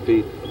 to 4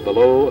 feet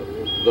below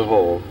the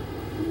hole.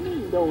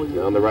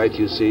 On the right,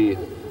 you see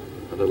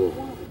a little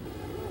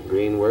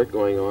green work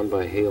going on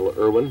by Hale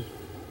Irwin.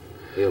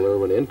 Hale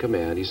Irwin in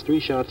command. He's 3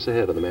 shots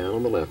ahead of the man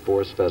on the left,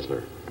 Forrest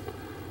Fessler.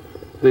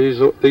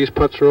 These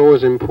putts are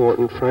always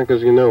important, Frank,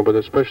 as you know, but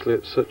especially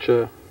at such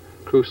a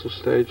crucial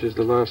stage as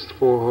the last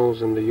 4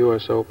 holes in the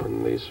U.S.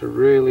 Open. These are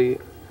really...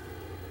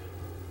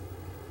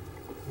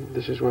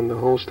 This is when the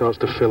hole starts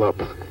to fill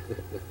up. Of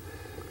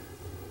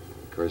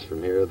course,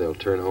 from here, they'll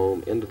turn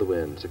home into the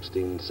wind.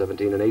 16,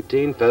 17, and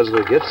 18.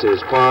 Fessler gets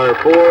his par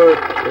 4.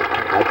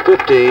 At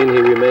 15, he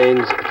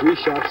remains 3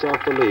 shots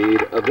off the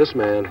lead of this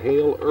man,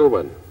 Hale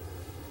Irwin.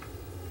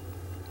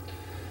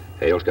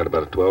 Hale's got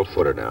about a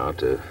 12-footer now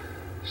to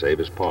save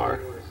his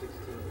par.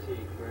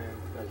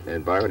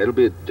 And Byron, it'll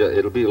be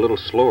a little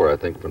slower, I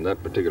think, from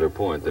that particular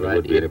point than it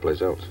would be anyplace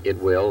else.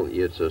 It will.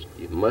 You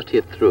must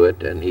hit through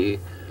it, and he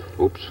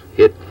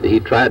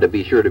tried to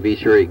be sure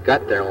he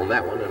got there on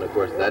that one, and of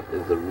course that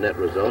is the net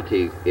result.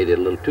 He hit it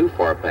a little too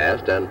far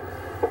past, and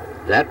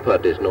that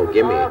putt is no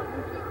gimme.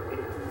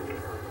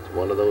 It's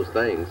one of those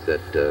things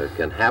that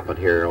can happen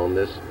here on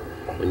this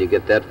when you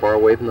get that far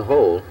away from the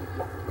hole.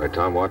 Right,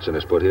 Tom Watson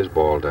has put his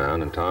ball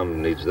down, and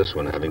Tom needs this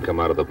one, having come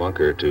out of the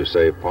bunker, to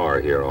save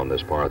par here on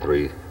this par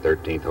 3,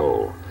 13th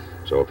hole.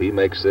 So if he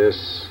makes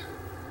this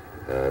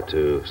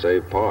to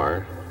save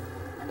par,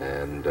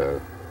 and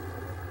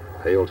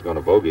Hale's going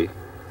to bogey,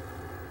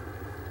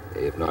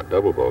 if not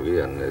double bogey,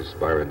 and as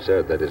Byron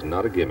said, that is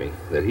not a gimme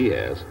that he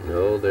has.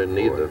 No, they're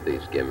neither of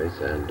these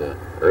gimmies, and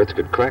Earth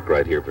could crack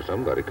right here for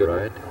somebody, couldn't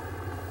it?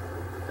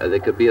 There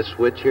could be a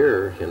switch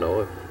here, you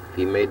know, if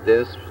he made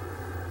this.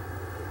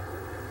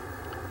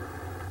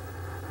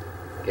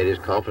 Get his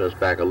confidence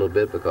back a little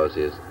bit, because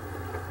it's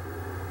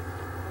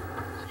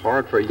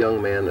hard for a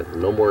young man with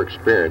no more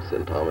experience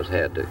than Thomas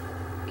had to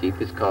keep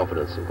his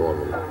confidence and going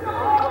with it.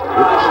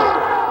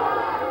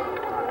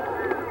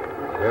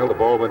 Well, the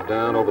ball went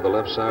down over the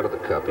left side of the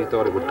cup. He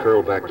thought it would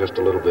curl back just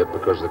a little bit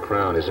because the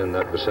crown is in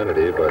that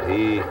vicinity, but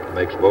he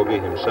makes bogey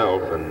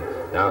himself, and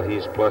now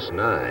he's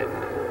 +9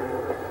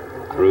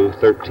 through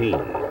 13.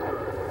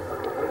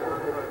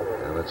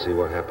 Now let's see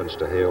what happens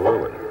to Hale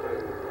Irwin.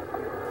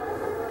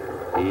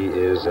 He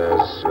is,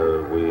 as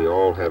we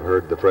all have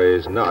heard the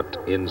phrase, not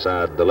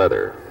inside the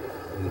leather.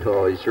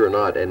 No, he's sure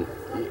not. And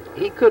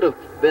he could have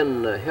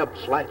been helped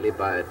slightly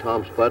by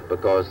Tom's putt,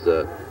 because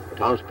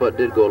Tom's putt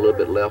did go a little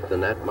bit left,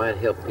 and that might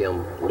help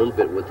him a little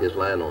bit with his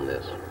line on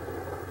this.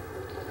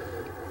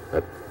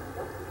 That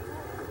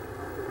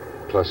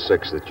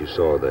 +6 that you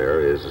saw there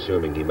is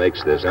assuming he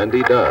makes this, and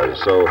he does.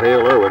 So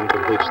Hale Irwin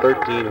completes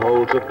 13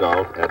 holes of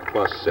golf at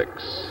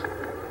 +6.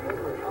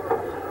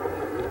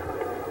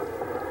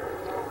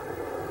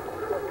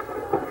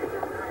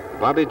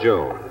 Bobby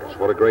Jones,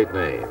 what a great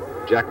name.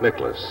 Jack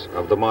Nicklaus,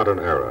 of the modern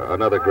era,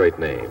 another great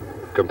name.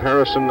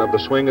 Comparison of the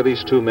swing of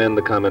these two men,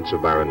 the comments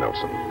of Byron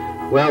Nelson.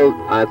 Well,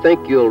 I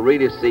think you'll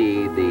really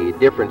see the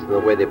difference in the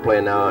way they play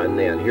now and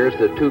then. Here's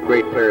the two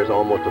great players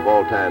almost of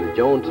all time.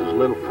 Jones is a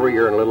little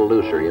freer and a little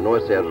looser. You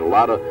notice there's a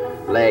lot of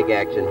lag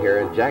action here,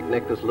 and Jack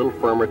Nicklaus a little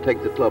firmer,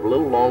 takes the club a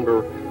little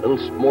longer, a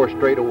little more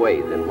straight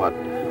away than what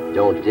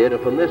Jones did.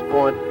 And from this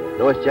point,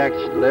 notice Jack's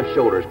left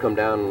shoulders come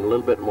down a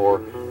little bit more.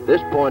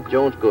 This point,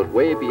 Jones goes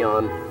way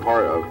beyond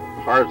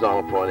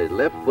horizontal point. His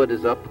left foot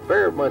is up,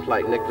 very much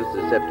like Nicklaus,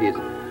 except his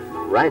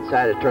right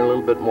side is turned a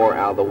little bit more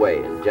out of the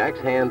way. And Jack's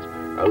hands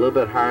are a little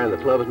bit higher, and the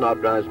club is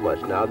not down as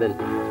much. Now then,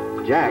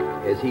 Jack,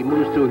 as he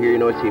moves through here, you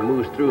notice he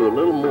moves through a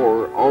little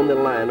more on the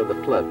line of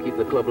the club, keeping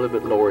the club a little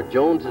bit lower.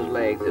 Jones's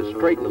legs have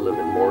straightened a little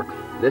bit more.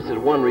 This is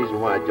one reason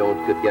why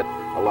Jones could get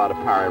a lot of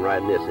power in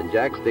riding this. And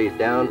Jack stays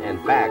down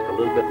and back a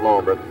little bit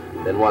longer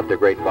than what the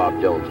great Bob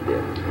Jones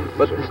did.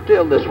 But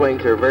still, the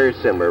swings are very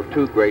similar,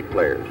 two great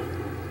players.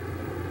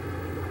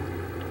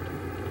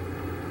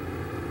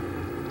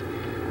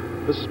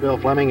 This is Bill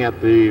Fleming at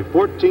the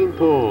 14th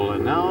hole,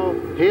 and now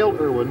Hale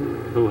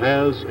Irwin, who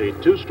has a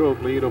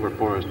 2-stroke lead over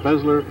Forrest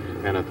Fessler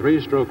and a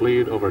 3-stroke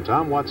lead over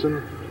Tom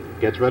Watson,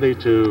 gets ready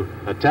to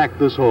attack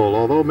this hole,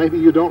 although maybe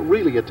you don't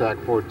really attack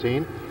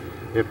 14.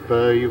 If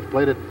you've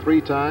played it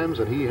 3 times,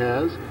 and he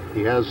has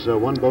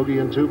 1 bogey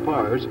and 2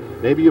 pars,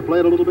 maybe you play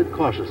it a little bit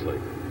cautiously,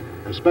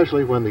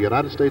 especially when the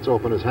United States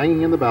Open is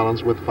hanging in the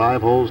balance with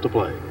 5 holes to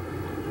play.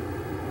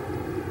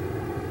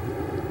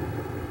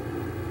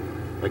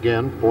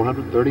 Again,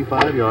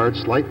 435 yards,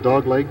 slight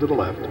dog leg to the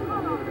left.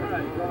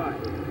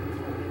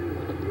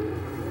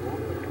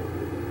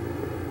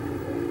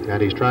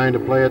 And he's trying to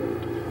play it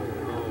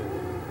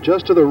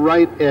just to the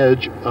right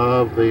edge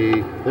of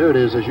the, there it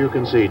is, as you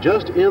can see,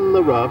 just in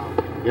the rough,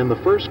 in the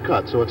first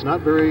cut. So it's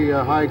not very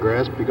high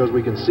grass, because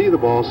we can see the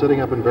ball sitting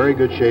up in very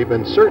good shape,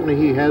 and certainly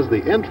he has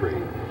the entry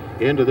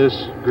into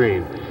this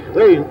green.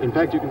 There, in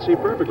fact, you can see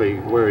perfectly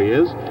where he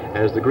is.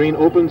 As the green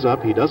opens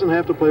up, he doesn't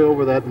have to play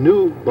over that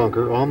new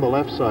bunker on the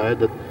left side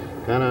that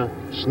kind of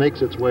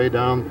snakes its way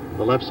down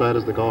the left side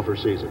as the golfer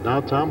sees it. Now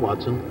Tom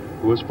Watson,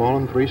 who has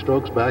fallen 3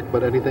 strokes back,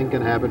 but anything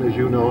can happen, as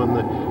you know, in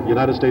the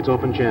United States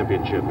Open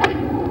Championship.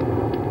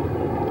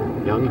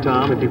 Young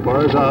Tom, if he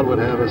pars out, would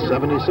have a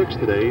 76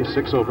 today,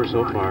 6 over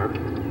so far.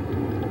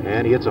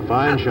 And he hits a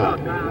fine shot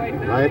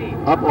right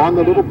up on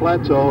the little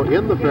plateau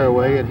in the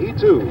fairway, and he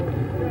too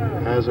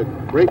has a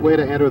great way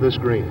to enter this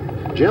green.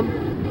 Jim?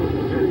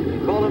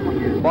 We call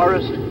him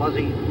Forrest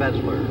Fuzzy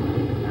Fessler,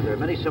 and there are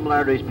many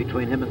similarities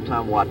between him and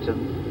Tom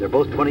Watson. They're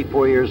both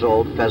 24 years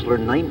old. Fessler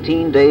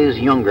 19 days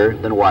younger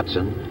than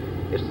Watson.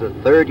 It's the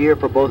 3rd year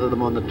for both of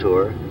them on the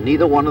tour.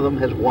 Neither one of them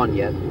has won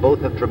yet.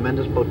 Both have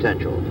tremendous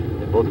potential.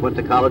 They both went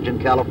to college in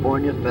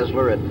California,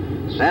 Fessler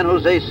at San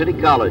Jose City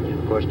College, and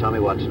of course Tommy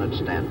Watson at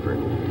Stanford.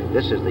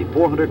 This is the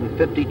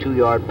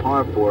 452-yard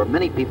par 4.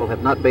 Many people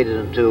have not made it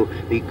in 2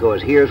 because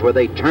here's where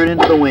they turn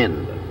into the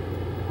wind.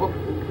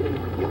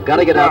 You've got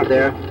to get out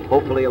there,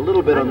 hopefully a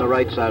little bit on the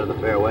right side of the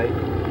fairway.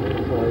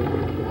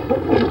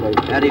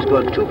 And he's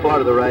gone too far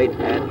to the right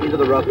and into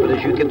the rough, but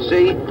as you can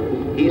see,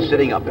 he's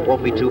sitting up. It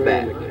won't be too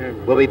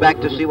bad. We'll be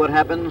back to see what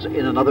happens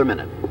in another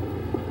minute.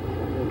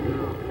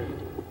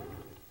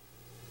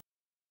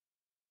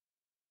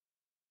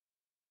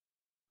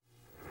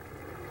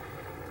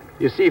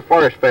 You see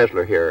Forrest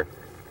Fessler here.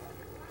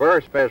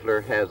 Forrest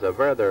Fessler has a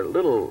rather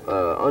little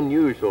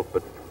unusual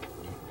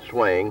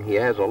swing. He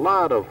has a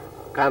lot of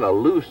kind of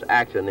loose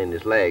action in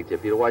his legs.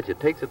 If you watch, it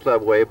takes the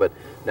club away, but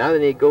now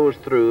that he goes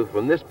through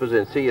from this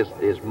position, see,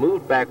 is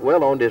moved back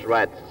well on his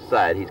right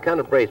side. He's kind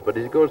of braced, but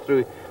as he goes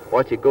through,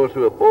 watch it go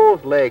through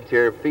both legs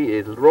here. Feet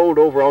is rolled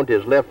over onto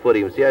his left foot.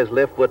 You can see how his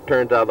left foot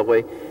turns out of the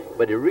way,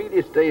 but he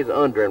really stays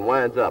under and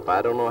winds up.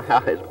 I don't know how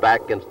his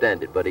back can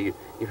stand it, but he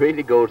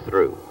really goes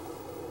through.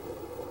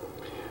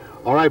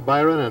 All right,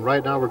 Byron, and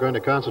right now we're going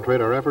to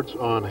concentrate our efforts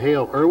on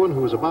Hale Irwin,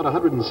 who is about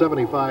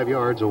 175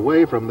 yards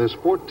away from this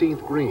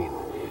 14th green.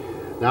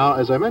 Now,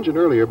 as I mentioned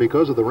earlier,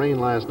 because of the rain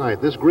last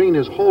night, this green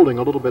is holding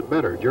a little bit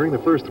better. During the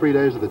first 3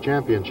 days of the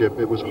championship,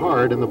 it was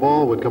hard, and the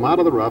ball would come out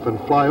of the rough and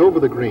fly over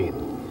the green.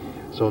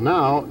 So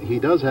now he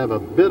does have a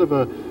bit of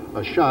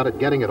a shot at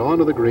getting it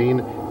onto the green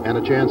and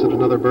a chance at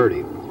another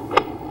birdie.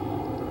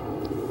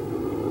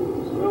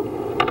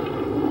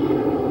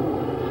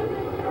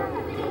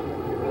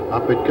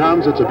 Up it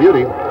comes. It's a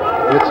beauty.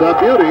 It's a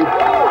beauty.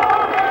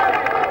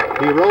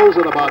 He rolls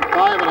it about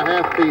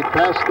 5.5 feet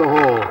past the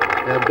hole,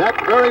 and that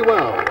very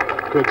well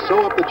could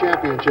sew up the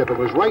championship. It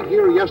was right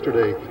here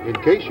yesterday, in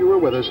case you were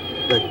with us,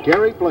 that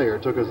Gary Player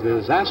took a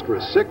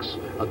disastrous 6,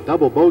 a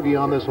double bogey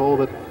on this hole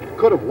that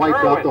could have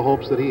wiped out the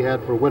hopes that he had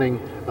for winning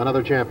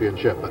another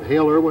championship. But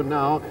Hale Irwin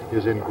now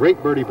is in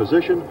great birdie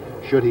position.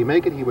 Should he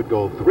make it, he would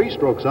go 3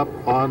 strokes up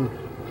on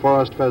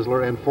Forrest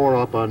Fessler and 4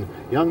 up on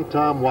young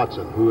Tom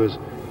Watson, who is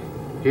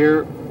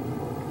here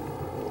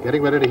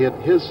getting ready to hit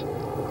his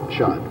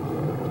shot.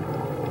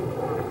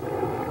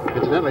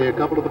 Incidentally, a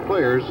couple of the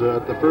players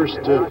at the first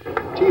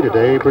tee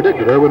today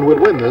predicted Irwin would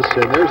win this,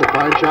 and there's a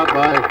fine shot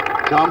by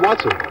Tom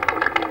Watson.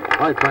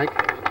 All right, Frank.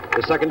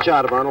 The second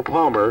shot of Arnold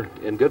Palmer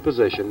in good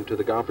position to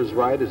the golfer's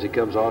right as he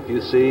comes off.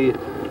 You see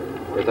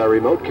with our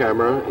remote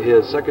camera.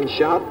 His second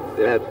shot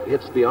that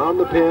hits beyond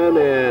the pin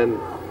and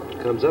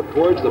comes up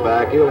towards the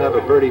back. He'll have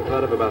a birdie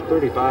putt of about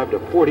 35 to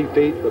 40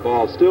 feet. The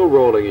ball still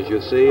rolling, as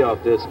you see,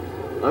 off this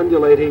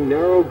undulating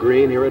narrow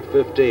green here at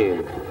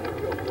 15.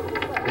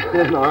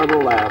 And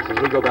Arnold laughs as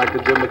we go back to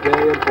Jim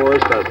McKay and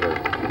Forrest Fessler.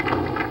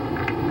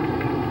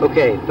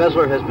 Okay,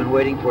 Fessler has been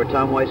waiting for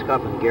Tom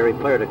Weisskopf and Gary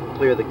Player to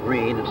clear the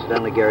green.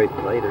 Incidentally, Gary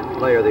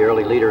Player, the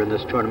early leader in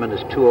this tournament,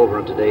 is 2 over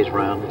in today's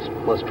round. It's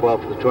plus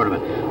 12 for the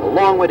tournament. A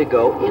long way to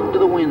go into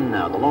the wind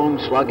now. The long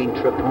slugging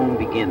trip home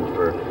begins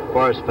for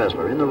Forrest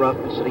Fessler. In the rough,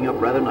 sitting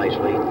up rather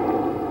nicely,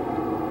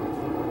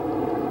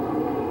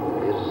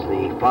 is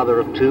the father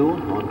of 2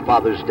 on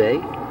Father's Day.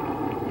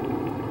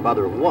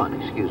 Father of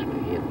 1, excuse me.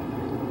 He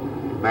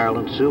and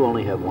Marilyn Sue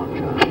only have 1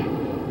 child.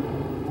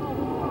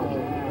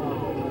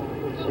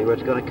 See where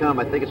it's going to come.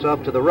 I think it's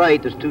off to the right.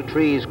 There's 2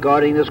 trees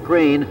guarding this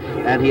green,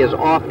 and he is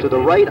off to the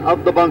right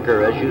of the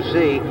bunker, as you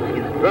see,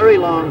 in a very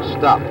long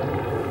stop.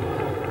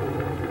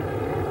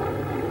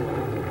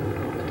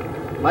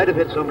 Might have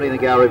hit somebody in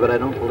the gallery, but I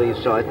don't believe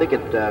so. I think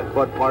it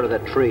caught part of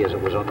that tree as it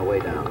was on the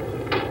way down.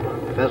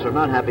 Fessler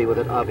not happy with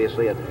it,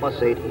 obviously. At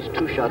plus 8, he's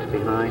 2 shots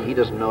behind. He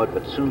doesn't know it,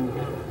 but soon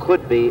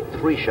could be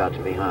 3 shots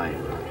behind.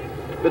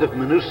 Bit of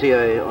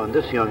minutiae on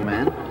this young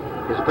man.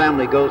 His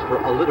family goes for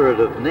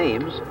alliterative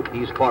names.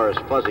 He's Forrest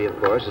Fuzzy, of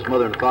course. His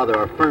mother and father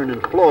are Fern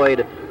and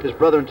Floyd. His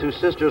brother and 2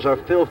 sisters are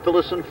Phil,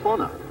 Phyllis, and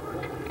Fauna.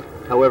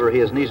 However, he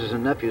has nieces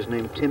and nephews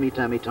named Timmy,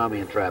 Tammy, Tommy,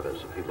 and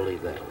Travis, if you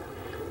believe that.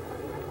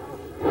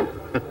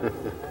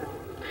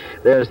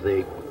 There's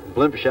the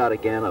blimp shot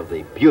again of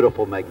the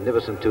beautiful,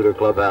 magnificent Tudor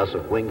clubhouse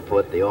of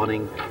Wingfoot, the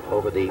awning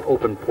over the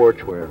open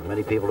porch where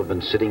many people have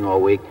been sitting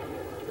all week.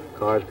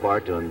 Cars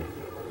parked on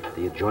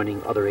the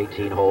adjoining other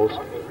 18 holes.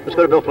 Let's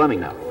go to Bill Fleming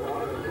now.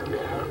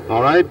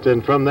 All right,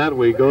 and from that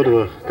we go to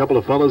a couple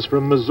of fellas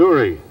from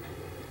Missouri.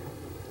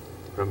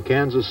 From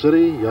Kansas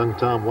City, young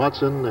Tom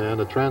Watson,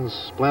 and a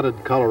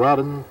transplanted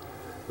Coloradan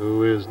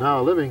who is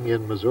now living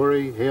in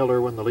Missouri, Hale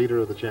Irwin, the leader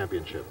of the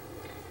championship.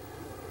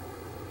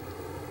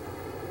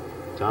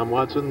 Tom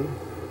Watson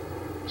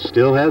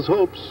still has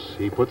hopes.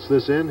 He puts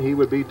this in, he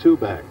would be 2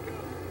 back.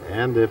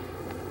 And if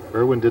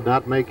Irwin did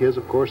not make his,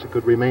 of course, it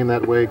could remain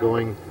that way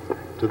going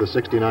to the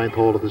 69th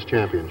hole of this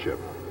championship.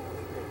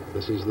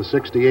 This is the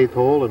 68th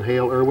hole, and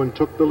Hale Irwin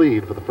took the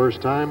lead for the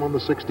first time on the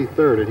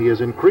 63rd, and he has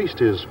increased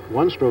his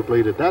 1-stroke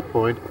lead at that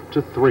point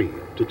to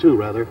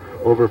 2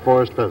 over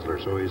Forrest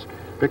Fessler. So he's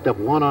picked up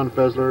 1 on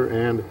Fessler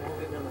and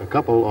a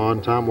couple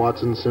on Tom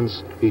Watson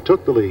since he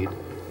took the lead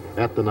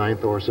at the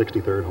 9th or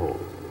 63rd hole.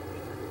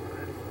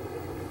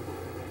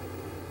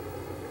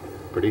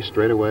 Pretty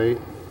straightaway,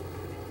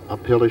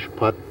 uphillish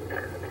putt.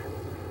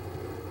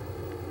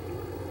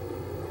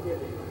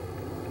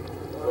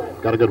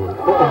 Got a good one.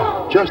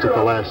 Oh, just at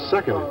the last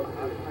second.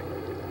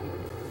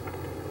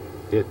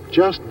 It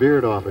just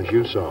veered off, as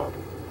you saw.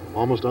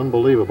 Almost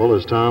unbelievable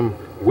as Tom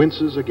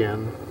winces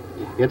again.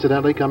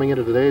 Incidentally, coming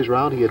into today's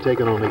round, he had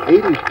taken only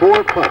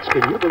 84 putts.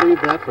 Can you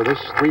believe that for this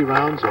 3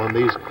 rounds on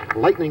these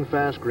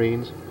lightning-fast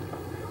greens?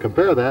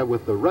 Compare that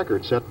with the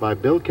record set by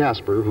Bill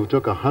Casper, who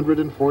took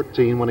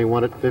 114 when he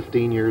won it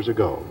 15 years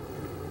ago.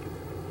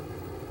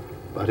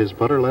 But his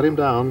putter let him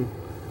down.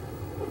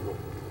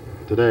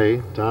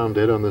 Today, Tom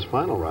did on this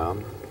final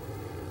round,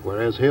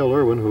 whereas Hale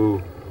Irwin,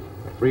 who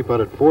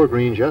 3-putted 4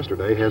 greens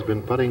yesterday, has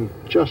been putting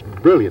just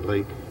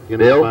brilliantly in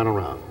this final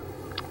round.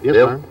 Yes,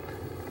 Bill? Myron?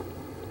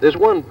 There's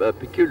one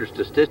peculiar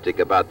statistic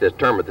about this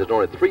tournament. There's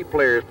only 3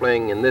 players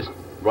playing in this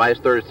Rise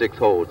 36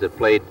 holes that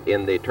played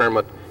in the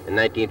tournament in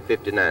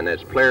 1959.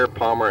 That's Player,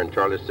 Palmer, and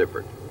Charlie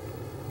Sifford.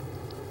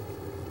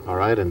 All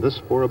right, and this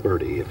for a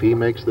birdie. If he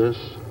makes this,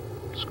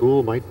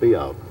 school might be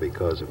out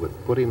because it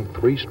would put him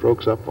 3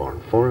 strokes up on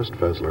Forrest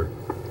Fessler.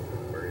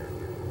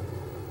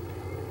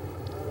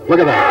 Look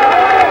at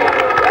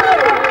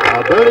that.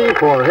 A birdie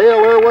for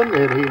Hale Irwin,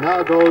 and he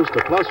now goes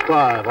to plus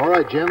 5. All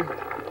right, Jim.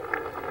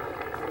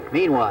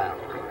 Meanwhile,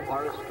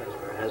 Forrest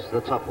Fessler has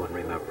the tough one,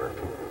 remember.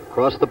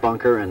 Across the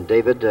bunker, and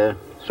David,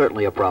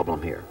 certainly a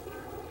problem here.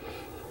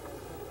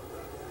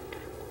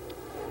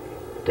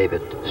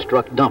 David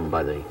struck dumb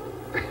by the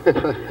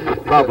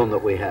problem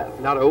that we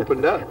have. Not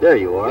opened up. There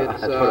you are.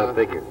 That's what I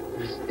figured.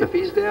 If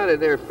he's down in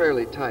there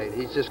fairly tight,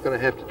 he's just going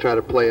to have to try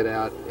to play it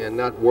out and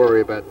not worry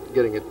about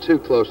getting it too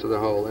close to the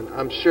hole. And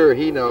I'm sure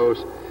he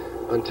knows,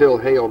 until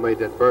Hale made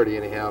that birdie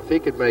anyhow, if he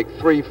could make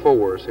 3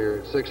 4s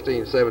here at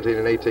 16, 17,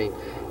 and 18,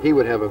 he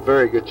would have a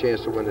very good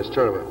chance to win this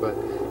tournament. But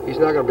he's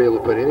not going to be able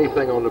to put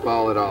anything on the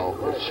ball at all.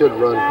 It should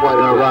run quite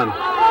a bit. Run.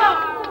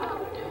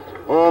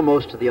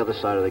 Almost to the other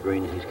side of the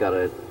green. He's got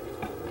a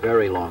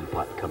very long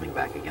putt coming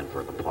back again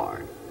for the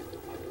par.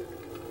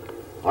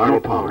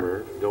 Arnold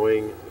Palmer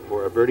going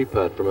for a birdie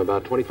putt from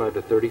about 25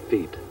 to 30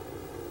 feet.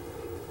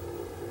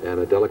 And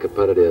a delicate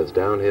putt it is.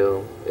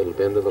 Downhill, it'll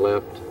bend to the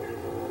left.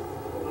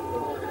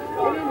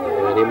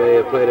 And he may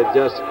have played it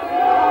just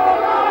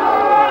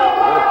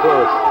not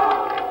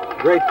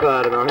close. Great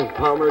putt, and Arnold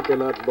Palmer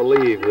cannot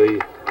believe the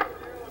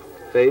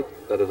fate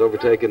that has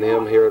overtaken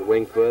him here at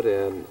Wingfoot,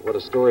 and what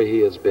a story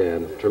he has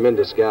been.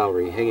 Tremendous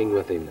gallery hanging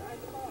with him.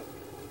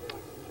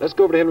 Let's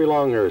go over to Henry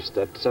Longhurst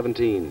at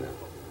 17.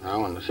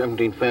 Now on the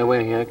 17th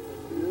fairway here.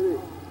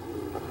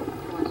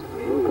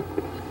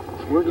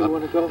 Where do you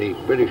want to go? The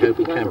British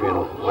Open champion,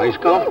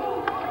 Weiskopf.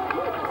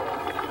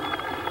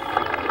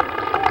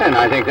 And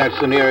I think that's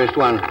the nearest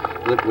one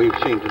that we've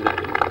seen today.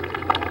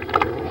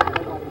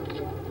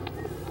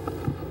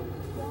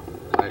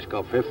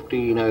 Weiskopf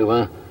 15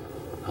 over.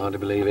 Hard to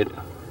believe it.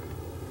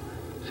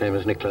 Same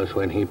as Nicholas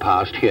when he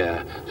passed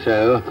here.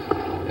 So,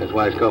 as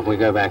Weiskopf, we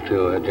go back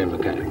to Jim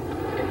McKay.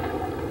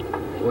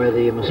 Where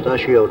the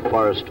mustachioed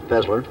Forrest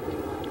Fessler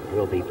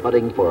will be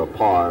putting for a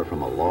par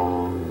from a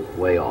long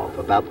way off,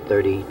 about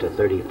 30 to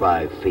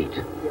 35 feet.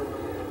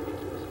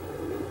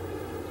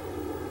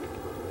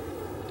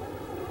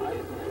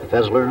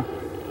 Fessler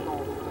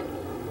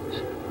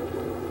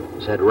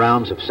has had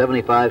rounds of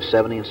 75,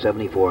 70, and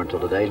 74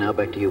 until today. Now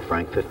back to you,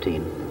 Frank,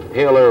 15.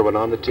 Hale Irwin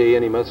on the tee,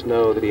 and he must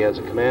know that he has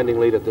a commanding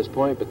lead at this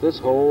point, but this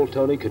hole,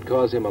 Tony, could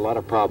cause him a lot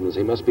of problems.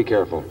 He must be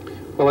careful.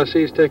 Well, I see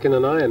he's taking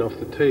an iron off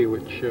the tee,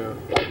 which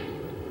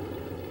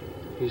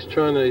he's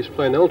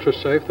playing ultra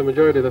safe. The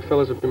majority of the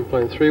fellas have been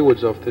playing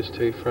 3-woods off this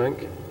tee,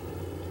 Frank.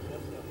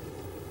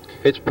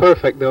 It's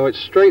perfect, though. It's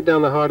straight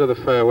down the heart of the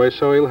fairway,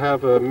 so he'll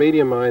have a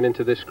medium iron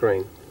into this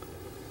green.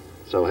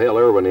 So Hale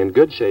Irwin in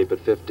good shape at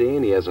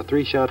 15. He has a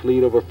 3-shot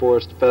lead over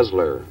Forrest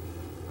Fessler.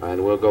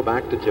 And we'll go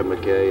back to Jim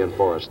McKay and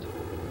Forrest.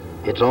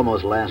 It's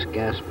almost last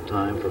gasp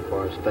time for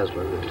Forrest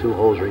Fessler with 2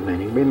 holes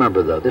remaining.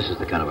 Remember, though, this is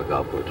the kind of a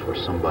golf course where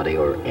somebody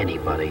or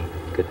anybody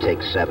could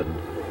take 7.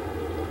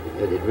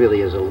 It really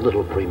is a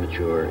little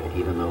premature,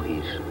 even though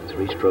he's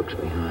 3 strokes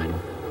behind.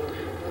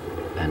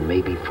 And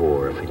maybe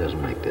 4 if he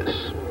doesn't make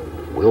this.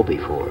 Will be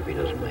 4 if he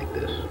doesn't make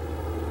this.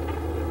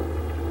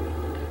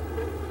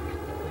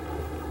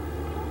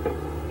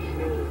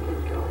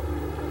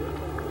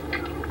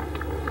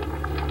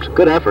 It's a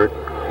good effort,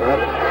 but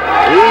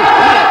he's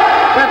got it.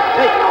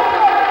 Sensational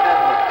from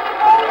Fessler.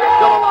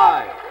 Still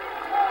alive.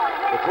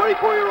 The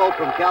 24-year-old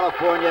from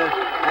California,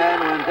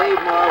 and when Dave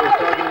Marr was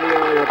talking to me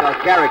earlier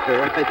about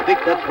character, I think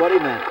that's what he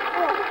meant.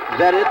 Is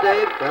that it,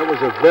 Dave? That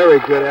was a very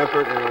good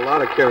effort and a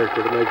lot of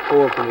character to make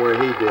 4 from where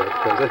he did,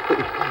 because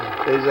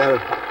he's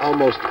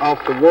almost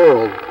off the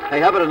world. Hey,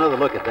 how about another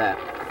look at that?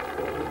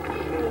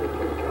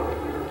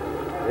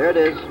 There it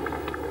is.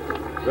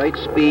 Great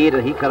speed,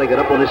 and he kind of got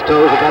up on his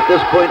toes about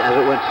this point as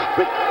it went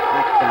straight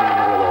back down the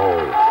middle of the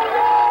hole.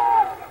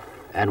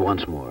 And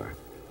once more,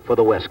 for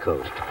the West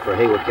Coast, for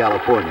Hayward,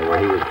 California, where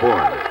he was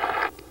born.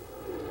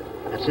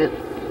 That's it.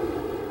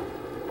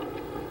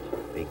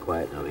 Be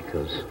quiet now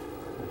because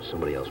there's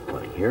somebody else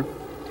playing here.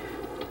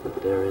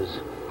 But there is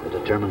the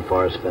determined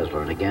Forrest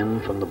Fessler, and again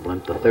from the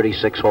blimp, the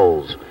 36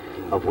 holes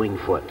of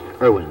Wingfoot.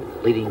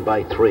 Irwin leading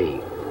by 3.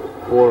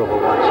 4 over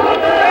Watson,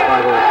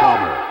 5 over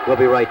Palmer. We'll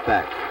be right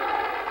back.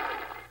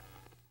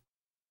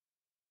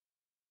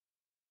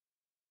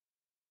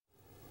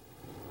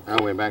 Now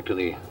we're back to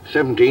the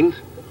 17th.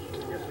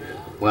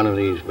 One of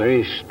these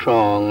very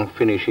strong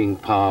finishing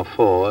par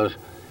 4s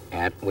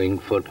at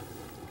Wingfoot.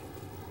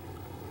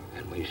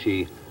 And we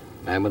see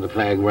man with the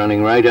flag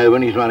running right over,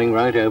 and he's running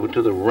right over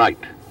to the right.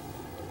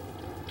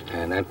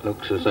 And that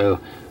looks as though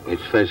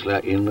it's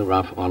Fessler in the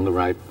rough on the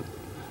right.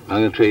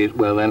 Among the trees,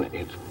 well then,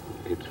 it's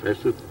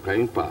Fessler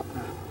playing par.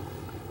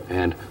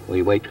 And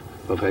we wait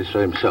for Fessler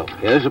himself.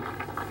 Here's a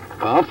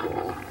par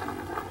 4.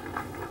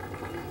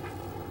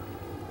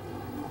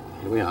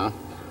 Here we are.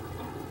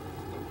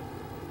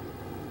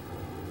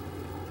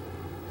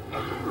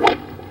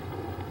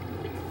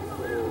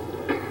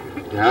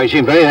 Now he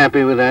seemed very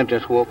happy with that,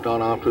 just walked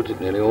on afterwards.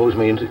 It nearly always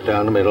means it's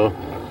down the middle.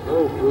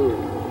 Oh, good.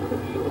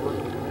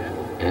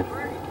 Yeah.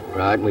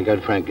 Right, and we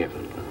got Frank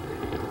Giffen.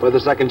 For the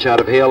second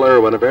shot of Hale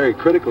Irwin, a very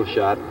critical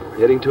shot,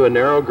 hitting to a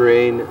narrow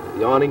green,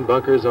 yawning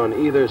bunkers on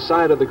either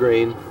side of the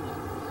green.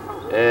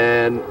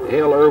 And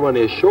Hale Irwin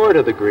is short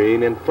of the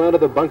green, in front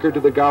of the bunker to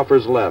the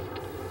golfer's left.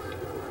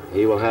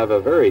 He will have a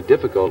very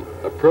difficult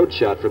approach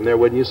shot from there,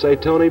 wouldn't you say,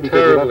 Tony? Because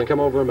he'll have to come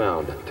over a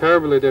mound.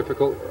 Terribly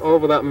difficult.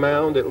 Over that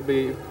mound, it'll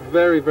be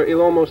very, very...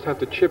 He'll almost have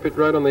to chip it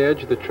right on the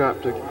edge of the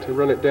trap to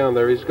run it down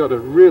there. He's got a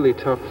really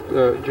tough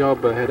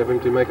job ahead of him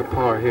to make a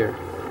par here.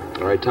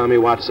 All right, Tommy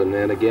Watson,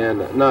 and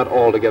again, not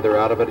altogether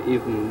out of it,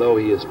 even though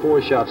he is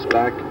 4 shots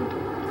back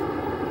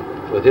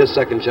with his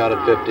second shot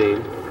at 15.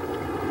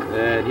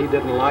 And he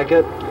didn't like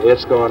it.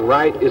 It's gone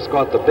right. It's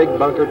got the big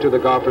bunker to the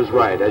golfer's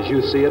right, as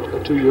you see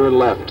it, to your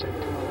left.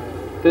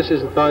 This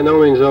is by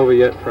no means over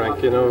yet,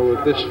 Frank. You know,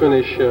 with this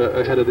finish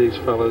ahead of these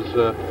fellas,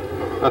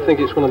 I think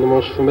it's one of the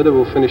most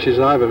formidable finishes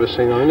I've ever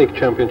seen on any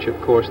championship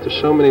course.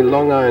 There's so many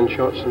long iron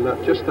shots, and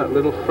that just that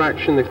little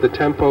fraction, if the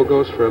tempo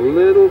goes for a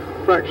little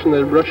fraction,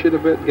 they rush it a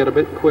bit, get a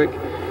bit quick.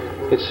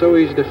 It's so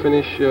easy to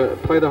finish,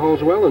 play the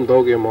holes well and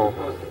bogey them all.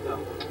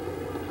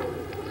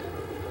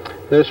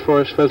 There's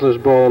Forrest Fessler's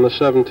ball on the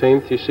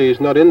 17th. You see he's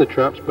not in the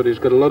traps, but he's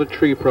got a lot of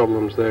tree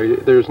problems there.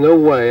 There's no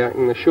way, I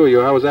can assure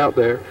you, I was out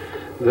there,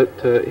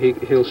 that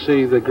he'll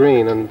see the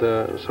green, and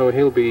so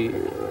he'll be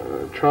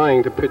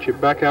trying to pitch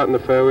it back out in the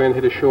fairway and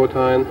hit a short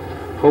iron,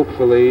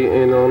 hopefully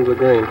in on the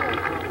green.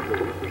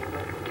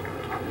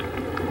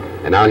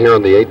 And now here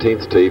on the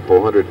 18th tee,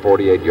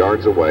 448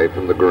 yards away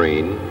from the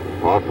green,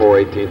 par 4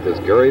 18th is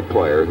Gary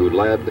Player, who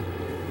led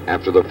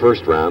after the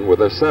first round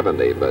with a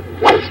 70, but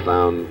has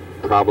found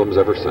problems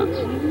ever since.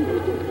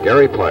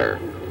 Gary Player.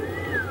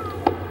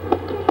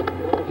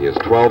 He is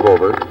 12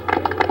 over.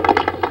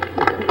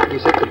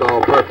 He's hit the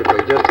ball perfectly,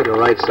 just to the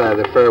right side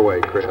of the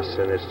fairway, Chris,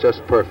 and it's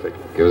just perfect.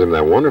 Gives him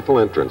that wonderful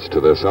entrance to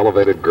this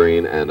elevated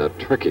green and a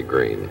tricky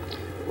green.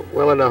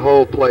 Well, and the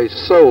whole place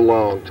so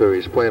long, too.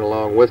 He's playing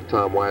along with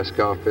Tom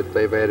Weiskopf.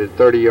 They've added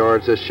 30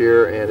 yards this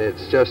year, and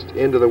it's just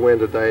into the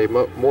wind today.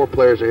 More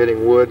players are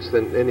hitting woods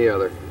than any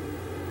other.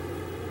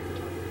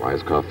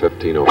 Weiskopf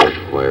 15 over,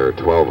 Player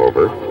 12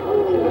 over.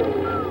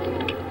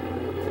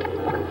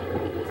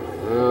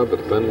 The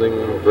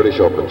defending British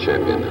Open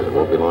champion. It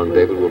won't be long,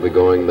 David will be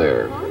going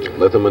there.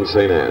 Lytham and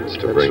St. Anne's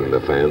to bring the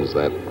fans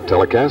that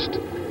telecast.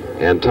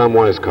 And Tom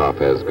Weiskopf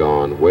has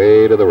gone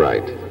way to the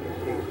right.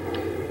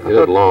 Hit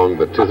it long,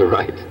 but to the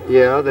right.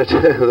 Yeah, that's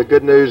the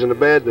good news and the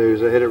bad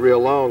news. I hit it real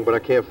long, but I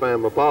can't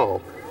find my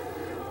ball.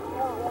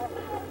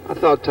 I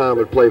thought Tom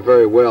would play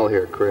very well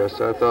here,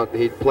 Chris. I thought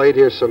he'd played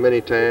here so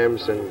many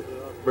times and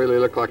really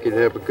looked like he'd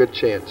have a good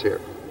chance here.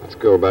 Let's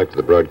go back to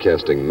the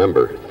broadcasting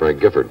member, Frank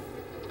Gifford.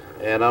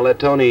 And I'll let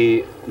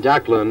Tony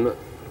Jacklin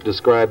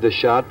describe this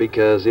shot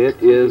because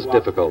it is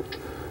difficult.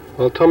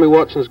 Well, Tommy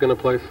Watson's going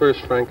to play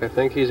first, Frank. I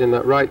think he's in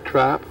that right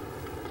trap.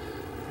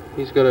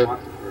 He's got a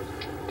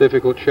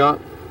difficult shot.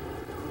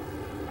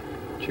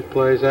 She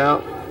plays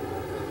out.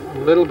 A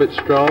little bit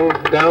strong.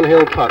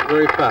 Downhill putt,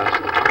 very fast.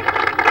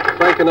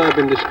 Frank and I have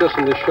been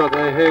discussing this shot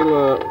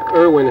Hale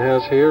Irwin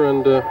has here,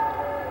 and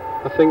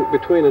I think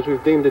between us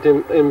we've deemed it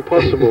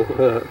impossible,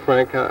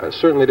 Frank,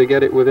 certainly to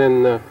get it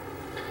within...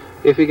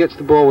 if he gets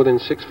the ball within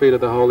 6 feet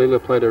of the hole, he'll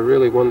have played a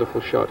really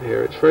wonderful shot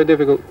here. It's very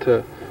difficult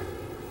to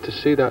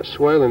see that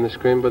swale in the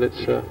screen, but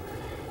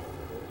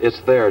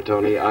it's there,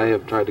 Tony. I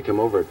have tried to come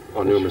over it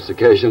on numerous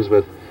occasions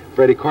with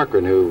Freddie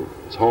Corcoran,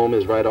 whose home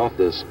is right off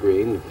this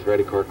green.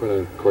 Freddie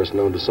Corcoran, of course,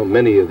 known to so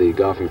many of the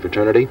golfing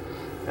fraternity,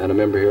 and a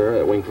member here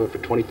at Wingfoot for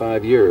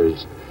 25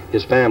 years.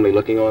 His family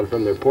looking on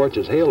from their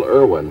porches. Hale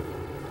Irwin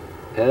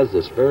has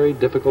this very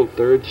difficult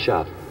third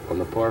shot on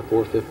the par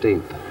 4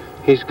 15th.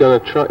 He's going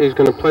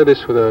to play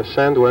this with a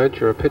sand wedge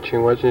or a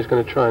pitching wedge, and he's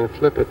going to try and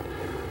flip it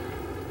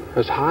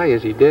as high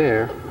as he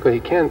dare, because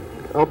he can't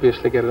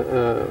obviously get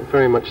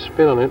very much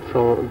spin on it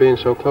from being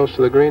so close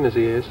to the green as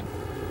he is.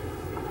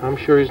 I'm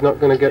sure he's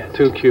not going to get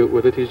too cute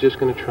with it. He's just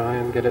going to try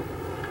and get it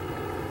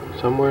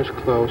somewhere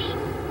close.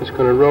 It's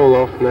going to roll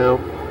off now.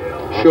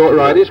 Short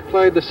right. He's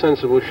played the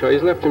sensible shot.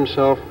 He's left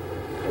himself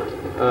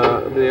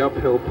the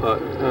uphill putt.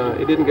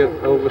 He didn't get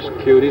over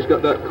cute. He's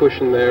got that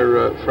cushion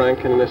there,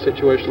 Frank, and in a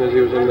situation as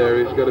he was in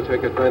there, he's got to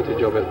take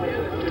advantage of it.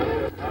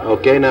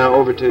 Okay, now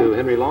over to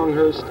Henry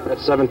Longhurst at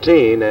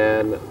 17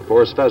 and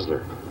Forrest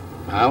Fessler.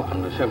 Now,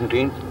 on the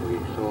 17th, we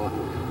saw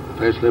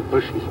Fessler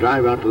push his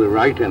drive out to the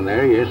right, and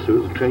there he is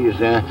through the trees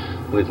there,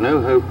 with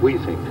no hope, we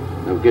think,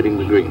 of getting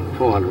the green.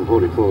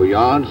 444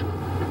 yards.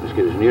 Let's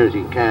get as near as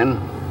he can.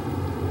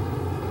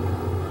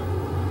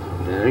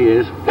 There he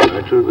is,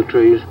 right through the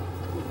trees.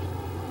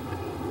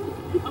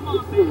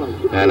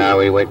 And now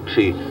we wait to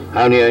see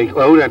how near.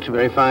 Oh, that's a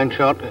very fine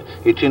shot.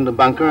 It's in the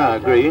bunker, I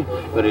agree,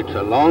 but it's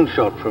a long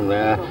shot from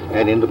there,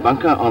 and in the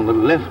bunker on the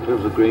left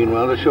of the green,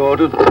 rather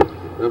short of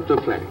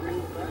the flag.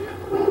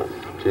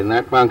 It's in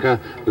that bunker,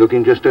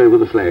 looking just over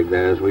the flag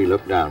there as we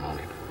look down on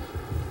it.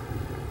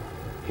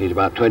 He's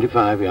about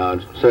 25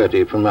 yards,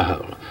 30 from the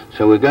hole.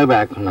 So we'll go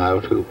back now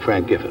to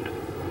Frank Gifford.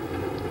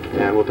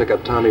 And we'll pick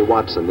up Tommy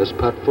Watson. This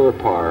putt for a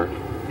par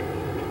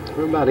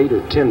from about 8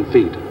 or 10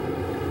 feet.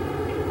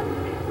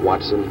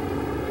 Watson,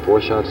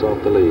 4 shots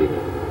off the lead.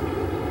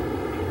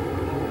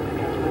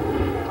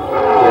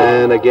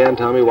 And again,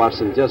 Tommy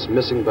Watson just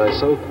missing by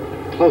so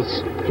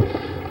close.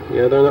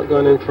 Yeah, they're not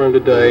going in for him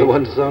today. The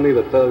ones, Sonny,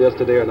 that fell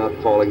yesterday are not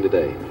falling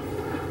today.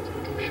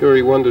 I'm sure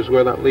he wonders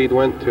where that lead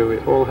went to.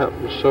 It all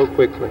happened so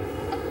quickly.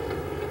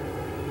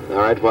 All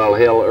right, while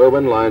Hale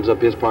Irwin lines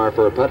up his par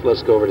for a putt,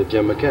 let's go over to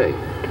Jim McKay.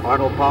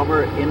 Arnold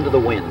Palmer into the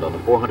wind on the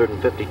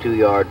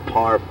 452-yard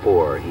par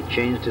 4. He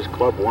changed his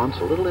club once,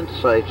 a little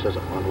indecisive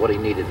on what he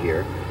needed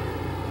here.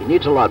 He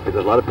needs a lot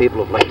because a lot of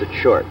people have left it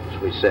short, as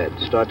we said.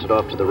 Starts it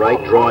off to the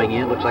right, drawing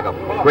in. Looks like a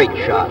great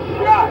shot.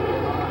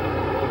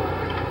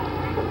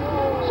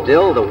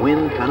 Still, the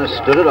wind kind of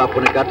stood it up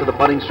when it got to the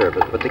putting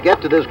surface. But to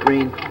get to this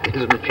green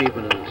is an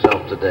achievement in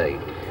itself today.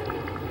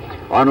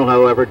 Arnold,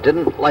 however,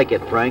 didn't like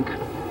it, Frank.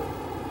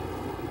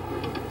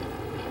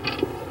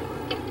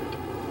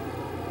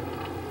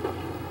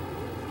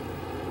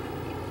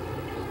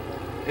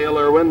 Hale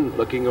Irwin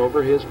looking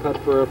over his putt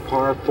for a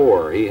par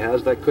 4. He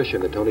has that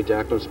cushion that Tony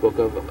Jacklin spoke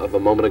of a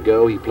moment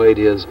ago. He played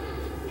his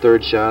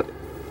third shot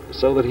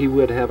so that he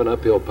would have an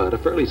uphill putt, a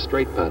fairly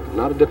straight putt,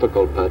 not a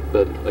difficult putt,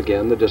 but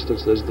again, the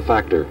distance is the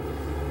factor.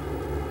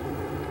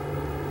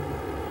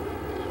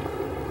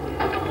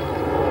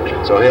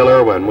 So Hale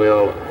Irwin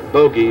will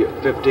bogey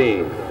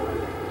 15.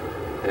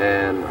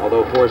 And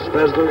although Forrest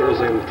Fessler is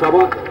in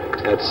trouble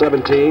at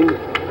 17,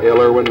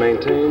 Hale Irwin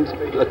maintains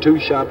a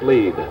 2-shot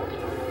lead.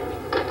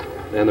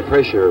 and the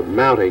pressure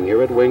mounting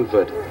here at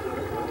Wingfoot.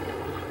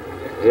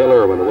 Hale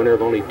Irwin, the winner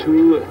of only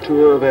 2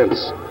 tour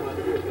events,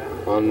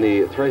 on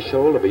the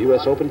threshold of a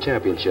U.S. Open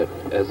Championship,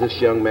 as this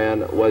young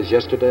man was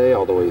yesterday.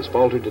 Although he's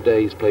faltered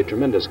today, he's played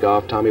tremendous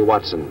golf. Tommy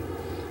Watson,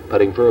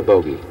 putting for a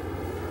bogey.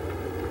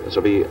 This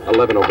will be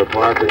 11 over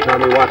par for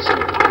Tommy Watson.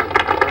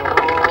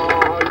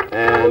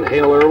 And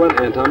Hale Irwin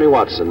and Tommy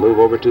Watson move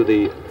over to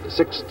the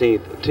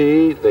 16th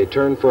tee. They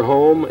turn for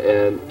home,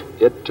 and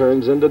it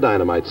turns into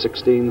dynamite.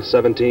 16,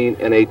 17,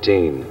 and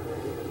 18.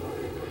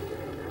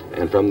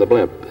 And from the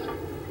blimp,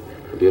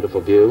 a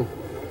beautiful view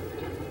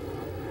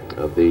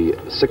of the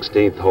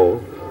 16th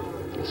hole,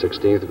 the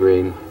 16th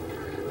green.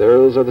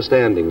 Those are the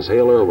standings.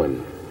 Hale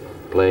Irwin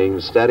playing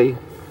steady.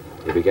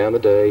 He began the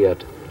day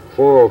at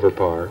 4 over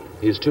par.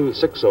 He's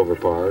 6 over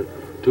par,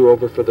 2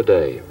 over for the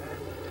day.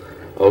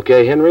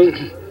 Okay,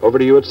 Henry, over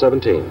to you at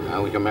 17.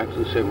 Now we come back to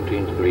the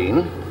 17th green.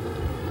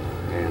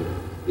 And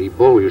the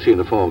bull you see in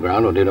the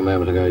foreground, or did a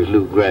moment ago, is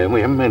Luke Graham.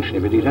 We haven't mentioned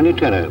him, but he's only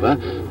 10 over.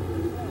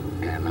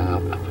 And now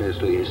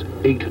Presley is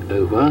 8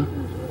 over.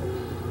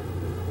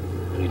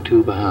 Only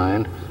 2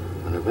 behind.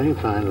 And a very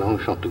fine long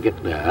shot to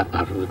get there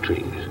out of the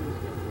trees.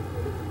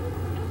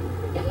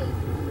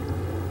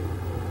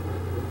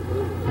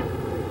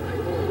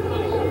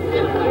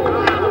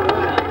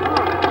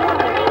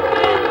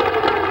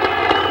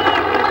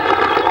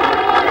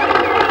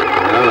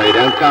 Well, they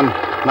don't come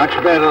much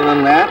better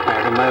than that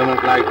at a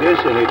moment like this,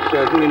 and it's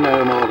certainly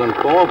no more than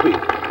 4 feet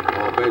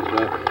for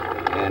Presley.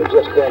 And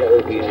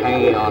he's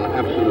hanging on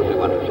absolutely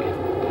wonderfully.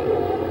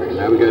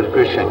 Now we go to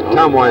Chris Schenkel.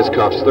 Tom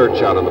Weiskopf's third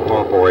shot on the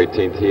par 4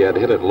 18th. He had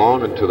hit it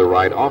long and to the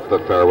right off the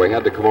fairway.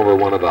 Had to come over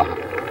one of the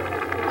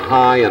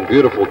high and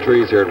beautiful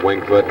trees here at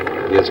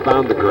Wingfoot. He has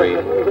found the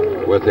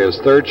green with his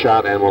third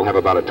shot and will have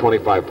about a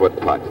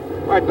 25-foot putt.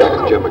 Right back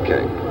to Jim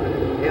McKay.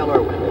 Hale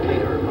Irwin,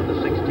 leader on the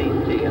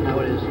 16th tee, and now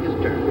it is his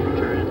turn to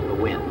return into the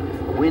wind.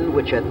 A wind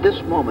which at this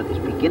moment is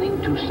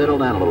beginning to settle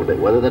down a little bit.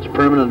 Whether that's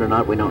permanent or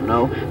not, we don't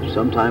know.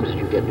 Sometimes as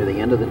you get near the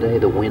end of the day,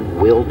 the wind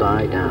will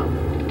die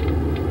down.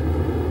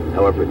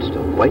 However, it's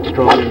still quite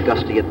strong and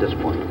gusty at this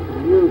point.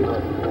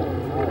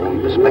 The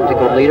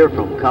bespectacled leader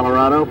from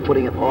Colorado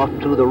putting it off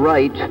to the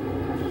right.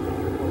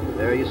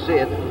 There you see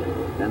it.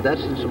 And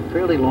that's in some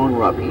fairly long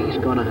rough. He's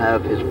going to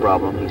have his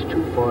problem. He's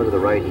too far to the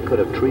right. He could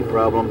have tree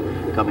problem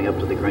coming up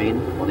to the green.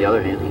 On the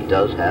other hand, he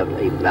does have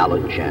a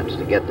valid chance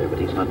to get there, but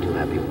he's not too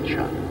happy with the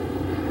shot.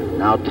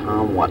 Now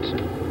Tom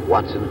Watson.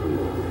 Watson, who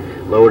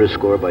lowered his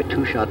score by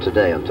 2 shots a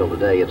day until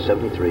today at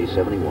 73,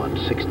 71,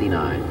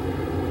 69.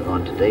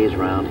 On today's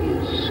round, he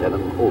is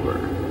 7 over.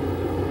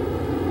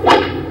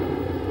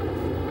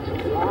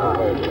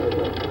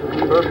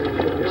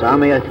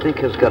 Tommy, I think,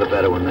 has got a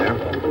better one there.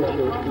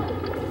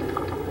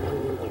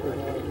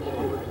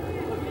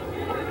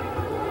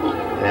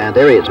 And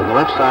there he is on the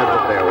left side of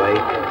the fairway.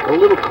 A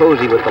little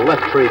cozy with the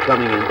left tree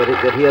coming in, but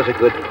he has a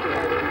good,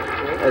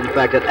 in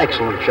fact, an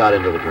excellent shot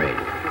into the green,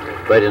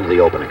 right into the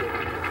opening.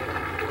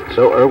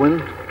 So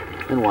Irwin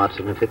and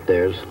Watson have hit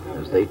theirs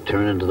as they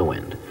turn into the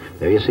wind.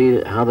 There you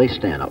see how they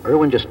stand. Now,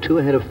 Irwin just 2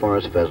 ahead of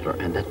Forrest Fessler,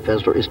 and that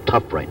Fessler is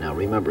tough right now.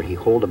 Remember, he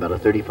holed about a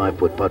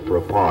 35-foot putt for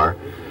a par.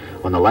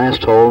 On the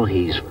last hole,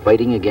 he's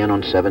fighting again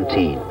on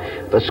 17.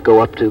 Let's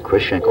go up to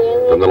Chris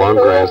Schenkel. From the long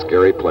grass,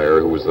 Gary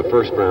Player, who was the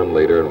first-round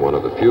leader and one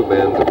of the few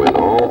men to win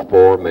all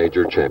 4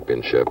 major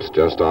championships,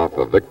 just off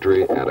a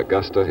victory at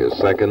Augusta, his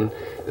second.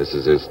 This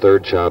is his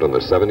third shot on the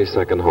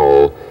 72nd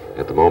hole.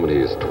 At the moment, he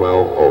is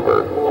 12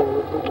 over.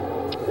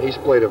 He's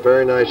played a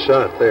very nice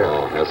shot there.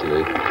 Oh, hasn't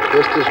he?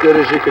 Just as good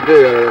as you could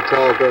do out of the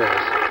tall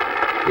grass.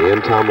 He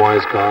and Tom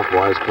Weiskopf.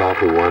 Weiskopf,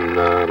 who won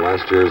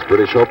last year's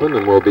British Open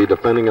and will be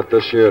defending it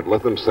this year at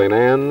Lytham St.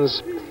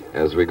 Anne's,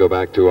 as we go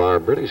back to our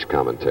British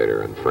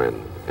commentator and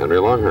friend, Henry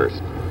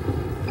Longhurst.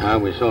 Now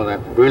we saw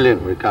that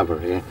brilliant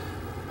recovery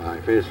by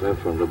Fessler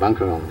from the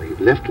bunker on the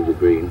left of the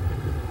green.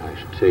 I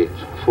should say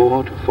it's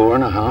 4 to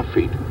 4.5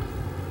 feet.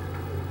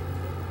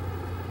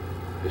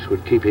 This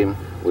would keep him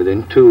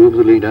within 2 of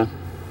the leader.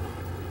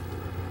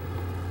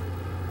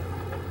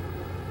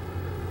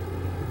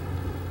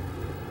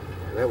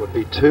 That would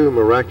be 2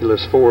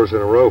 miraculous 4s in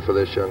a row for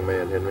this young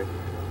man, Henry.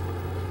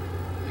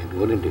 It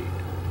would indeed.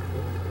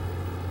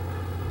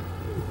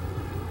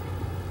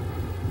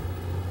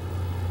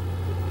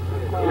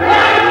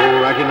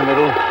 Right in the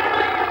middle.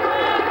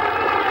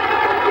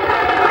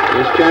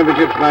 This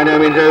championship's by no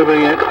means over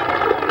yet.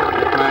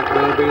 It might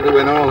well be the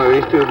winner, although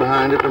he's 2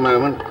 behind at the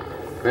moment.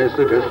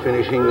 Fessler just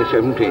finishing the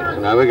 17th. So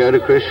now we go to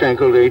Chris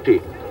Schenkel,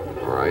 18.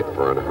 All right,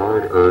 for a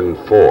hard-earned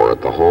 4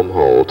 at the home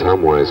hole,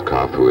 Tom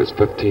Weiskopf, who is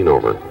 15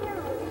 over.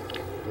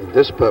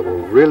 This putt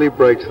will really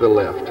break to the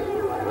left.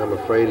 And I'm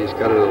afraid he's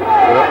got it a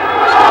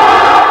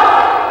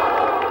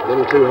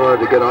little too hard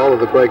to get all of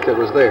the break that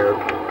was there.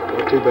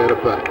 Not too bad a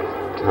putt.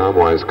 Tom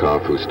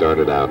Weiskopf, who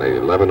started out at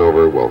 11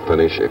 over, will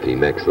finish, if he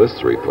makes this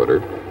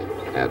 3-footer,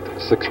 at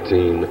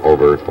 16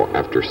 over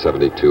after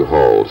 72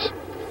 holes.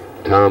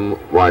 Tom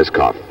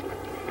Weiskopf.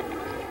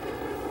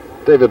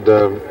 David,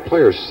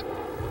 Player's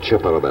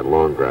chip out of that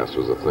long grass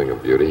was a thing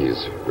of beauty.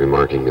 He's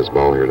remarking his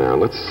ball here now.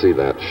 Let's see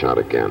that shot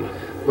again.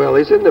 Well,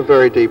 he's in the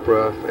very deep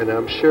rough, and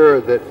I'm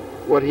sure that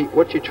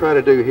what you try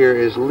to do here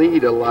is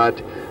lead a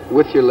lot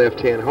with your left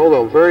hand. Hold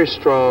on very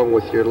strong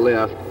with your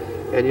left,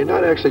 and you're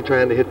not actually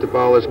trying to hit the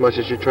ball as much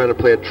as you're trying to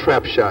play a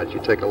trap shot.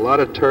 You take a lot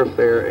of turf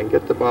there and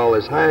get the ball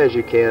as high as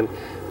you can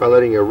by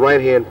letting your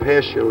right hand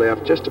pass your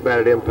left just about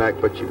at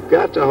impact, but you've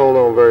got to hold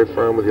on very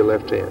firm with your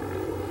left hand.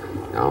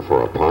 Now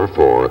for a par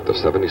 4 at the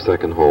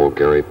 72nd hole,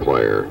 Gary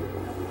Player.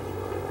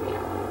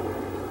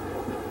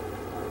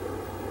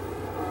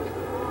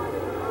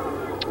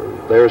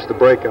 There's the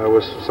break I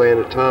was saying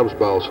that Tom's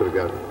ball should have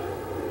got.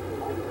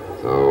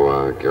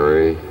 So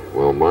Gary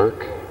will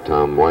mark.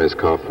 Tom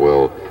Weiskopf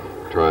will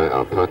try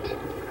a putt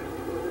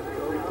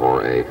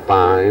for a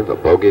 5, a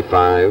bogey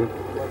 5.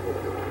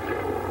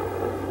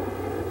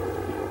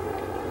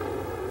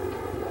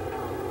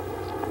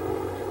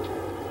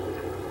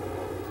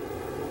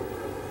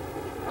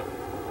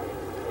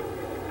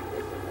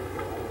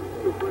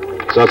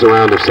 So it's a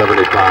round of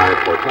 75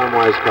 for Tom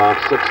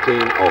Weiskopf,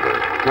 16 over.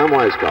 Tom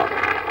Weiskopf.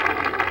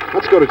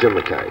 Let's go to Jim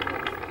McKay.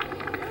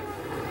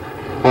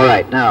 All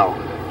right, now,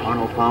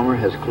 Arnold Palmer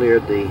has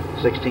cleared the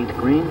 16th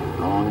green,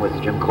 along with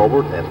Jim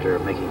Colbert, after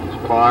making his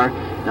par.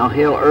 Now,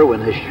 Hale Irwin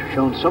has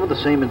shown some of the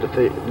same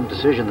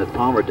indecision that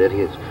Palmer did. He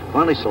has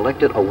finally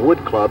selected a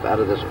wood club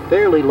out of this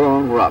fairly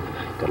long rough.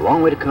 Got a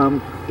long way to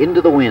come into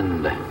the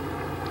wind. Let's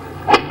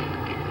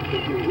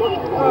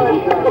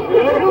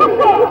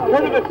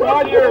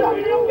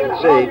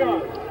see.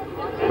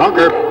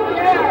 Bunker.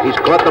 He's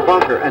caught the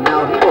bunker, and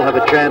now he will have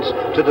a chance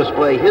to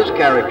display his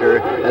character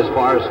as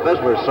far as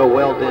Fessler so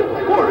well did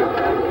before him.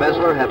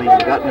 Fessler, having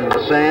gotten in the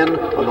sand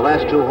on the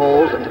last 2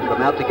 holes and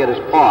come out to get his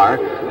par,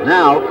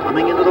 now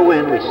coming into the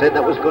wind, we said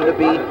that was going to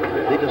be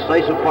the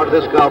decisive part of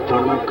this golf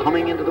tournament.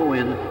 Coming into the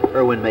wind,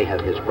 Irwin may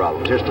have his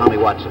problems. Here's Tommy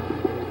Watson.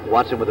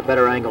 Watson with a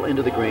better angle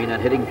into the green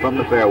and hitting from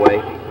the fairway,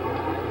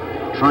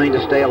 trying to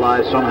stay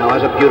alive somehow.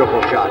 Has a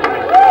beautiful shot.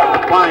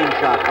 A fine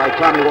shot by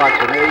Tommy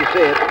Watson. There you see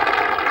it.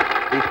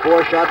 He's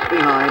 4 shots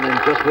behind, and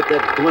just with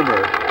that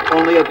glimmer,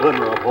 only a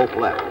glimmer of hope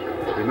left.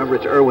 Remember,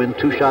 it's Irwin,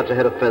 2 shots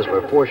ahead of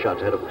Fessler, 4 shots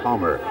ahead of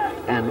Palmer,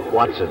 and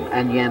Watson,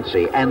 and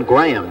Yancey, and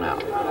Graham now.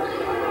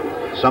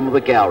 Some of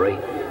the gallery,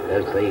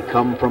 as they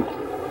come from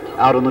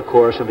out on the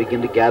course and begin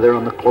to gather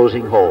on the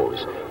closing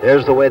holes.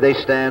 There's the way they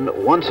stand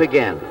once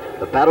again.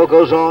 The battle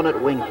goes on at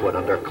Wingfoot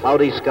under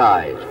cloudy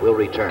skies. We'll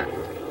return.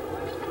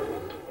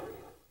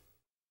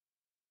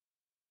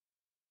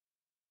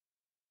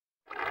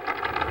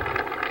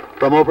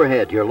 From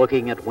overhead, you're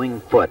looking at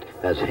Wingfoot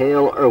as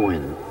Hale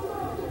Irwin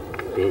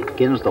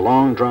begins the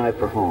long drive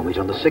for home. He's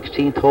on the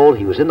 16th hole.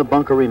 He was in the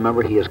bunker,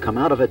 remember. He has come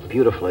out of it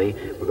beautifully.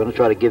 We're going to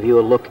try to give you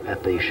a look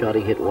at the shot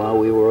he hit while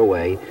we were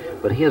away,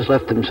 but he has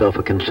left himself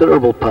a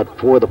considerable putt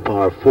for the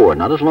par 4.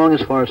 Not as long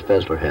as far as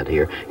Fessler had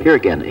here. Here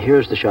again,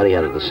 here's the shot he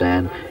had of the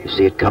sand. You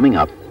see it coming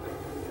up.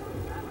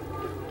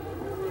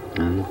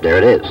 And there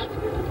it is.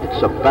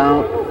 It's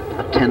about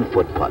a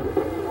 10-foot putt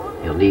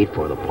he'll need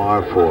for the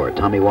par 4.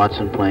 Tommy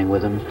Watson playing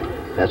with him.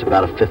 That's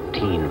about a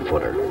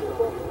 15-footer.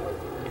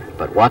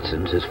 But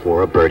Watson's is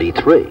for a birdie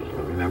 3.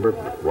 Remember,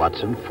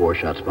 Watson 4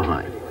 shots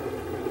behind.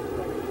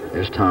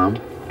 There's Tom,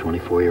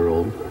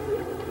 24-year-old,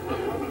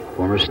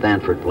 former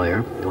Stanford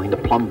player, doing the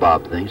plumb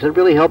bob things. Did it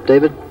really help,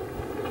 David?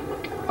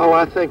 Oh,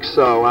 I think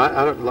so.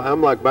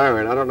 I'm like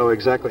Byron. I don't know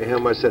exactly how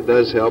much that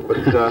does help, but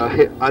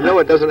I know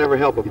it doesn't ever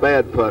help a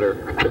bad putter.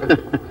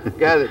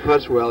 Guy that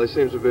putts well, he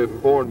seems to have been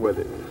born with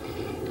it.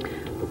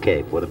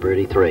 Okay, for the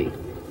birdie 3.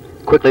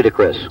 Quickly to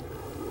Chris.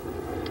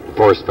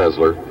 Forrest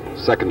Fessler,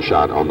 second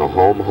shot on the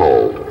home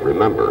hole.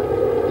 Remember,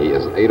 he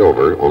is 8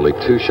 over, only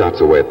 2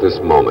 shots away at this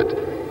moment.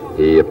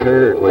 He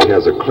apparently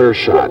has a clear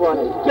shot,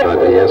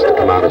 but he has to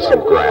come out of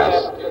some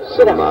grass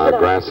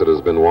that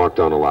has been walked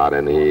on a lot,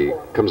 and he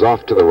comes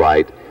off to the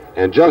right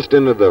and just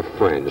into the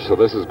fringe. So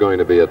this is going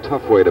to be a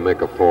tough way to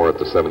make a 4 at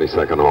the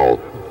 72nd hole.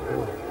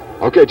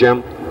 Okay,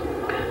 Jim.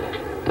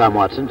 Tom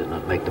Watson did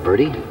not make the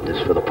birdie. This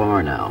for the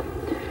par now.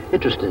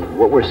 Interesting,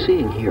 what we're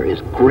seeing here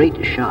is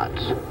great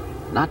shots.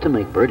 Not to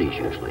make birdies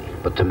usually,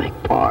 but to make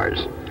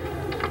pars.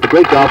 The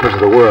great golfers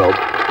of the world,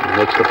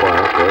 makes the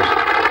par, of course.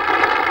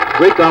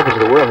 Great golfers of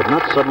the world have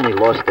not suddenly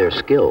lost their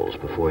skills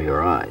before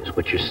your eyes.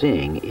 What you're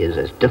seeing is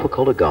as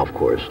difficult a golf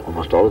course,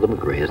 almost all of them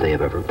agree, as they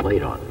have ever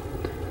played on.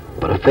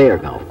 But a fair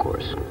golf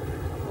course.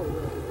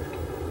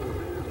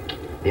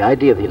 The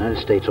idea of the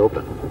United States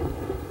Open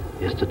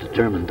is to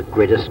determine the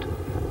greatest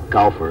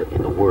golfer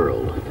in the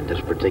world in this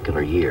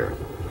particular year,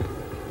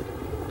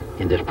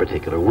 in this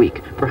particular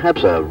week.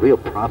 Perhaps a real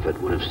prophet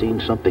would have seen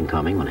something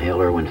coming when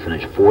Hale Irwin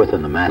finished 4th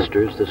in the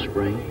Masters this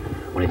spring,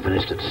 when he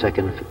finished at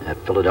 2nd at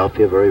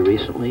Philadelphia very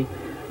recently,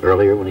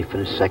 earlier when he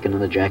finished 2nd in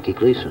the Jackie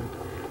Gleason.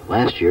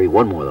 Last year he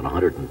won more than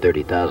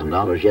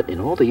 $130,000, yet in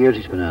all the years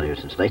he's been out here,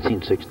 since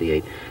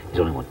 1968, he's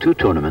only won 2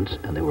 tournaments,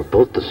 and they were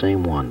both the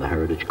same one, the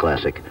Heritage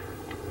Classic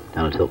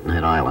down at Hilton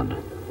Head Island.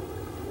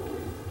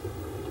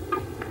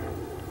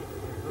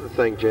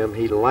 Thing, Jim,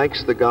 he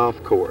likes the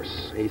golf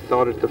course. He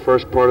thought at the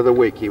first part of the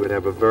week he would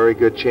have a very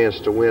good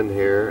chance to win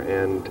here,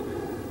 and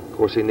of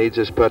course he needs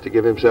this putt to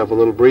give himself a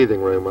little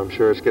breathing room. I'm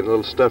sure it's getting a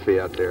little stuffy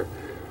out there.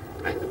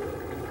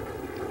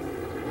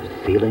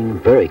 Feeling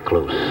very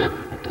close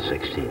at the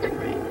 16th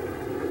green.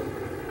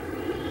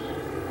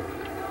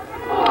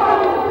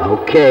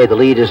 Okay, the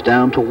lead is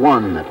down to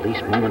 1, at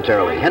least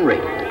momentarily. Henry.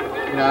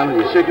 Now,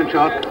 his second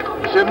shot,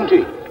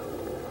 70.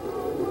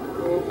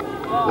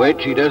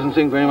 Which he doesn't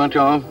think very much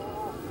of.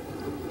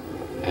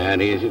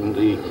 And he's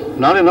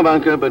not in the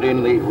bunker, but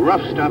in the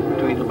rough stuff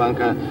between the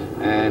bunker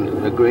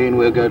and the green.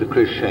 We'll go to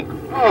Chris Schenkel.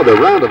 Oh, the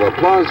round of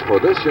applause for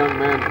this young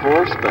man,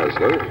 Forrest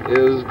Fessler,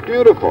 is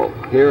beautiful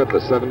here at the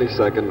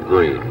 72nd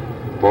green.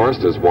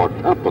 Forrest has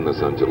walked up on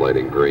this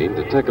undulating green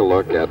to take a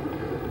look at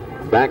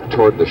back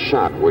toward the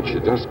shot, which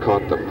had just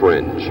caught the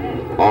fringe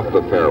off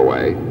the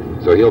fairway.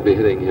 So he'll be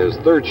hitting his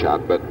third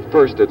shot, but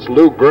first it's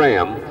Lou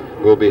Graham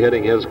who will be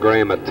hitting his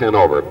Graham at 10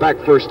 over. Back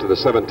first to the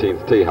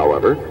 17th tee,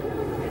 however.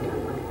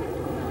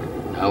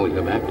 Now we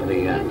go back to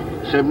the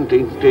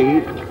 17th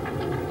tee.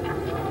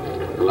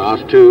 The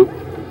last two.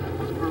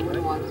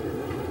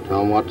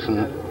 Tom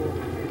Watson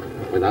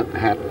without the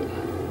hat.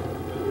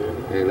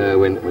 Hale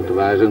Irwin with the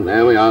visor.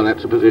 There we are,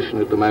 that's the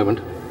position at the moment.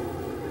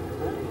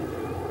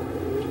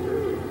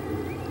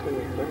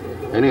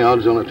 Any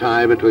odds on a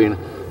tie between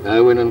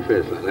Irwin and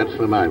Fessler? That's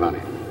for my money.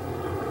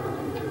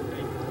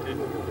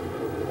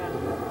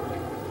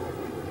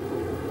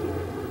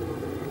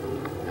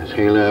 That's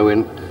Hale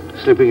Irwin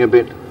slipping a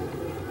bit.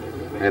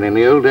 And in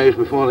the old days,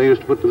 before they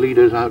used to put the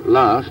leaders out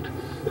last,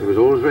 it was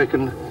always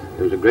reckoned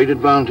there was a great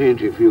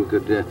advantage if you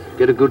could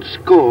get a good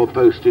score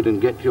posted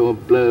and get your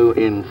blow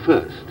in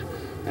first.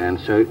 And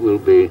so it will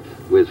be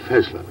with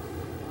Fessler.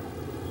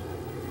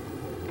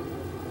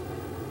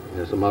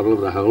 There's the model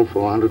of the hole,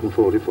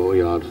 444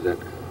 yards, that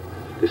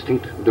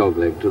distinct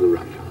dogleg to the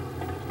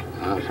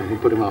right. Something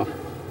put him off.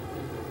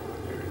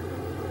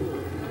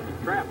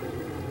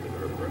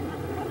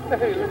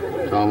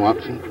 Tom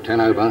Watson,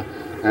 10 over.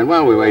 And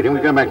while we're waiting, we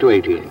go back to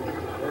 18.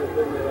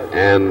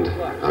 And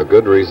a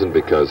good reason,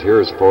 because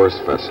here's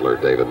Forrest Fessler,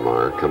 David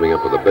Marr, coming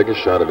up with the biggest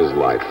shot of his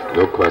life.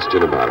 No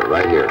question about it,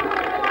 right here.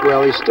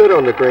 Well, he stood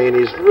on the green.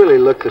 He's really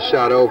looked the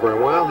shot over.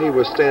 And while he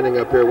was standing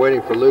up here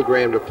waiting for Lou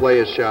Graham to play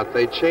his shot,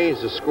 they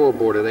changed the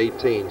scoreboard at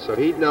 18. So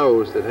he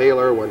knows that Hale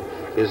Irwin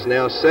is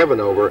now 7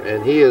 over,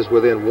 and he is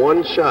within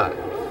 1 shot.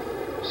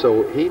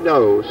 So he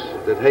knows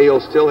that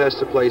Hale still has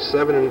to play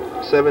 17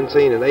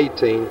 and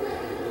 18.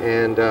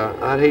 And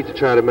I'd hate to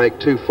try to make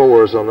 2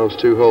 fours on those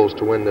 2 holes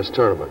to win this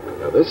tournament.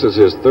 Now, this is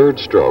his third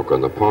stroke on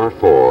the par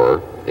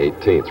 4,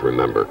 18th,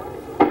 remember.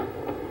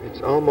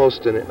 It's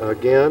almost,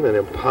 again, an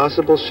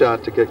impossible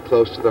shot to get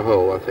close to the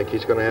hole. I think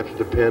he's going to have to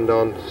depend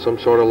on some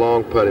sort of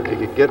long putt. If he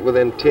could get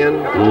within 10,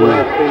 12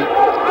 feet,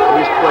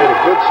 he's played a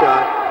good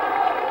shot.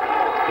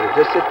 He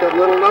just hit that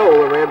little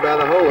knoll and ran by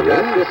the hole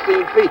about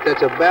 15 feet.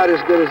 That's about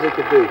as good as he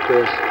could do,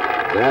 Chris.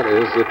 That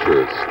is the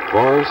truth.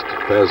 Forrest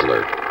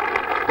Fessler,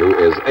 who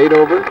is 8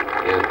 over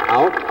and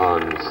out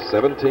on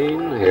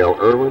 17. Hale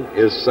Irwin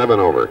is 7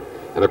 over.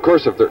 And of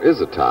course, if there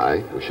is a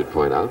tie, we should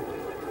point out,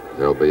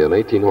 there'll be an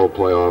 18-hole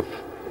playoff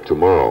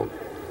tomorrow.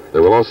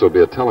 There will also be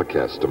a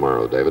telecast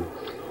tomorrow, David.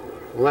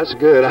 Well, that's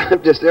good.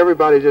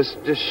 Everybody just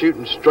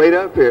shooting straight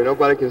up here.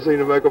 Nobody can seem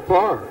to make a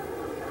par.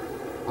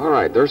 All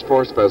right, there's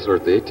Forrest Fessler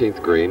at the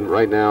 18th green.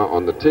 Right now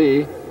on the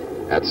tee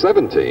at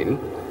 17,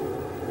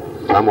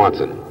 Tom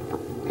Watson.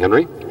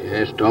 Henry?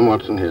 Yes, Tom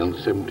Watson here on the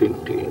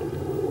 17th tee.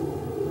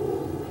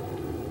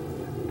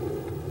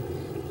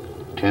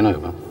 10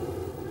 over.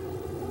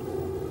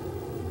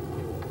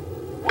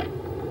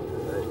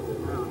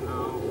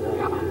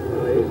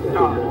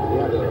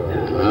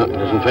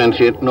 Doesn't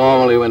fancy it.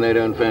 Normally when they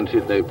don't fancy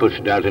it, they push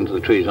it out into the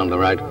trees on the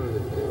right.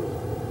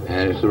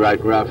 And it's the right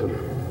rough.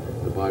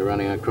 The boy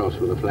running across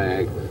with a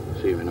flag.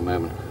 See him in a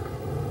moment.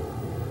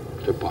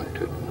 It's a point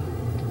to it.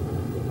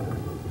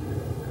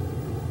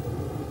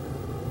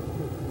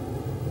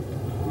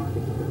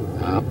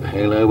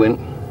 Hale Irwin.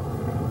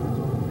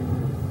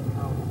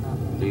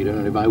 Lead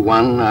only by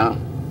 1 now.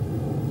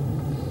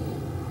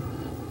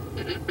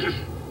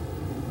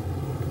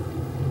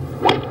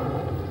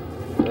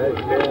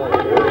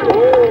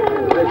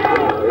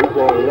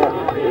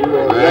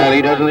 Well,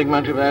 he doesn't think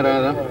much of that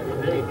either.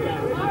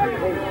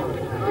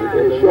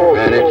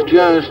 And it's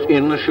just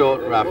in the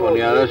short rough on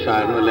the other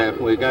side on the left.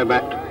 We go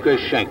back to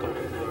Chris Schenkel.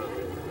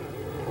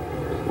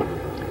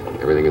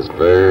 Everything is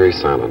very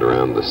silent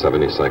around the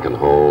 72nd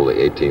hole, the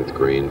 18th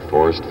green.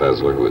 Forrest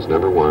Fessler, who has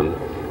never won,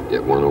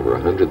 yet won over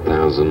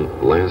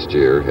 100,000 last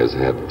year, has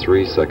had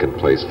 3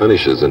 second-place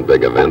finishes in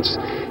big events.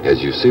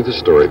 As you see the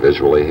story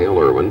visually, Hale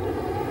Irwin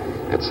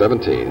at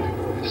 17,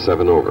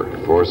 7 over.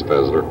 Forrest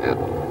Fessler at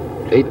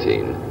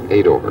 18,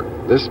 8 over.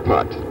 This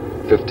putt,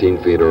 15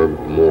 feet or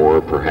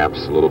more,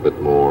 perhaps a little bit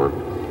more,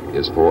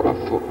 is for a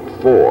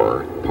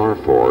par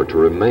 4 to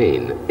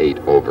remain 8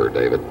 over,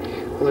 David.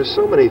 Well, there's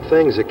so many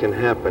things that can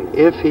happen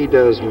if he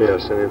does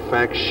miss and, in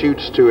fact,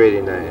 shoots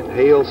 289.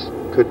 Hale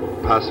could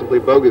possibly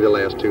bogey the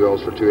last 2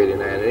 holes for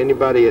 289. And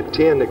anybody at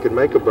 10 that could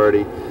make a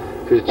birdie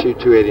could shoot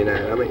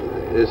 289. I mean,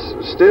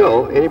 it's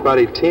still,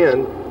 anybody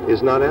 10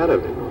 is not out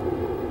of it.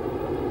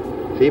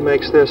 If he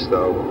makes this,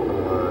 though,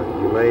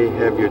 you may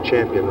have your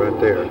champion right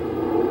there.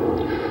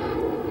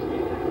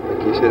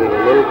 He's hit it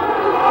a little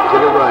to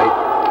the right.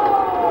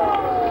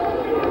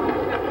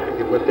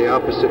 It went the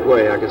opposite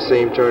way. I could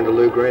see him turn to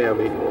Lou Graham.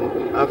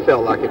 I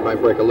felt like it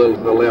might break a little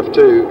to the left,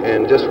 too.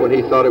 And just when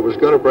he thought it was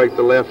going to break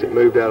the left, it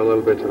moved out a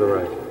little bit to the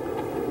right.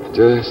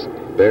 Just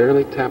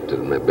barely tapped it,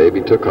 and that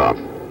baby took off.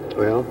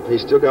 Well,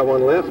 he's still got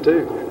one left,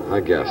 too. I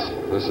guess.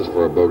 This is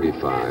for a bogey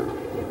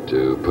 5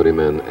 to put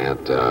him in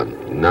at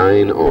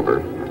 9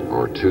 over,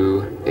 or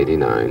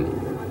 289.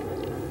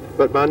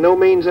 But by no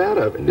means out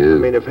of it. No. I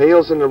mean, if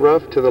Hale's in the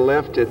rough to the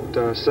left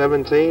at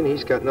 17,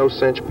 he's got no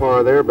cinch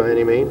par there by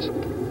any means.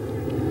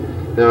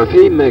 Now, if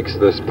he makes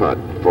this putt,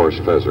 Forrest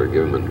Fezzer,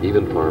 give him an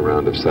even par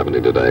round of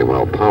 70 today,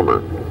 while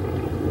Palmer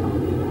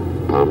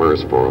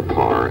is for a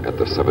par at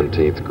the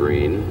 17th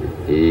green.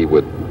 He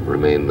would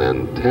remain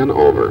then 10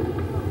 over.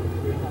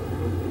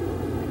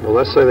 Well,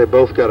 let's say they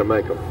both got to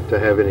make them to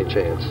have any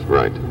chance.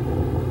 Right.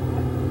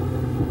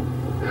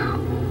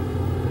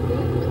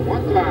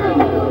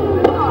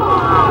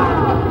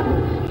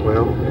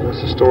 Well,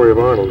 that's the story of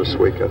Arnold this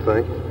week, I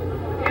think.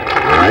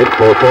 All right,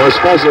 for Forrest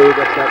Fezzer, he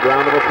gets that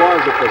round of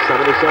applause at the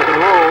 72nd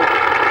hole.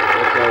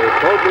 It's a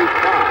bogey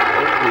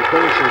 5. He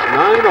finishes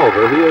 9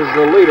 over. He is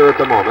the leader at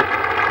the moment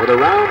with a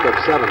round of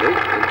 70,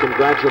 and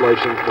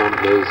congratulations from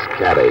his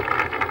caddy.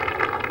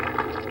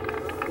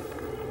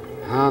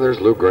 Ah,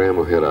 there's Lou Graham,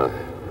 who hit a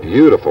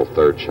beautiful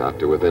third shot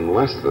to within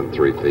less than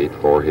 3 feet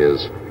for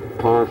his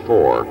par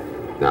 4.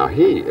 Now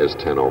he is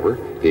 10 over.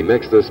 If he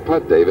makes this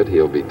putt, David,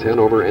 he'll be 10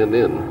 over and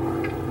in.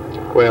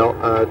 Well,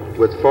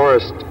 with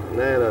Forrest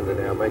 9 under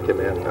now making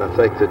that, I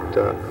think that,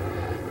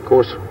 of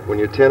course, when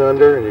you're 10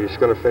 under and you're just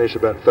going to finish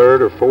about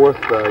 3rd or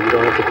 4th, you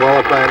don't have to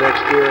qualify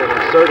next year.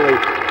 And certainly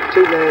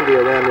 290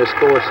 around this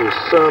course is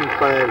some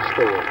fine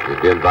score.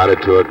 You'd be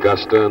invited to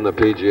Augusta and the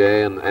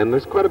PGA, and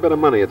there's quite a bit of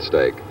money at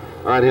stake.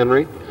 All right,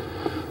 Henry.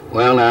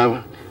 Well,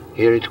 now,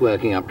 here it's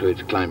working up to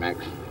its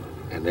climax.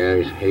 And there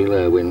is Hale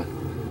Irwin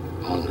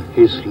on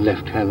his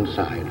left-hand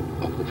side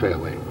of the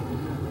fairway.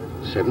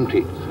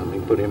 17th.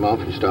 Something put him off.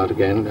 You start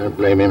again. Don't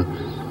blame him.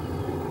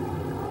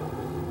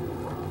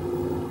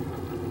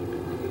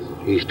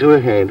 He's 2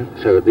 ahead,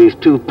 so these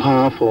 2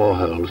 par 4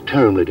 holes,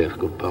 terribly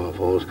difficult par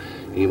 4s,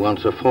 he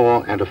wants a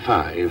 4 and a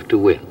 5 to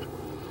win.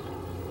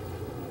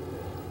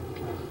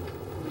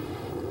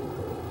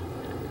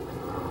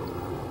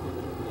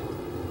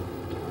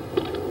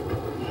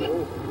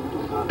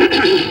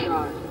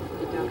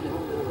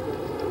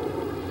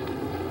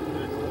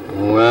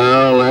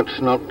 Well, that's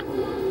not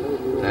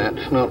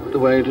the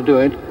way to do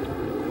it.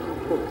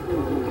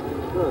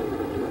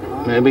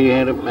 Maybe he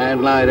had a bad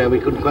lie there. We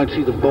couldn't quite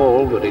see the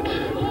ball, but it's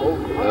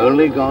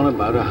only gone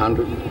about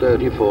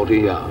 130, 40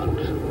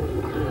 yards.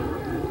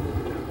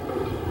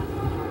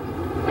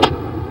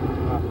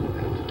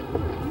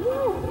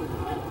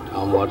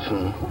 Tom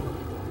Watson.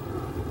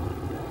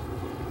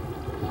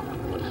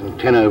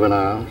 10 over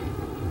now.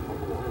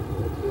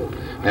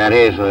 That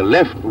is a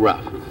left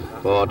rough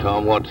for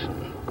Tom Watson.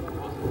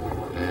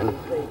 And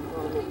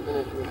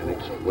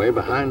it's way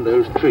behind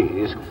those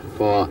trees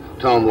for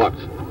Tom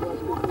Watson.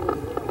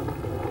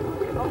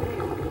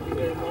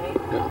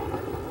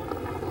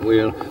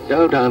 We'll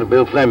go down to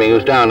Bill Fleming,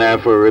 who's down there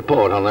for a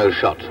report on those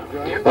shots.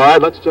 All right,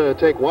 let's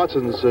take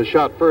Watson's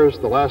shot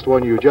first, the last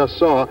one you just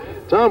saw.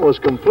 Tom was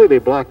completely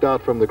blacked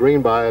out from the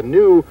green by a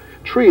new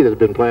tree that had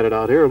been planted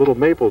out here, a little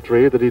maple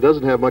tree that he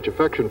doesn't have much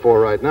affection for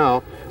right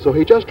now. So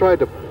he just tried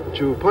to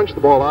punch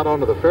the ball out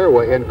onto the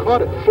fairway and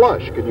caught it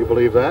flush, can you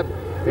believe that?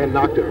 And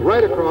knocked it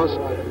right across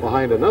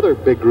behind another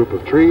big group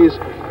of trees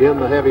in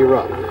the heavy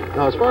rough.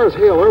 Now, as far as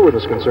Hale Irwin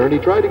is concerned, he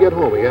tried to get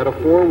home. He had a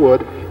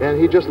 4-wood, and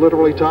he just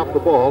literally topped the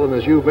ball, and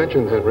as you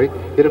mentioned, Henry,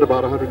 hit it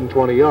about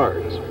 120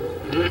 yards.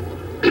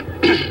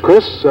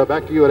 Chris,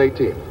 back to you at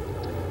 18.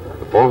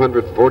 The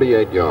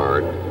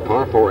 448-yard,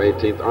 par 4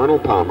 18th,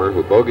 Arnold Palmer,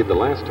 who bogeyed the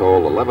last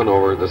hole, 11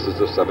 over. This is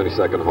the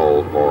 72nd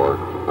hole for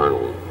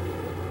Arnold.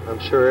 I'm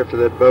sure after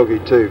that bogey,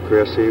 too,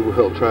 Chris, he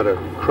will try to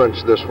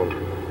crunch this one.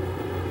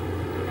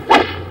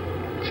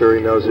 I'm sure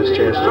he knows his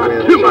chance to win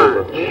is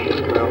over.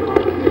 Well,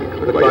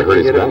 looked like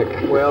he hit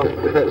it. Well,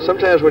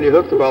 sometimes when you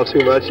hook the ball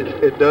too much,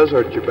 it does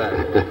hurt your back.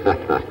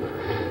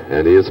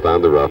 And he has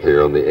found the rough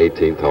here on the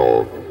 18th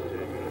hole.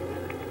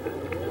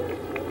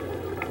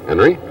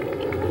 Henry?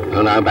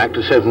 Well, now back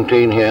to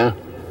 17 here.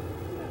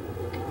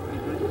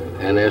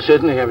 And they're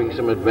certainly having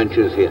some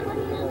adventures here.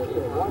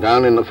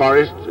 Down in the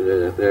forest,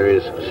 there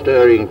is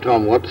stirring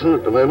Tom Watson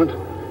at the moment.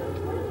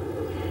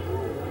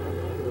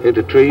 Hit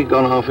a tree,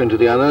 gone off into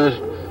the others.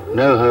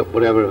 No hope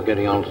whatever of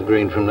getting onto the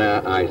green from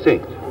there, I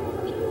think.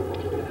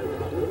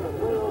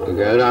 We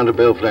go down to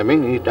Bill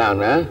Fleming. He's down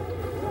there.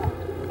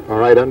 All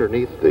right,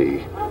 underneath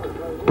the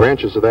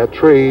branches of that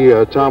tree,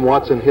 Tom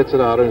Watson hits it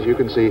out, and as you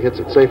can see, hits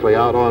it safely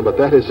out on, but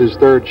that is his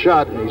 3rd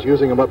shot, and he's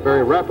using them up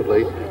very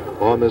rapidly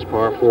on this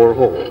par 4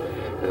 hole.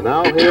 And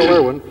now Hale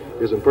Irwin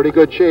is in pretty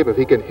good shape. If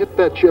he can hit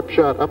that chip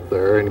shot up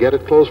there and get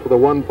it close for the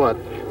 1 putt,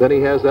 then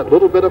he has that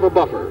little bit of a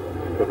buffer.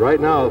 But right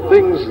now,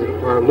 things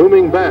are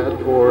looming bad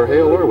for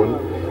Hale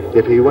Irwin.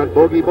 If he went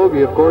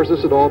bogey-bogey, of course,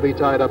 this would all be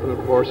tied up in, of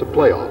course, a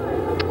playoff.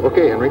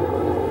 Okay, Henry.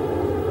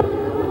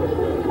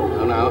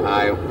 Well, now, I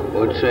I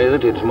would say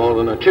that it's more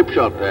than a chip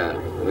shot there.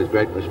 With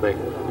great respect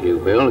to you,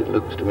 Bill, it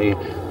looks to me,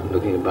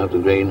 looking above the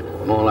green,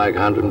 more like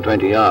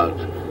 120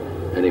 yards.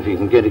 And if you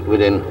can get it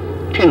within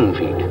 10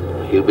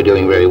 feet, you'll be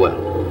doing very well.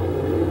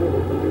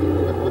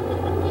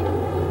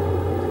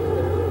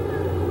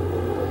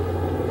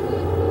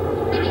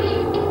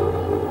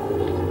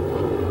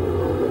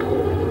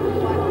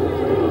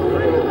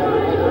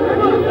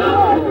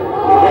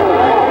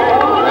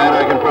 That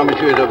I can promise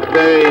you is a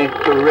very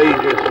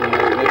courageous and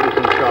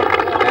magnificent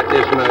shot at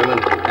this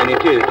moment, and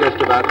it is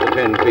just about the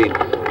 10 feet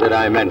that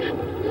I mentioned.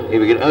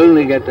 If he could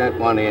only get that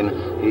one in,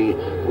 he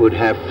would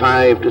have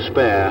 5 to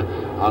spare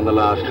on the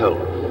last hole.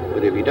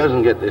 But if he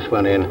doesn't get this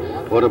one in,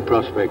 what a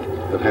prospect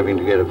of having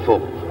to get a 4.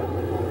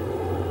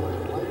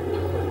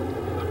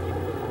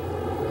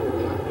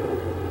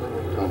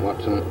 Tom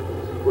Watson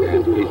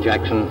and Pete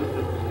Jackson.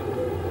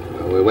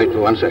 We'll wait for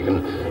 1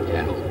 second.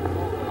 Yeah.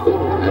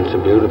 That's a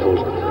beautiful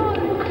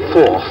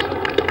 4th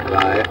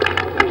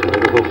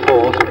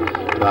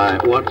by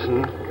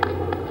Watson.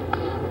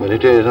 But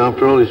it is,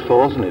 after all, his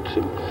 4th, and it's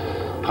a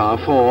par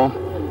 4.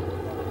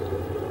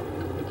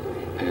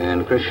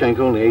 And Chris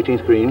Schenkel, the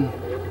 18th green.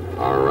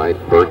 All right,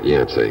 Bert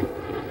Yancey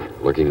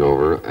looking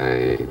over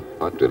a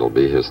putt. It'll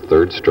be his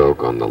 3rd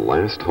stroke on the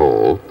last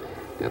hole.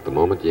 At the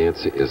moment,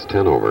 Yancey is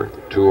 10 over,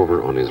 2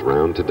 over on his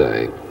round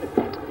today.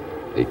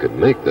 He could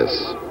make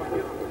this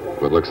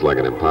what looks like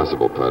an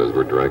impossible putt as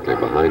we're directly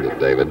behind it,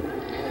 David.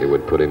 It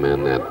would put him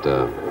in at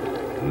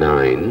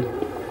 9.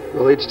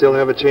 Well, he'd still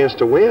have a chance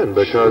to win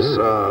because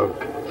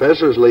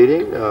Fessler's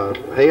leading.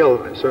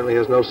 Hale certainly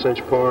has no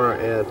cinch par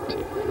at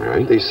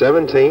the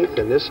 17th,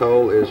 and this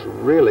hole is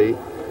really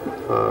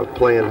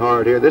playing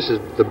hard here. This is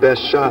the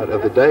best shot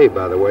of the day,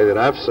 by the way, that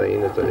I've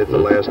seen at the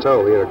last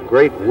hole. He had a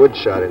great wood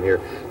shot in here.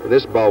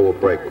 This ball will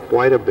break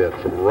quite a bit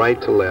from right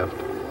to left,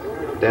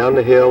 down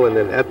the hill, and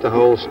then at the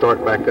hole,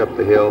 start back up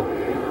the hill.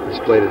 He's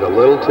played it a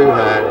little too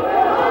high.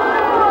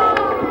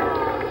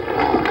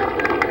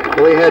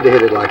 Well, he had to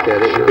hit it like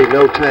that. It would be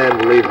no time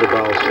to leave the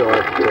ball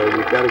short.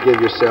 You've got to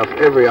give yourself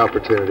every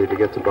opportunity to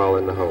get the ball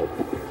in the hole.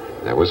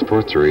 That was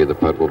for 3. The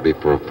putt will be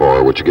for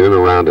 4, which will give him a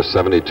round of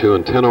 72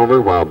 and 10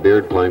 over, while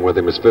Beard playing with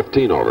him is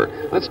 15 over.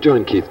 Let's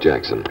join Keith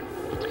Jackson.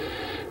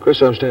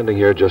 Chris, I'm standing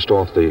here just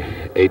off the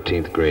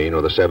 18th green,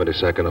 or the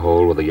 72nd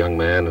hole, with a young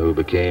man who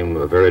became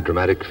a very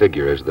dramatic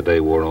figure as the day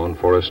wore on,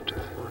 Forrest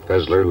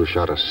Fessler, who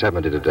shot a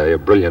 70 today, a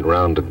brilliant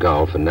round of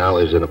golf, and now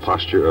is in a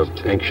posture of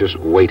anxious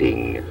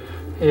waiting.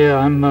 Yeah,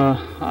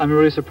 I'm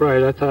really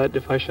surprised. I thought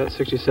if I shot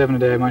 67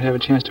 today, I might have a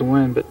chance to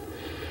win, but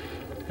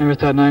I never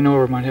thought 9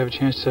 over might have a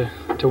chance to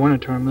win a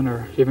tournament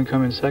or even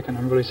come in second.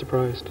 I'm really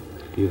surprised.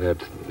 You've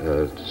had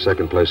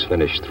second place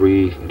finish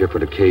 3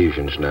 different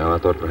occasions now. I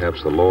thought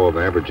perhaps the law of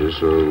averages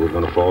were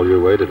going to fall your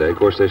way today. Of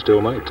course, they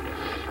still might.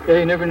 Yeah,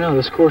 you never know.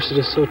 This course is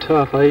just so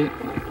tough. I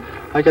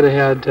could have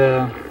had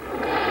a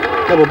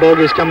couple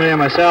bogeys coming in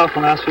myself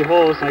on the last few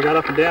holes, and I got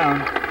up and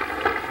down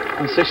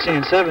on 16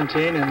 and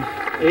 17, and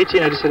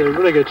 18 I just hit a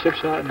really good chip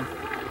shot and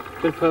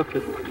good putt.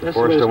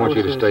 Forrest, I want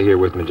you to stay here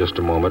with me just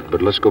a moment,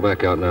 but let's go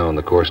back out now on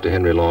the course to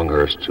Henry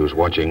Longhurst, who's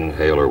watching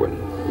Hale Irwin.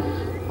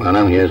 Well,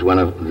 now here's one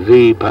of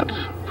the putts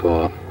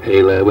for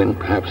Hale Irwin,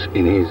 perhaps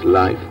in his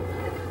life.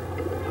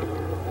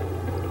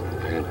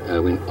 And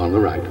Irwin on the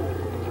right.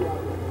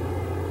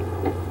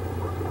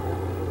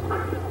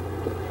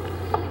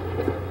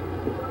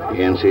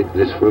 Yancey,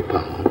 this for a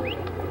par.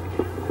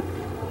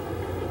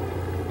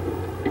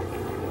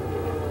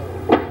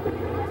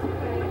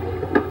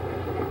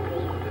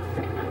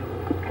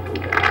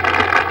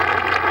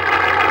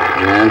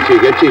 Yancey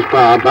gets his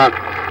par, but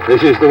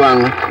this is the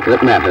one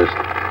that matters.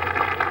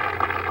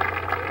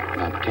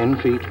 About 10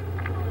 feet.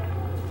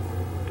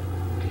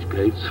 He's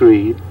played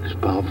 3, this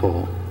par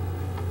 4.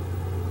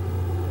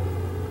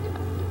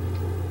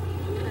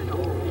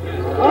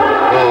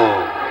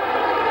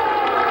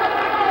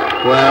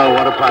 Well,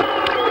 what a putt,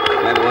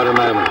 and what a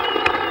moment.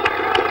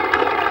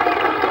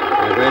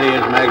 It really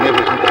is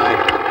magnificent by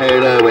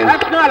Hale Irwin.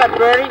 That's not a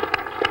birdie.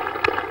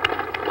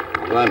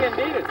 Well,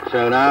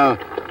 so now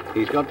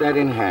he's got that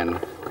in hand,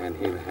 and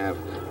he'll have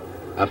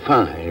a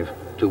 5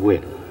 to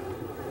win.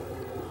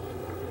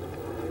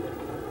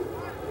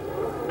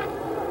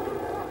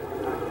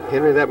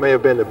 Henry, that may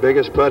have been the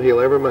biggest putt he'll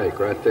ever make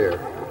right there.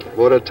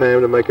 What a time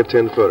to make a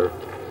 10-footer.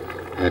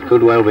 It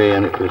could well be,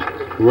 and it was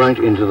right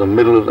into the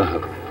middle of the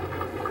hole.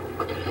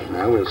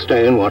 Now we'll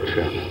stay and watch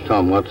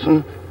Tom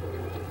Watson,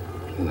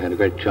 who had a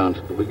great chance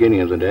at the beginning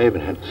of the day,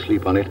 but had to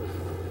sleep on it.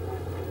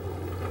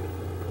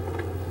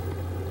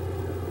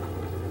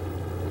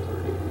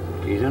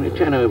 He's only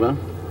 10 over,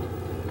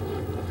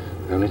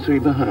 only 3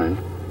 behind.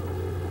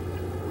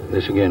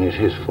 This again is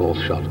his 4th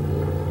shot.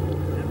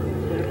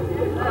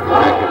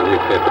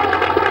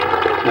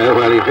 Oh,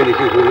 well, he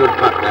finishes with a good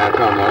putt now,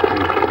 Tom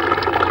Watson,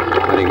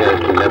 when he goes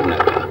to 11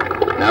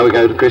 over. Now we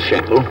go to Chris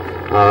Schenkel.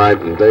 All right,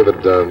 and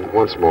David,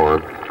 once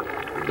more,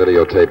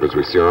 videotape as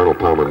we see Arnold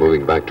Palmer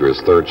moving back to his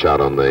 3rd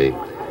shot on the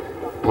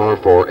par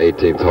 4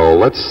 18th hole.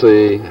 Let's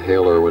see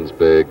Hale Irwin's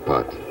big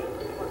putt.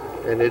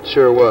 And it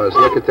sure was.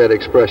 Look at that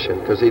expression,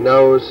 because he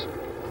knows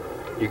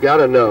you got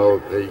to know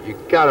that you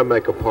got to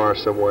make a par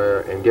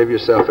somewhere and give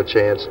yourself a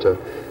chance to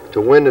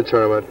win the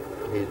tournament.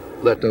 He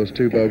let those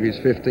two bogeys,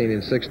 15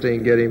 and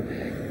 16, get him,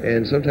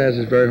 and sometimes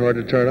it's very hard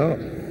to turn off.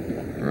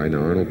 All right,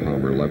 now Arnold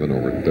Palmer, 11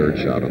 over, third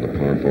shot on the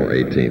par 4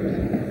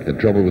 18th. Had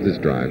trouble with his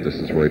drive. This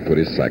is where he put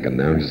his second.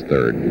 Now his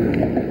third.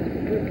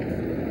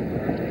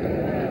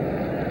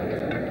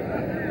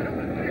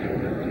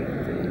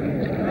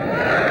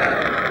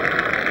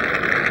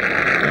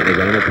 That was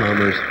Arnold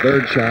Palmer's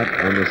third shot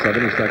on the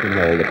 72nd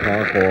hole, the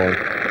par 4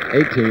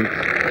 18th.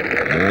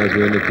 And as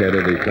we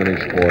indicated, he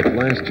finished fourth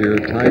last year,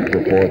 tied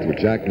for fourth with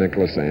Jack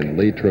Nicklaus and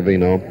Lee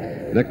Trevino.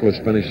 Nicklaus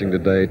finishing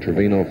today.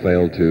 Trevino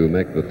failed to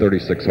make the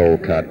 36-hole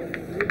cut.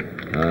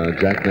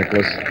 Jack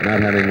Nicklaus,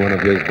 not having one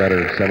of his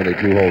better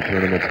 72-hole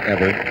tournaments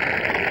ever,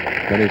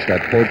 finished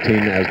at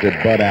 14, as did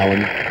Bud Allen.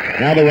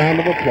 Now the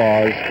round of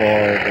applause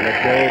for the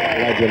LaCroix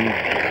legend.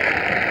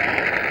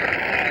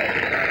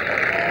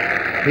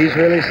 He's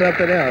really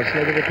something else.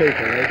 Look at the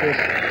people.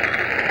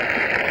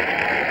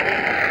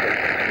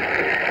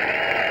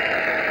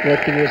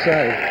 What can you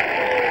say?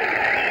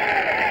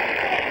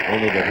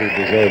 Only that he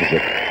deserves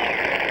it.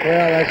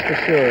 Well, that's for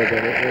sure,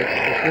 but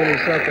it's really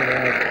something.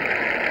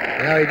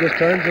 Now he just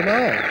turns them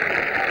on.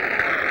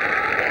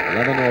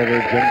 11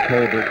 over, Jim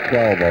Colbert,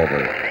 12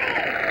 over.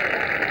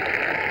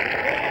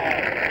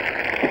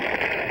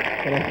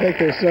 And I think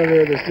there's some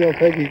here that still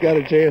think he's got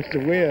a chance to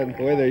win,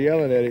 the way they're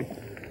yelling at him.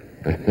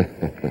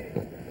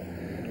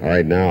 All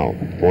right, now,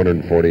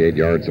 448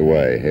 yards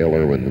away, Hale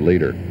Irwin, the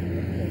leader,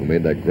 who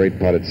made that great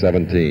putt at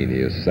 17. He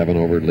is 7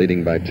 over,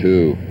 leading by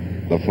 2.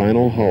 The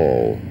final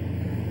hole.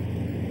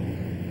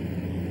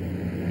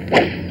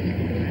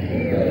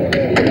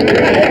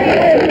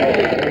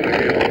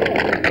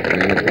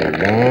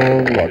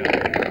 Long look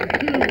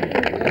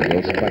at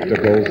those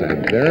spectacles,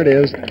 and there it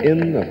is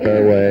in the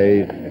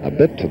fairway, a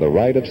bit to the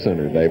right of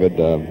center, David.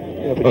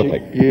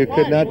 Perfect. You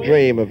could not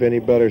dream of any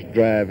better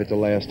drive at the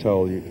last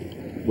hole.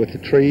 With the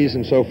trees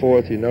and so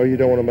forth, you know you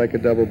don't want to make a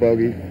double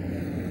bogey.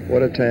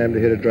 What a time to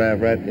hit a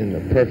drive right in the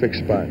perfect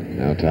spot.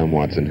 Now Tom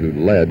Watson, who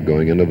led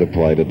going into the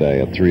play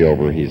today at 3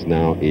 over, he's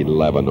now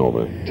 11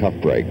 over. Tough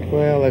break.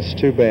 Well, that's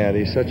too bad.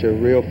 He's such a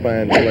real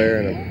fine player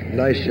and a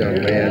nice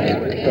young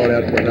man. He thought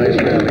out for a nice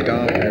round of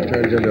golf, and it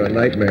turns into a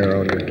nightmare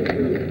on you.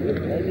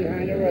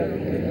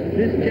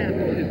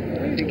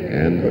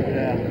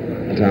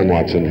 And Tom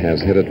Watson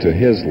has hit it to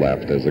his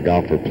left as the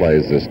golfer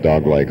plays this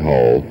dogleg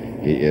hole.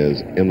 He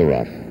is in the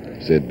rough.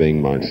 Sid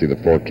being marked. See the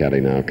fourth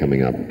caddy now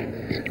coming up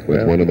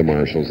with one of the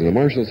marshals. And the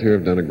marshals here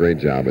have done a great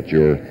job at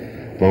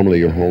formerly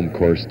your home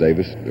course,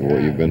 Davis, where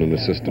you've been an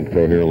assistant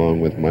pro here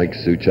along with Mike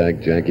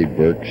Suchak, Jackie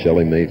Burke,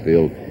 Shelley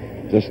Mayfield.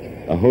 Just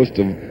a host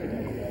of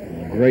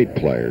great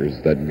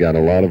players that got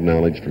a lot of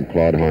knowledge from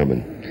Claude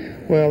Harmon.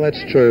 Well,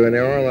 that's true, and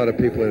there are a lot of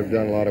people that have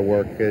done a lot of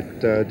work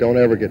that don't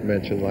ever get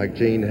mentioned, like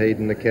Gene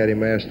Hayden, the caddy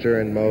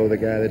master, and Mo, the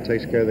guy that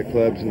takes care of the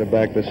clubs in the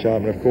back of the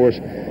shop, and of course,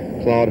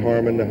 Claude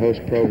Harmon, the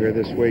host pro here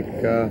this week,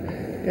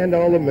 and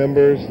all the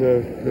members,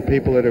 the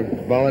people that have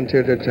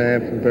volunteered their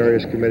time from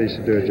various committees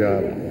to do a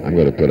job. I'm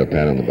going to put a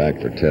pat on the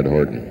back for Ted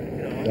Horton.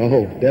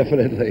 Oh,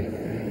 definitely.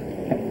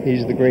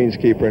 He's the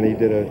greenskeeper, and he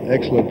did an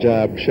excellent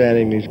job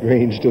shining these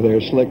greens to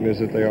their slickness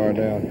that they are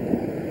now.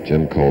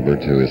 Jim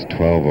Colbert, who is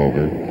 12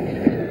 over,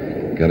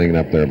 getting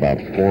up there about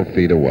 4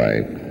 feet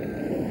away.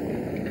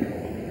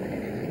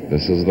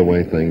 This is the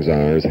way things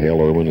are as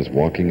Hale Irwin is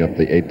walking up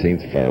the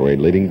 18th fairway,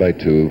 leading by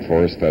 2.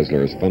 Forrest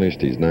Fessler has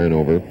finished. He's 9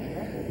 over.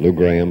 Lou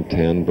Graham,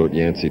 10. Bert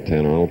Yancey,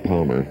 10. Arnold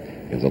Palmer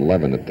is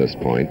 11 at this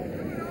point.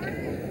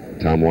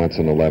 Tom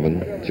Watson,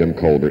 11. Jim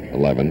Colbert,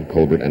 11.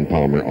 Colbert and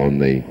Palmer on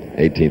the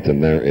 18th,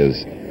 and there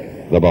is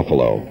the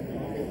Buffalo.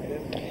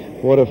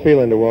 What a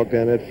feeling to walk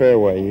down that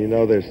fairway. You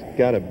know, there's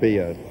got to be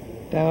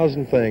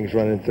 1,000 things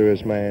running through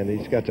his mind.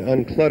 He's got to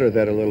unclutter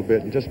that a little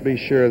bit and just be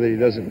sure that he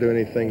doesn't do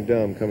anything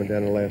dumb coming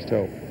down the last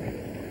hole.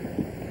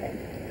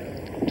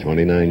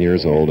 29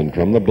 years old, and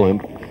from the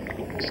blimp,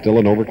 still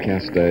an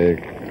overcast day.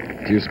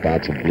 A few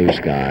spots of blue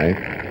sky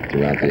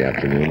throughout the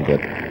afternoon, but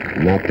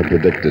not the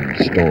predicted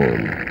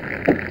storm.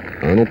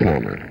 Arnold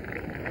Palmer.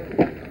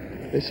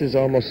 This is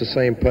almost the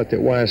same putt that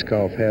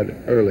Weiskopf had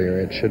earlier.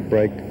 It should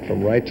break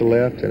from right to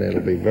left, and it'll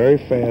be very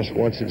fast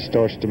once it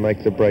starts to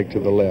make the break to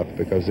the left,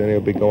 because then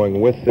it'll be going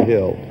with the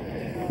hill.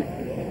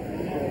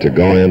 To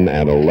go in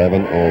at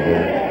 11 over.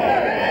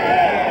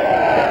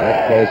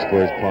 That close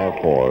for his par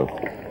 4.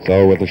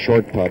 So with a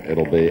short putt,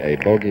 it'll be a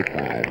bogey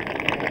 5.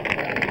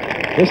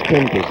 This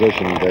pin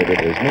position,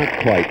 David, is not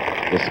quite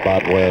the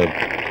spot where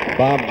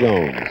Bob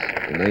Jones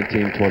in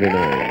 1929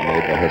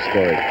 made the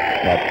historic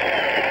putt.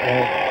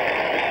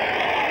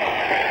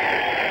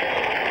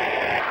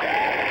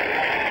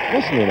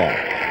 Listen to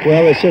that.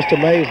 Well, it's just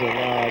amazing.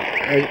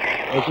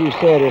 As you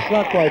said, it's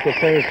not quite the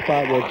same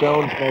spot where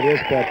Jones made his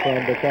putt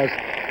from, because,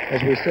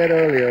 as we said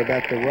earlier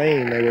about the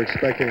rain, they were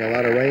expecting a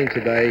lot of rain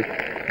today,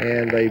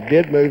 and they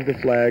did move the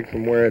flag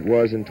from where it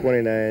was in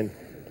 29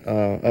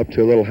 up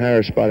to a little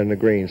higher spot in the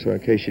green. So in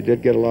case you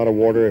did get a lot of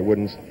water, it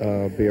wouldn't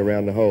be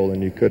around the hole,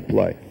 and you could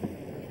play.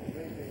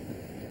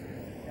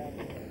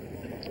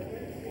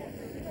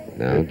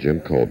 Now Jim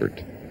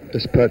Colbert.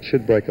 This putt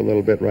should break a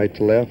little bit right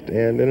to left,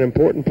 and an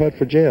important putt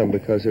for Jim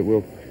because it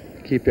will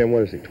keep him,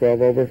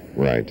 12 over?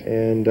 Right.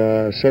 And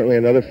certainly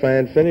another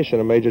fine finish in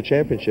a major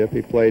championship.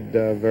 He played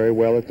very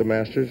well at the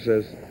Masters,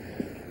 as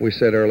we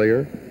said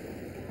earlier.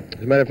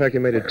 As a matter of fact, he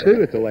made a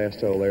 2 at the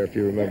last hole there, if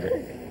you remember.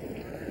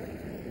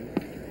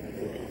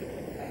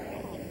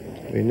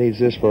 He needs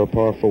this for a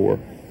par 4.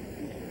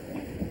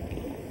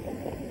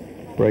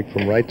 Break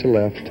from right to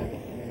left.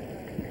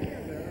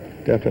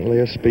 Definitely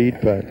a speed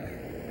putt.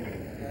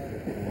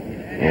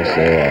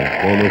 Also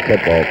a former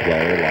football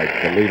player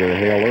like the leader,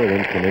 Hale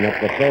Irwin, coming up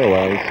the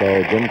fairway.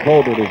 So Jim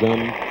Colbert is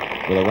in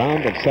with a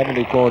round of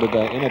 74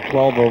 today in a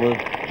 12 over,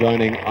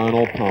 joining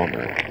Arnold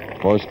Palmer.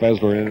 Forrest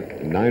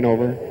Fessler in 9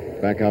 over,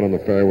 back out on the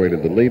fairway to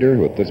the leader,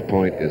 who at this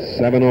point is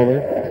 7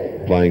 over,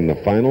 playing the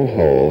final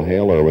hole.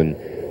 Hale Irwin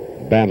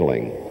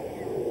battling,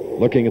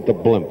 looking at the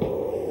blimp.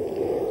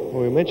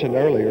 Well, we mentioned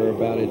earlier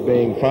about it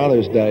being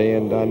Father's Day,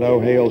 and I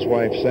know Hale's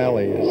wife,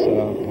 Sally, is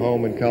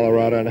home in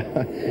Colorado, and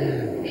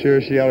I'm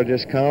sure she ought to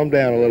just calm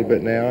down a little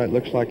bit now. It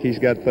looks like he's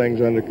got things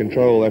under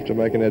control after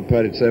making that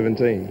putt at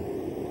 17.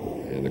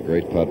 And a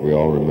great putt we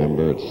all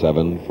remember at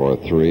 7 for a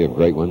 3, a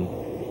great one.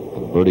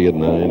 A birdie at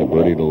 9, a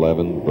birdie at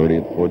 11, birdie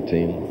at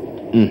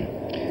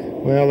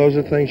 14. Well, those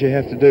are things you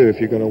have to do if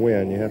you're going to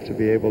win. You have to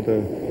be able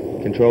to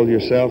control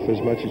yourself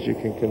as much as you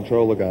can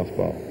control the golf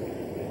ball.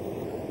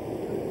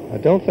 I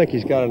don't think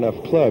he's got enough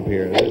club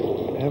here.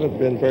 There haven't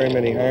been very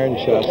many iron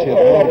shots hit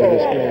onto the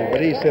screen,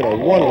 but he's hit a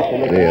wonderful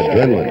looking The shot.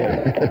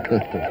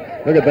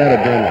 adrenaline. Look at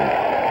that adrenaline.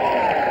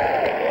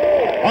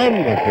 On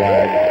the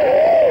flag.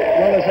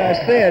 Well, as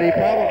I said, he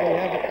probably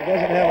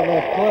doesn't have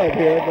enough club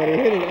here, but he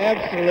hit it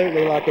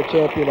absolutely like a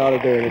champion ought to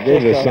do.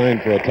 There's a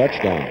sign for a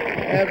touchdown.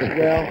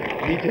 Well,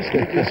 he just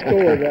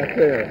scored right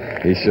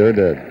there. He sure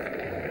did.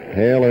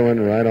 Hale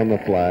Irwin right on the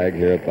flag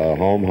here at the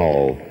home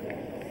hole.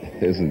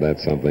 Isn't that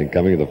something?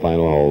 Coming to the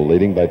final hole,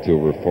 leading by 2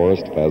 over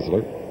Forrest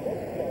Fessler.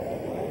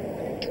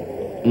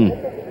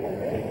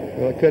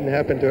 Well, it couldn't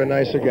happen to a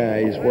nicer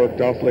guy. He's worked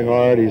awfully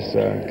hard. He's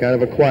kind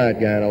of a quiet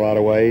guy in a lot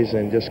of ways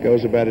and just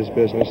goes about his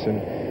business,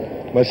 and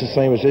much the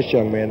same as this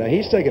young man. Now,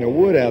 he's taking a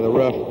wood out of the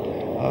rough,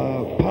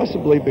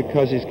 possibly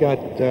because he's got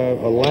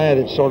a lie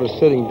that's sort of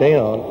sitting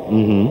down.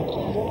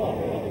 Mm-hmm.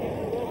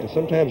 And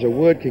sometimes a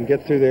wood can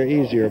get through there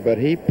easier, but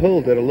he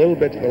pulled it a little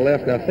bit to the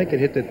left, and I think it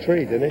hit the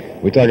tree, didn't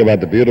it? We talk about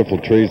the beautiful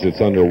trees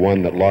that's under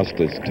one that lost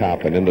its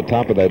top, and in the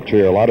top of that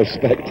tree are a lot of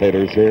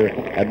spectators here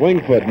at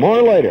Wingfoot.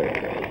 More later.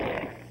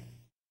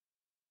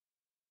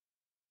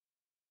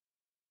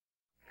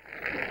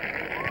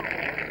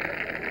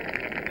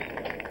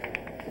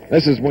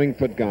 This is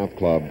Wingfoot Golf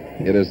Club.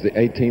 It is the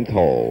 18th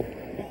hole,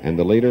 and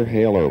the leader,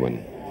 Hale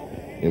Irwin,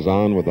 is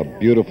on with a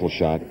beautiful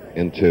shot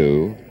in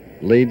 2,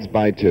 leads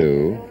by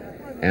 2.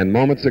 And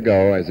moments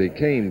ago, as he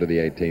came to the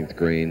 18th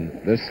green,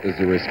 this is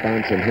the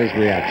response and his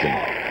reaction.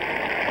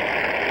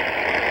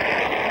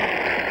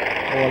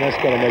 Oh, that's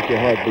going to make your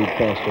heart beat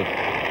faster.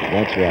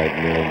 That's right.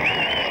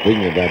 And,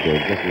 speaking of that, there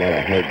are just a lot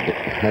of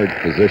hard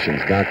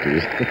physicians,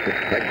 doctors,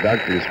 like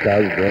Drs.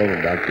 Cosgrove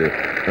and Dr.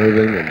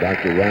 Irving and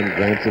Dr. Ron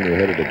Granson, who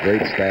headed a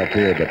great staff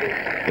here. But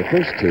the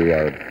first 2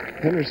 are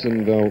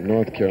Hendersonville,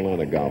 North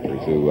Carolina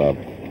golfers who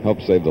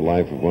helped save the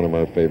life of one of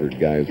our favorite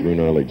guys, Roone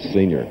Arledge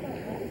Sr.,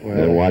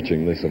 They're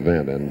watching this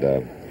event, and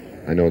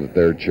I know that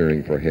they're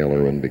cheering for Hale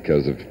Irwin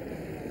because of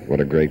what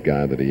a great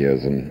guy that he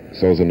is. And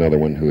so is another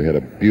one who hit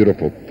a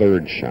beautiful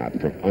 3rd shot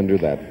from under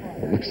that,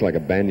 what looks like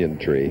a banyan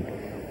tree,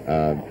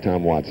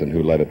 Tom Watson,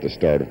 who led at the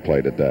start of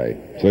play today.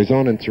 So he's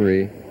on in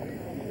 3.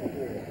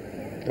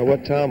 Now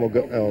what Tom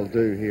will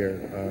do here,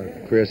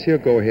 Chris, he'll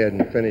go ahead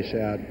and finish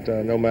out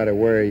no matter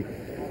where he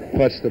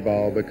puts the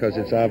ball, because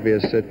it's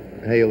obvious that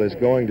Hale is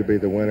going to be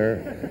the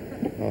winner.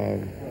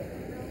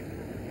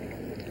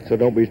 So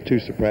don't be too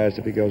surprised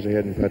if he goes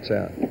ahead and puts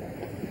out.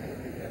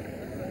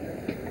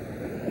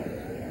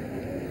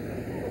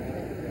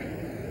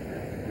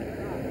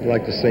 I'd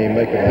like to see him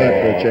make a putt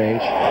for a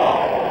change.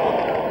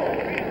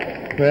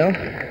 Well,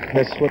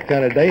 that's what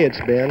kind of day it's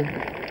been.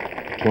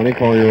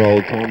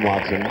 24-year-old Tom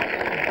Watson.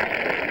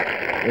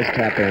 This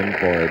tap in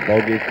for a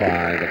bogey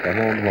 5 at the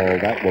home hole.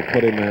 That will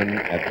put him in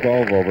at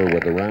 12 over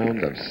with a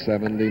round of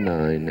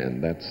 79,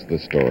 and that's the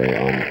story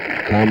on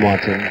Tom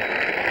Watson.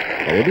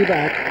 He'll be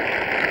back.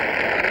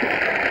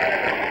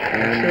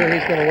 I'm sure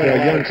he's going to win a a lot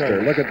of youngster.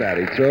 tournaments. Look at that.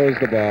 He throws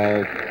the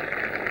ball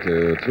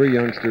to 3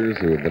 youngsters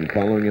who have been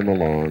following him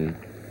along.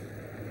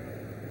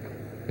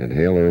 And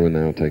Hale Irwin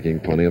now taking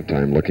plenty of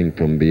time looking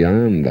from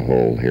beyond the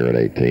hole here at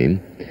 18.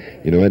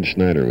 You know, Ed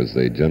Schneider was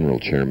the general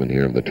chairman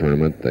here of the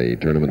tournament, the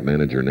tournament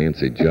manager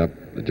Nancy Jupp,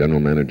 the general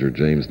manager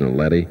James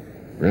Noletti,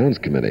 grounds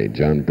committee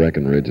John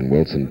Breckenridge and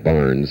Wilson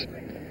Barnes.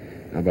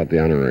 How about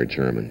the honorary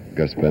chairman,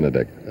 Gus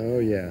Benedict? Oh,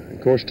 yeah. Of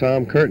course,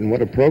 Tom Curtin.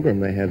 What a program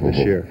they had this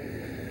year.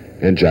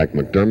 And Jack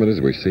McDermott, as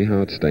we see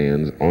how it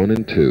stands, on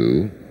in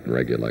 2 in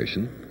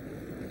regulation.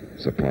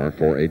 It's a par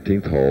 4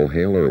 18th hole.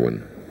 Hale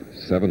Irwin,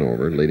 7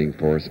 over, leading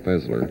Forrest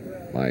Fessler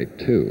by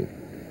 2.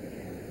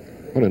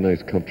 What a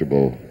nice,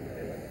 comfortable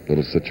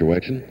little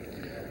situation.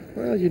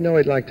 Well, you know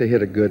he'd like to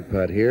hit a good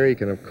putt here. He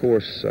can, of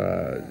course,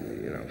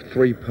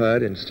 three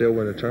putt and still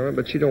win the tournament,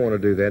 but you don't want to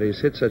do that. He's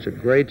hit such a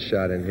great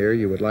shot in here.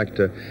 You would like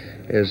to,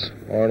 as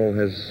Arnold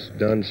has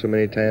done so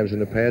many times in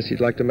the past, he'd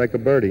like to make a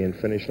birdie and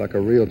finish like a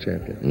real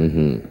champion.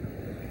 Mm-hmm.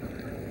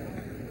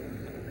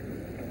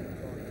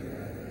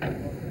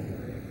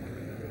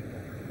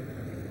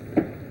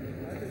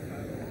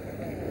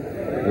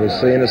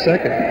 We'll see in a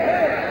second.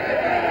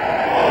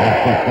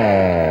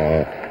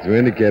 As we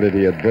indicated,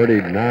 he had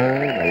birdied 9,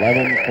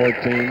 11,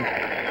 14,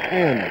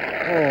 and,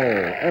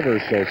 ever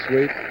so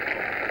sweet.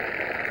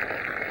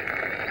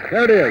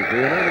 There it is, the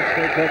United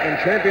States Open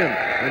champion.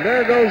 And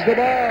there goes the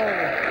ball.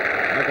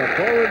 Like a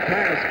forward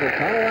pass for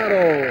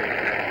Colorado.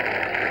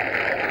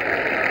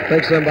 I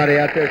think somebody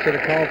out there should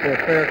have called for a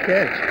fair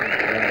catch.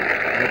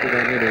 I hope we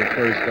don't need any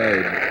first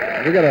aid.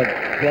 We got to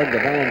plug the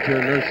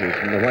volunteer nurses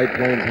from the White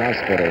Plains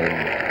Hospital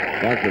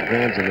and Dr.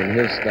 Granson and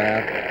his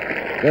staff.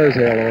 There's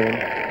Hale Irwin.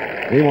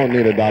 He won't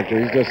need a doctor.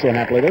 He's just so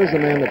happily. There's the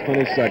man that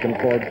finished second,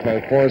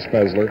 Forrest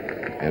Fessler.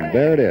 And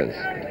there it is.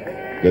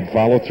 Good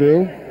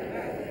follow-through.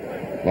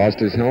 Lost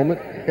his helmet.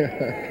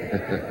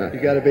 You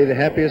got to be the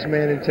happiest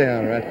man in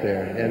town right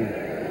there.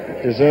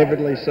 And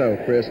deservedly so,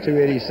 Chris.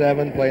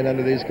 287 playing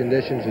under these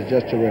conditions is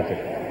just terrific.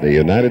 The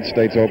United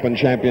States Open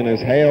champion is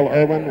Hale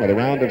Irwin with a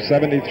round of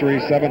 73,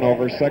 7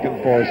 over.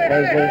 Second, Forrest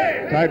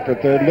Fessler. Tied for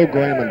third, Lou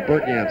Graham and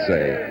Bert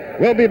Yancey.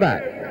 We'll be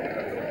back.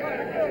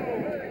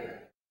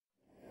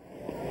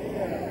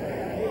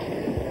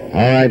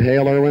 All right,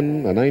 Hale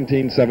Irwin, the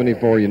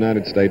 1974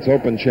 United States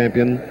Open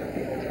champion,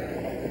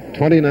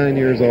 29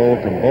 years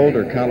old from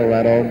Boulder,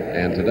 Colorado,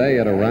 and today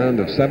at a round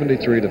of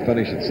 73 to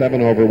finish at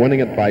 7 over, winning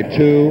it by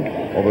 2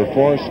 over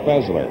Forrest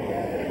Fessler,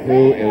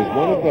 who is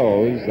one of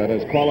those that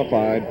has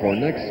qualified for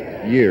next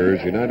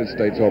year's United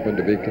States Open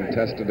to be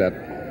contested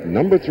at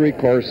number 3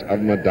 course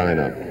of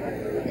Medina.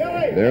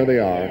 There they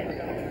are.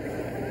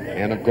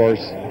 And, of course,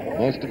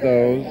 most of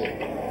those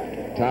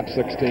top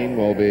 16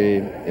 will be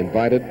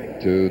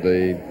invited to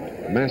the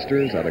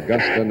Masters at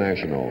Augusta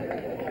National.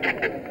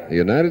 The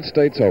United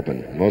States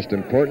Open, most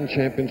important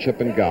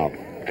championship in golf.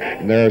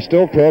 And there are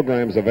still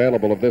programs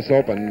available of this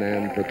Open,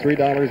 and for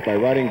 $3 by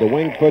writing to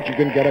Wingfoot, you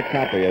can get a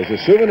copy as a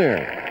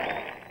souvenir.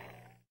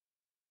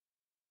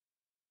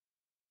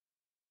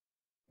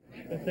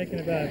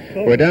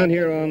 We're down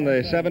here on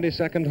the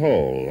 72nd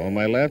hole. On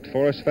my left,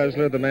 Forrest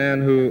Fessler, the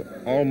man who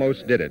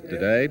almost did it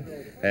today,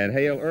 and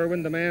Hale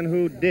Irwin, the man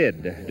who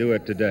did do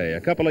it today.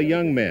 A couple of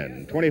young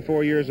men,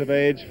 24 years of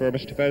age for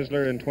Mr.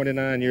 Fessler and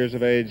 29 years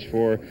of age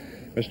for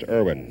Mr.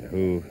 Irwin,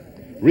 who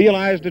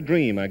realized a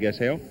dream, I guess,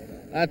 Hale?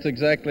 That's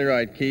exactly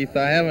right, Keith.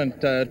 I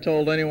haven't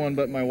told anyone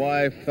but my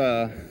wife.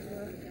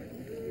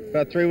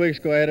 About 3 weeks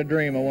ago, I had a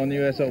dream. I won the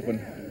U.S. Open,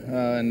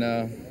 and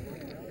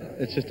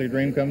it's just a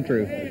dream come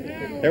true.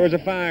 There was a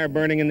fire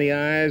burning in the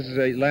eyes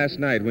last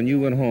night when you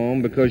went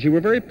home because you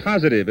were very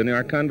positive in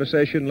our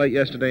conversation late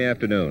yesterday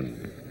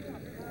afternoon.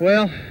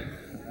 Well,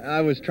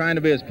 I was trying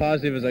to be as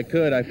positive as I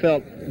could. I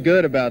felt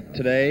good about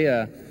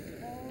today.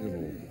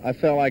 I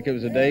felt like it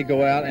was a day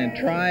go out and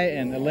try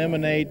and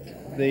eliminate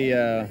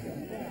the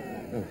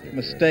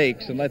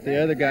mistakes and let the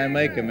other guy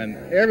make them. And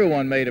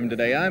everyone made them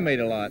today. I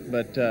made a lot,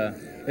 but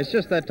it's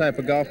just that type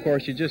of golf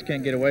course. You just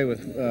can't get away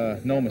with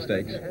no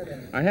mistakes.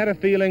 I had a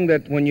feeling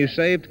that when you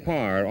saved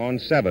par on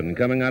 7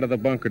 coming out of the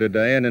bunker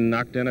today and then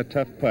knocked in a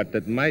tough putt,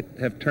 that might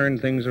have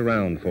turned things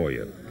around for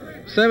you.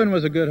 7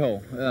 was a good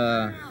hole.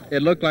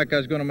 It looked like I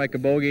was going to make a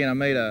bogey, and I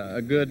made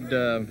a good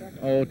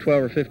 12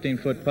 or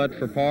 15-foot putt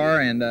for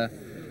par. And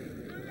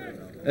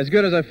as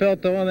good as I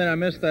felt, though, and then I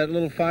missed that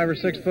little 5 or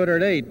 6 footer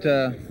at 8.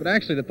 But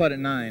actually, the putt at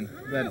 9,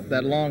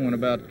 that long one,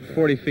 about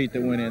 40 feet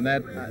that went in,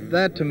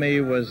 that to me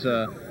was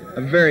a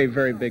very,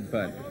 very big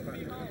putt.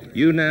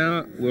 You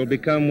now will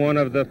become one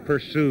of the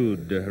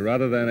pursued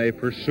rather than a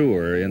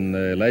pursuer in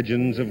the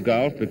legends of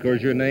golf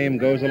because your name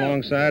goes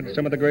alongside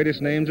some of the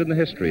greatest names in the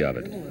history of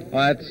it.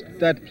 Well,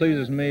 that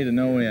pleases me to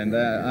no end.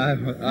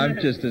 I'm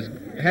just as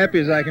happy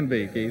as I can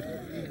be, Keith.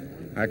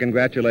 Our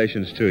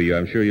congratulations to you.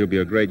 I'm sure you'll be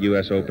a great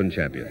U.S. Open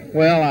champion.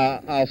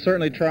 Well, I'll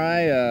certainly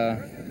try.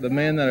 The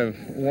men that have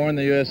worn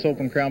the U.S.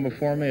 Open crown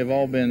before me have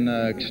all been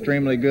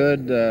extremely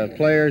good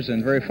players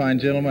and very fine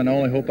gentlemen. I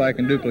only hope I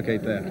can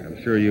duplicate that.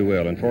 I'm sure you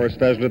will. And Forrest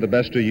Fessler, the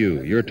best to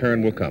you. Your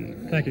turn will come.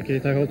 Thank you,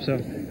 Keith. I hope so.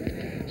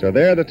 So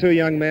there are the 2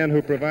 young men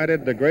who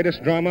provided the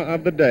greatest drama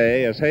of the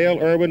day as Hale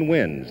Irwin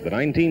wins the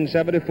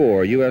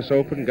 1974 U.S.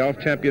 Open Golf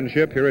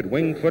Championship here at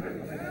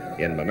Wingfoot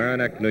in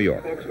Mamaroneck, New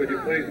York. Folks, would you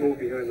please move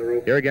behind the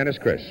rope? Here again is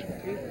Chris.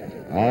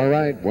 All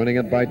right, winning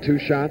it by 2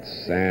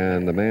 shots,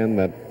 and the man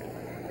that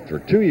for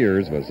 2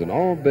 years was an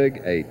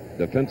all-Big 8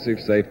 defensive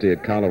safety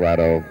at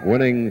Colorado,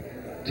 winning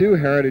 2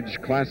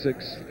 Heritage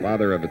Classics,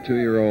 father of a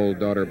 2-year-old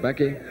daughter,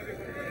 Becky.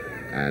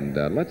 And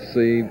let's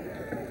see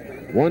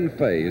one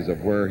phase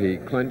of where he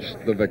clinched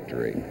the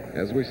victory.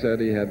 As we said,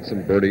 he had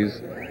some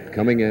birdies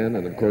coming in,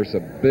 and of course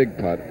a big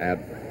putt at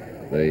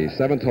the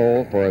 7th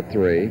hole for a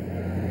 3.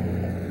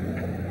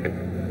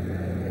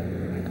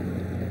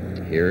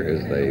 Here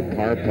is the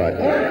par putt.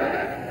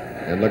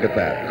 And look at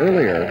that.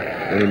 Earlier,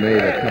 and he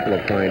made a couple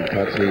of fine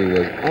putts. He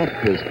was off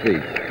his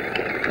feet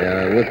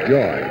with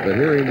joy. But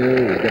here he knew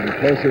he was getting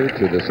closer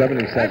to the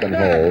 72nd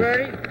hole,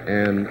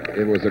 and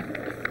it was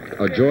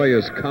a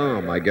joyous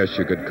calm, I guess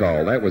you could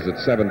call. That was at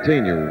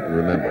 17, you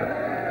remember.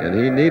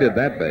 And he needed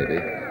that baby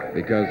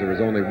because there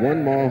was only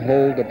one more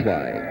hole to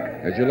play.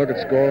 As you look at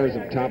scores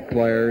of top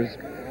players,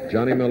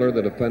 Johnny Miller,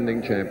 the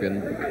defending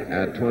champion,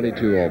 at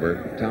 22 over.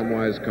 Tom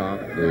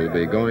Weiskopf, who will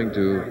be going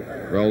to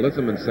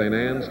Rollitham and St.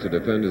 Anne's to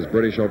defend his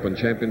British Open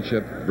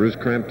Championship. Bruce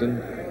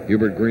Crampton,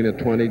 Hubert Green at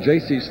 20.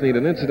 J.C. Snead,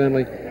 and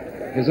incidentally,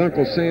 his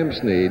uncle Sam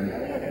Snead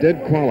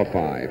did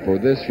qualify for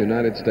this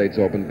United States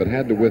Open, but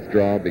had to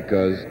withdraw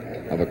because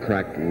of a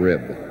cracked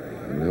rib.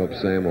 And we hope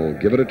Sam will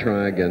give it a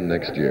try again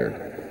next year.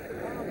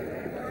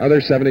 Other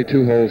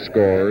 72-hole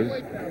scores,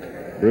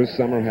 Bruce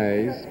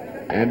Summerhays,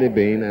 Andy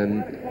Bean,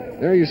 and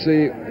there you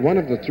see one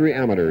of the three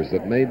amateurs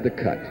that made the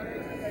cut,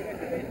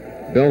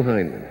 Bill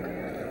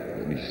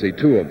Hindman. You see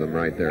two of them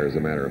right there, as a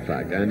matter of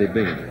fact, Andy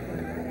Bean.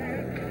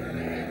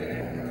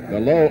 The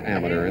low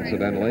amateur,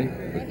 incidentally,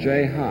 was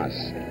Jay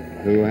Haas,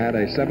 who had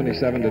a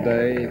 77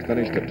 today,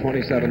 finished at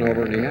 27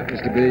 over, and he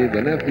happens to be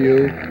the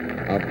nephew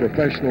of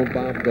professional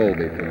Bob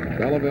Golby from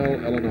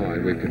Belleville, Illinois.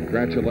 We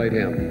congratulate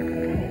him.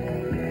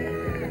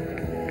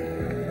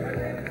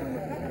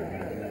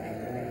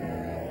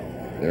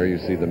 There you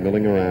see the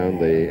milling around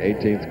the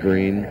 18th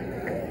green.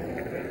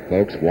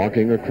 Folks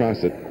walking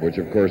across it, which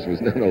of course was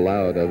not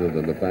allowed other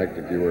than the fact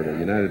that you were a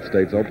United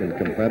States Open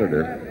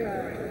competitor.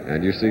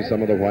 And you see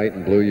some of the white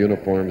and blue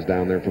uniforms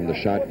down there from the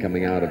shot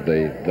coming out of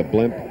the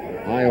blimp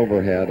high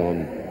overhead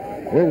on.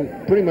 We're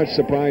pretty much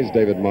surprised,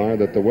 David Marr,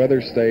 that the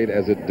weather stayed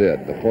as it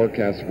did. The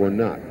forecasts were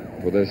not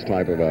for this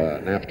type of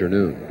an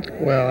afternoon.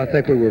 Well, I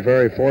think we were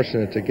very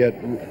fortunate to get,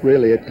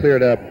 really, it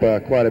cleared up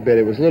quite a bit.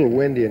 It was a little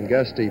windy and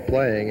gusty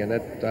playing, and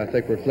that, I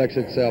think, reflects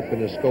itself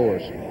in the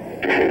scores.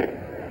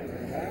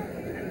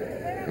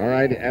 All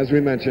right, as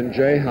we mentioned,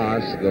 Jay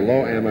Haas, the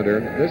low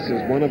amateur, this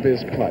is one of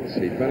his putts.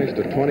 He finished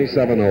at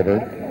 27 over.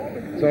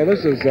 So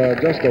this is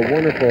just a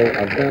wonderful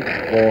event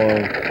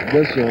for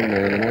this young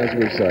man, and as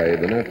we say,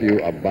 the nephew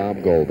of Bob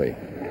Golby.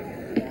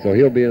 So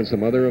he'll be in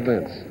some other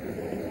events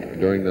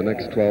during the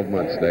next 12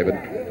 months, David.